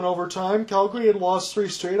couple in overtime. Calgary had lost 3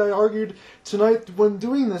 straight. I argued tonight when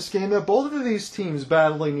doing this game that both of these teams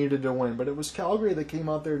badly needed to win. But it was Calgary that came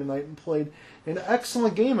out there tonight and played an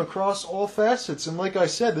excellent game across all facets. And like I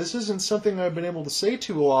said, this isn't something I've been able to say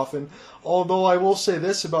too often. Although I will say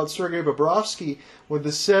this about Sergei Bobrovsky, with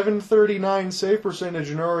the 739 save percentage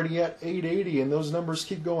and already at 880, and those numbers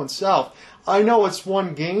keep going south. I know it's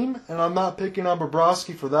one game, and I'm not picking on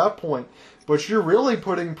Bobrovsky for that point, but you're really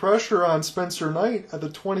putting pressure on Spencer Knight at the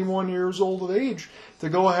 21 years old of age to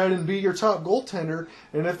go ahead and be your top goaltender,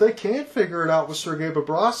 and if they can't figure it out with Sergei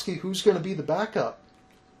Bobrovsky, who's going to be the backup?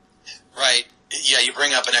 Right. Yeah, you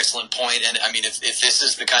bring up an excellent point, and I mean, if this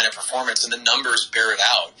is the kind of performance, and the numbers bear it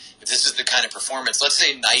out, if this is the kind of performance, let's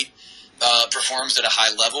say Knight performs at a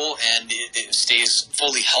high level and it stays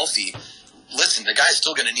fully healthy, listen, the guy's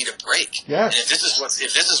still going to need a break. Yes. And if this is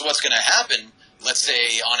what's going to happen, let's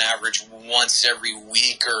say on average once every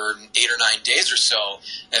week or 8 or 9 days or so,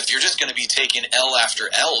 if you're just going to be taking L after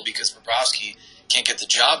L because Bobrovsky can't get the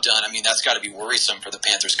job done, I mean, that's got to be worrisome for the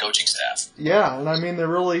Panthers coaching staff. Yeah, and I mean, there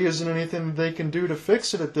really isn't anything they can do to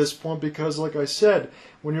fix it at this point because, like I said,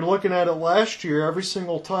 when you're looking at it last year, every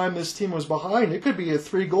single time this team was behind, it could be at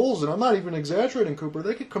 3 goals, and I'm not even exaggerating, Cooper.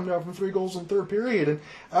 They could come down from 3 goals in third period and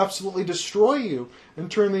absolutely destroy you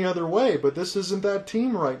and turn the other way. But this isn't that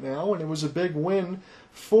team right now, and it was a big win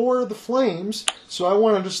for the Flames. So I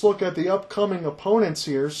want to just look at the upcoming opponents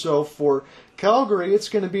here. So for Calgary, it's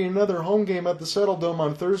going to be another home game at the Saddledome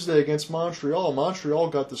on Thursday against Montreal. Montreal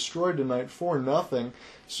got destroyed tonight 4-0.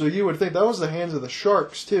 So you would think that was the hands of the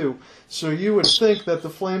Sharks too. So you would think that the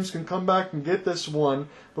Flames can come back and get this one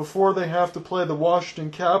before they have to play the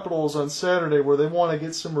Washington Capitals on Saturday, where they want to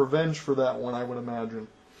get some revenge for that one, I would imagine.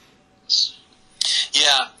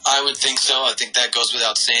 Yeah, I would think so. I think that goes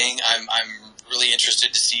without saying. I'm really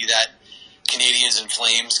interested to see that Canadiens and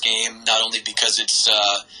Flames game, not only because it's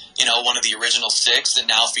one of the original 6 that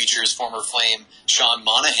now features former Flame Sean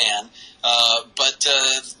Monahan, but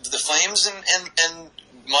the Flames and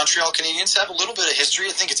Montreal Canadiens have a little bit of history.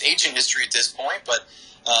 I think it's ancient history at this point, but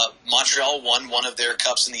Montreal won one of their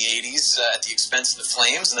cups in the 80s at the expense of the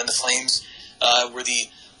Flames, and then the Flames were the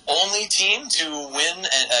only team to win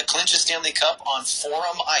clinch a Stanley Cup on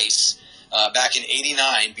Forum ice back in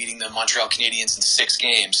 '89, beating the Montreal Canadiens in 6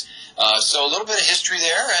 games. So a little bit of history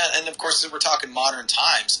there, and of course, if we're talking modern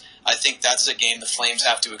times, I think that's a game the Flames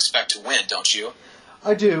have to expect to win, don't you?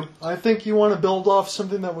 I do. I think you want to build off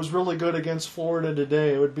something that was really good against Florida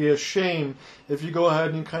today. It would be a shame if you go ahead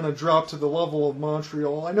and you kind of drop to the level of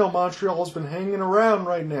Montreal. I know Montreal has been hanging around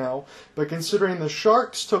right now, but considering the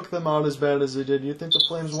Sharks took them out as bad as they did, you'd think the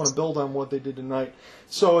Flames want to build on what they did tonight.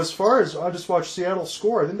 So as far as, I just watched Seattle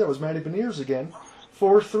score, I think that was Matty Beniers again.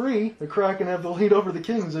 4-3, the Kraken have the lead over the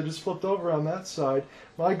Kings. They just flipped over on that side.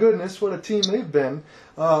 My goodness, what a team they've been.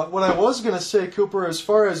 What I was going to say, Cooper, as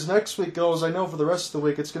far as next week goes, I know for the rest of the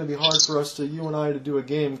week it's going to be hard for us you and I to do a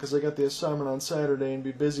game because I got the assignment on Saturday and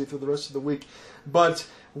be busy for the rest of the week. But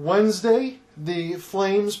Wednesday, the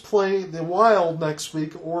Flames play the Wild next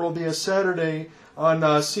week, or it'll be a Saturday on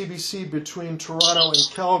CBC between Toronto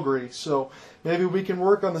and Calgary. So maybe we can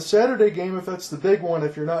work on the Saturday game if that's the big one,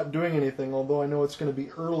 if you're not doing anything, although I know it's going to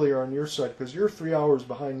be earlier on your side because you're 3 hours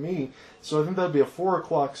behind me. So I think that'd be a 4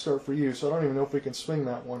 o'clock start for you. So I don't even know if we can swing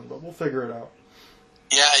that one, but we'll figure it out.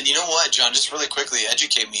 Yeah, and you know what, John, just really quickly,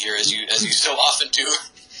 educate me here as you so often do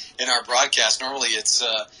in our broadcast. Normally it's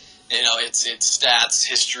it's stats,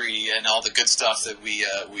 history, and all the good stuff that we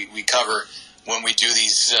cover when we do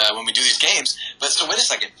these games. But so wait a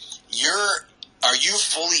second, are you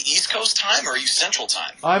fully East Coast time or are you Central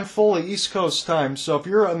time? I'm fully East Coast time. So if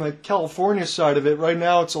you're on the California side of it, right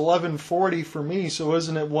now it's 11:40 for me. So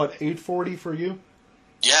isn't it 8:40 for you?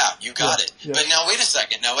 Yeah, you got it. Yeah. But now wait a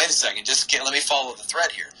second. Just let me follow the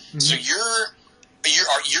thread here. Mm-hmm. So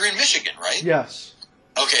you're in Michigan, right? Yes.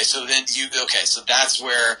 Okay, so so that's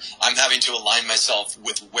where I'm having to align myself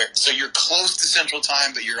with where. So you're close to Central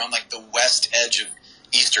Time, but you're on like the west edge of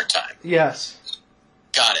Eastern Time. Yes.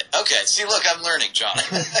 Got it. Okay. See, look, I'm learning, John.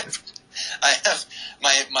 I have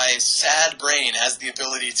my sad brain has the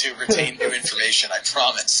ability to retain new information. I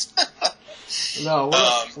promise. No,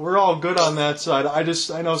 we're all good on that side.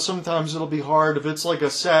 I know sometimes it'll be hard if it's like a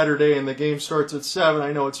Saturday and the game starts at 7.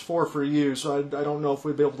 I know it's 4 for you, so I don't know if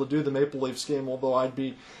we'd be able to do the Maple Leafs game, although I'd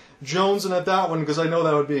be jonesing at that one because I know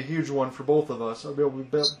that would be a huge one for both of us. I'd be able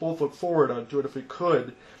to both look forward to it if we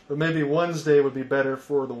could. But maybe Wednesday would be better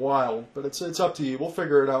for the Wild. But it's up to you. We'll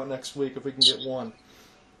figure it out next week if we can get one.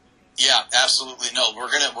 Yeah, absolutely. No, we're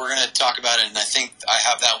gonna talk about it, and I think I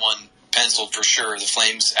have that one penciled for sure. The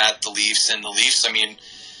Flames at the Leafs, and the Leafs, I mean,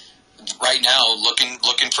 right now looking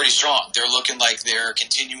pretty strong. They're looking like they're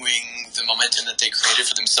continuing the momentum that they created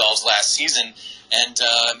for themselves last season, and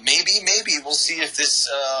maybe we'll see if this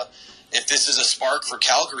is a spark for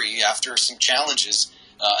Calgary after some challenges.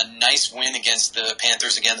 A nice win against the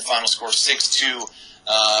Panthers. Again, the final score 6-2.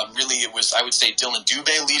 Really, it was, I would say, Dylan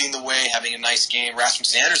Dubé leading the way, having a nice game.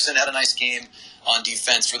 Rasmus Andersson had a nice game on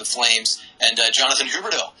defense for the Flames. And Jonathan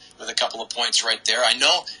Huberdeau with a couple of points right there. I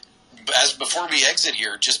know, before we exit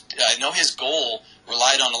here, I know his goal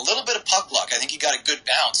relied on a little bit of puck luck. I think he got a good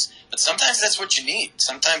bounce. But sometimes that's what you need.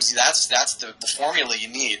 Sometimes that's the formula you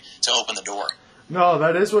need to open the door. No,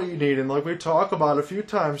 that is what you need, and like we talk about a few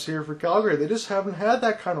times here for Calgary, they just haven't had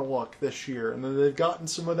that kind of luck this year, and then they've gotten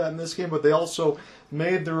some of that in this game, but they also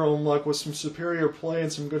made their own luck with some superior play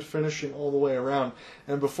and some good finishing all the way around.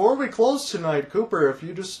 And before we close tonight, Cooper, if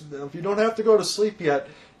you don't have to go to sleep yet,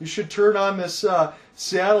 you should turn on this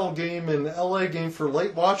Seattle game and LA game for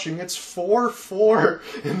late watching. It's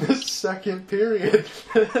 4-4 in this second period.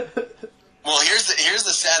 Well, here's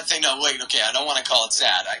the sad thing. No, wait, okay, I don't want to call it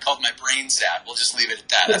sad. I called my brain sad. We'll just leave it at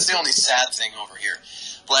that. That's the only sad thing over here.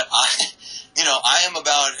 But I am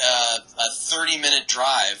about a 30-minute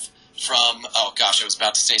drive from, oh gosh, I was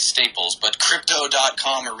about to say Staples, but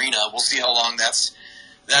Crypto.com Arena. We'll see how long that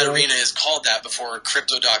arena is called that before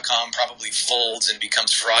Crypto.com probably folds and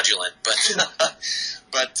becomes fraudulent.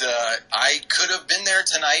 But I could have been there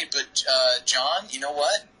tonight. But John, you know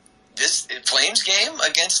what? This Flames game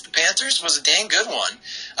against the Panthers was a dang good one.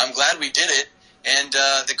 I'm glad we did it. And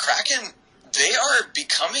the Kraken, they are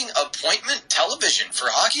becoming appointment television for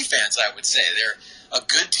hockey fans, I would say. They're a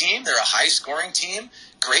good team. They're a high-scoring team.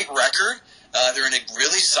 Great record. They're in a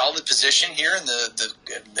really solid position here in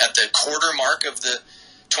at the quarter mark of the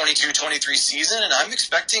 22-23 season, and I'm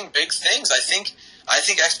expecting big things. I think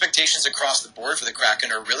expectations across the board for the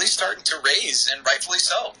Kraken are really starting to raise, and rightfully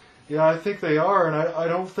so. Yeah, I think they are, and I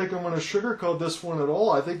don't think I'm going to sugarcoat this one at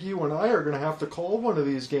all. I think you and I are going to have to call one of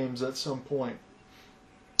these games at some point.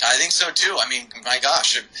 I think so too. I mean, my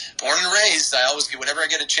gosh, born and raised, whenever I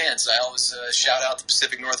get a chance, I always shout out the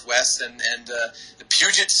Pacific Northwest and the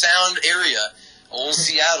Puget Sound area. Old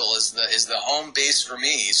Seattle is the home base for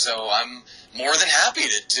me, so I'm more than happy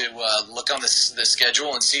to look on the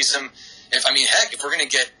schedule and see some. If we're going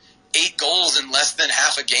to get 8 goals in less than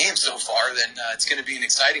half a game so far, then it's going to be an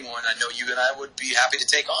exciting one. I know you and I would be happy to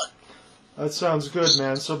take on. That sounds good,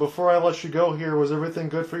 man. So before I let you go here, was everything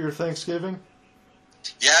good for your Thanksgiving?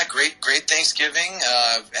 Yeah, great Thanksgiving.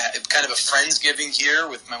 Kind of a Friendsgiving here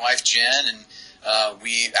with my wife Jen, and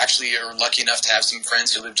we actually are lucky enough to have some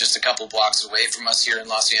friends who live just a couple blocks away from us here in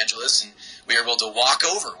Los Angeles, and we were able to walk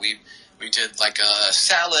over. We did like a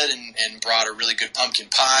salad and brought a really good pumpkin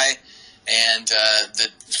pie. And the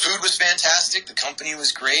food was fantastic. The company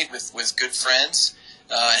was great with good friends.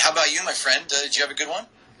 How about you, my friend? Did you have a good one?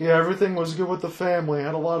 Yeah, everything was good with the family. I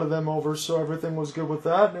had a lot of them over, so everything was good with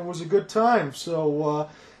that, and it was a good time. So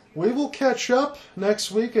we will catch up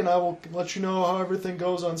next week, and I will let you know how everything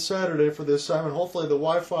goes on Saturday for the assignment. Hopefully the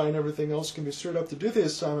Wi-Fi and everything else can be stirred up to do the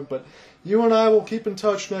assignment, but you and I will keep in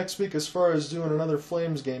touch next week as far as doing another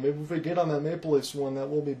Flames game. Maybe if we get on that Maple Leafs one, that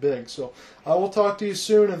will be big. So I will talk to you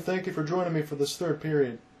soon, and thank you for joining me for this third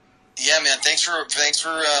period. Yeah, man. Thanks for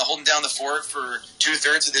holding down the fort for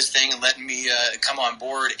 2/3 of this thing and letting me come on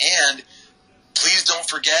board. And please don't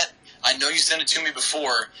forget, I know you sent it to me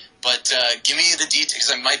before, but give me the details,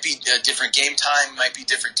 because it might be a different game time, might be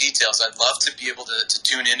different details. I'd love to be able to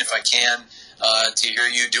tune in if I can to hear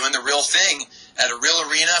you doing the real thing at a real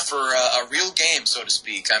arena for a real game, so to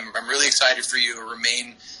speak. I'm really excited for you to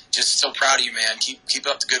remain just so proud of you, man. Keep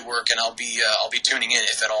up the good work, and I'll be tuning in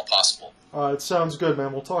if at all possible. It sounds good,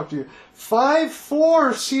 man. We'll talk to you.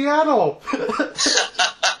 5-4 Seattle.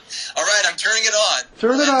 All right, I'm turning it on.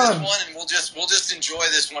 Turn it on. This one, and we'll just enjoy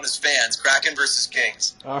this one as fans. Kraken versus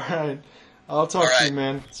Kings. All right. I'll talk to you,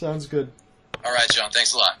 man. Sounds good. All right, John.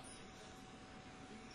 Thanks a lot.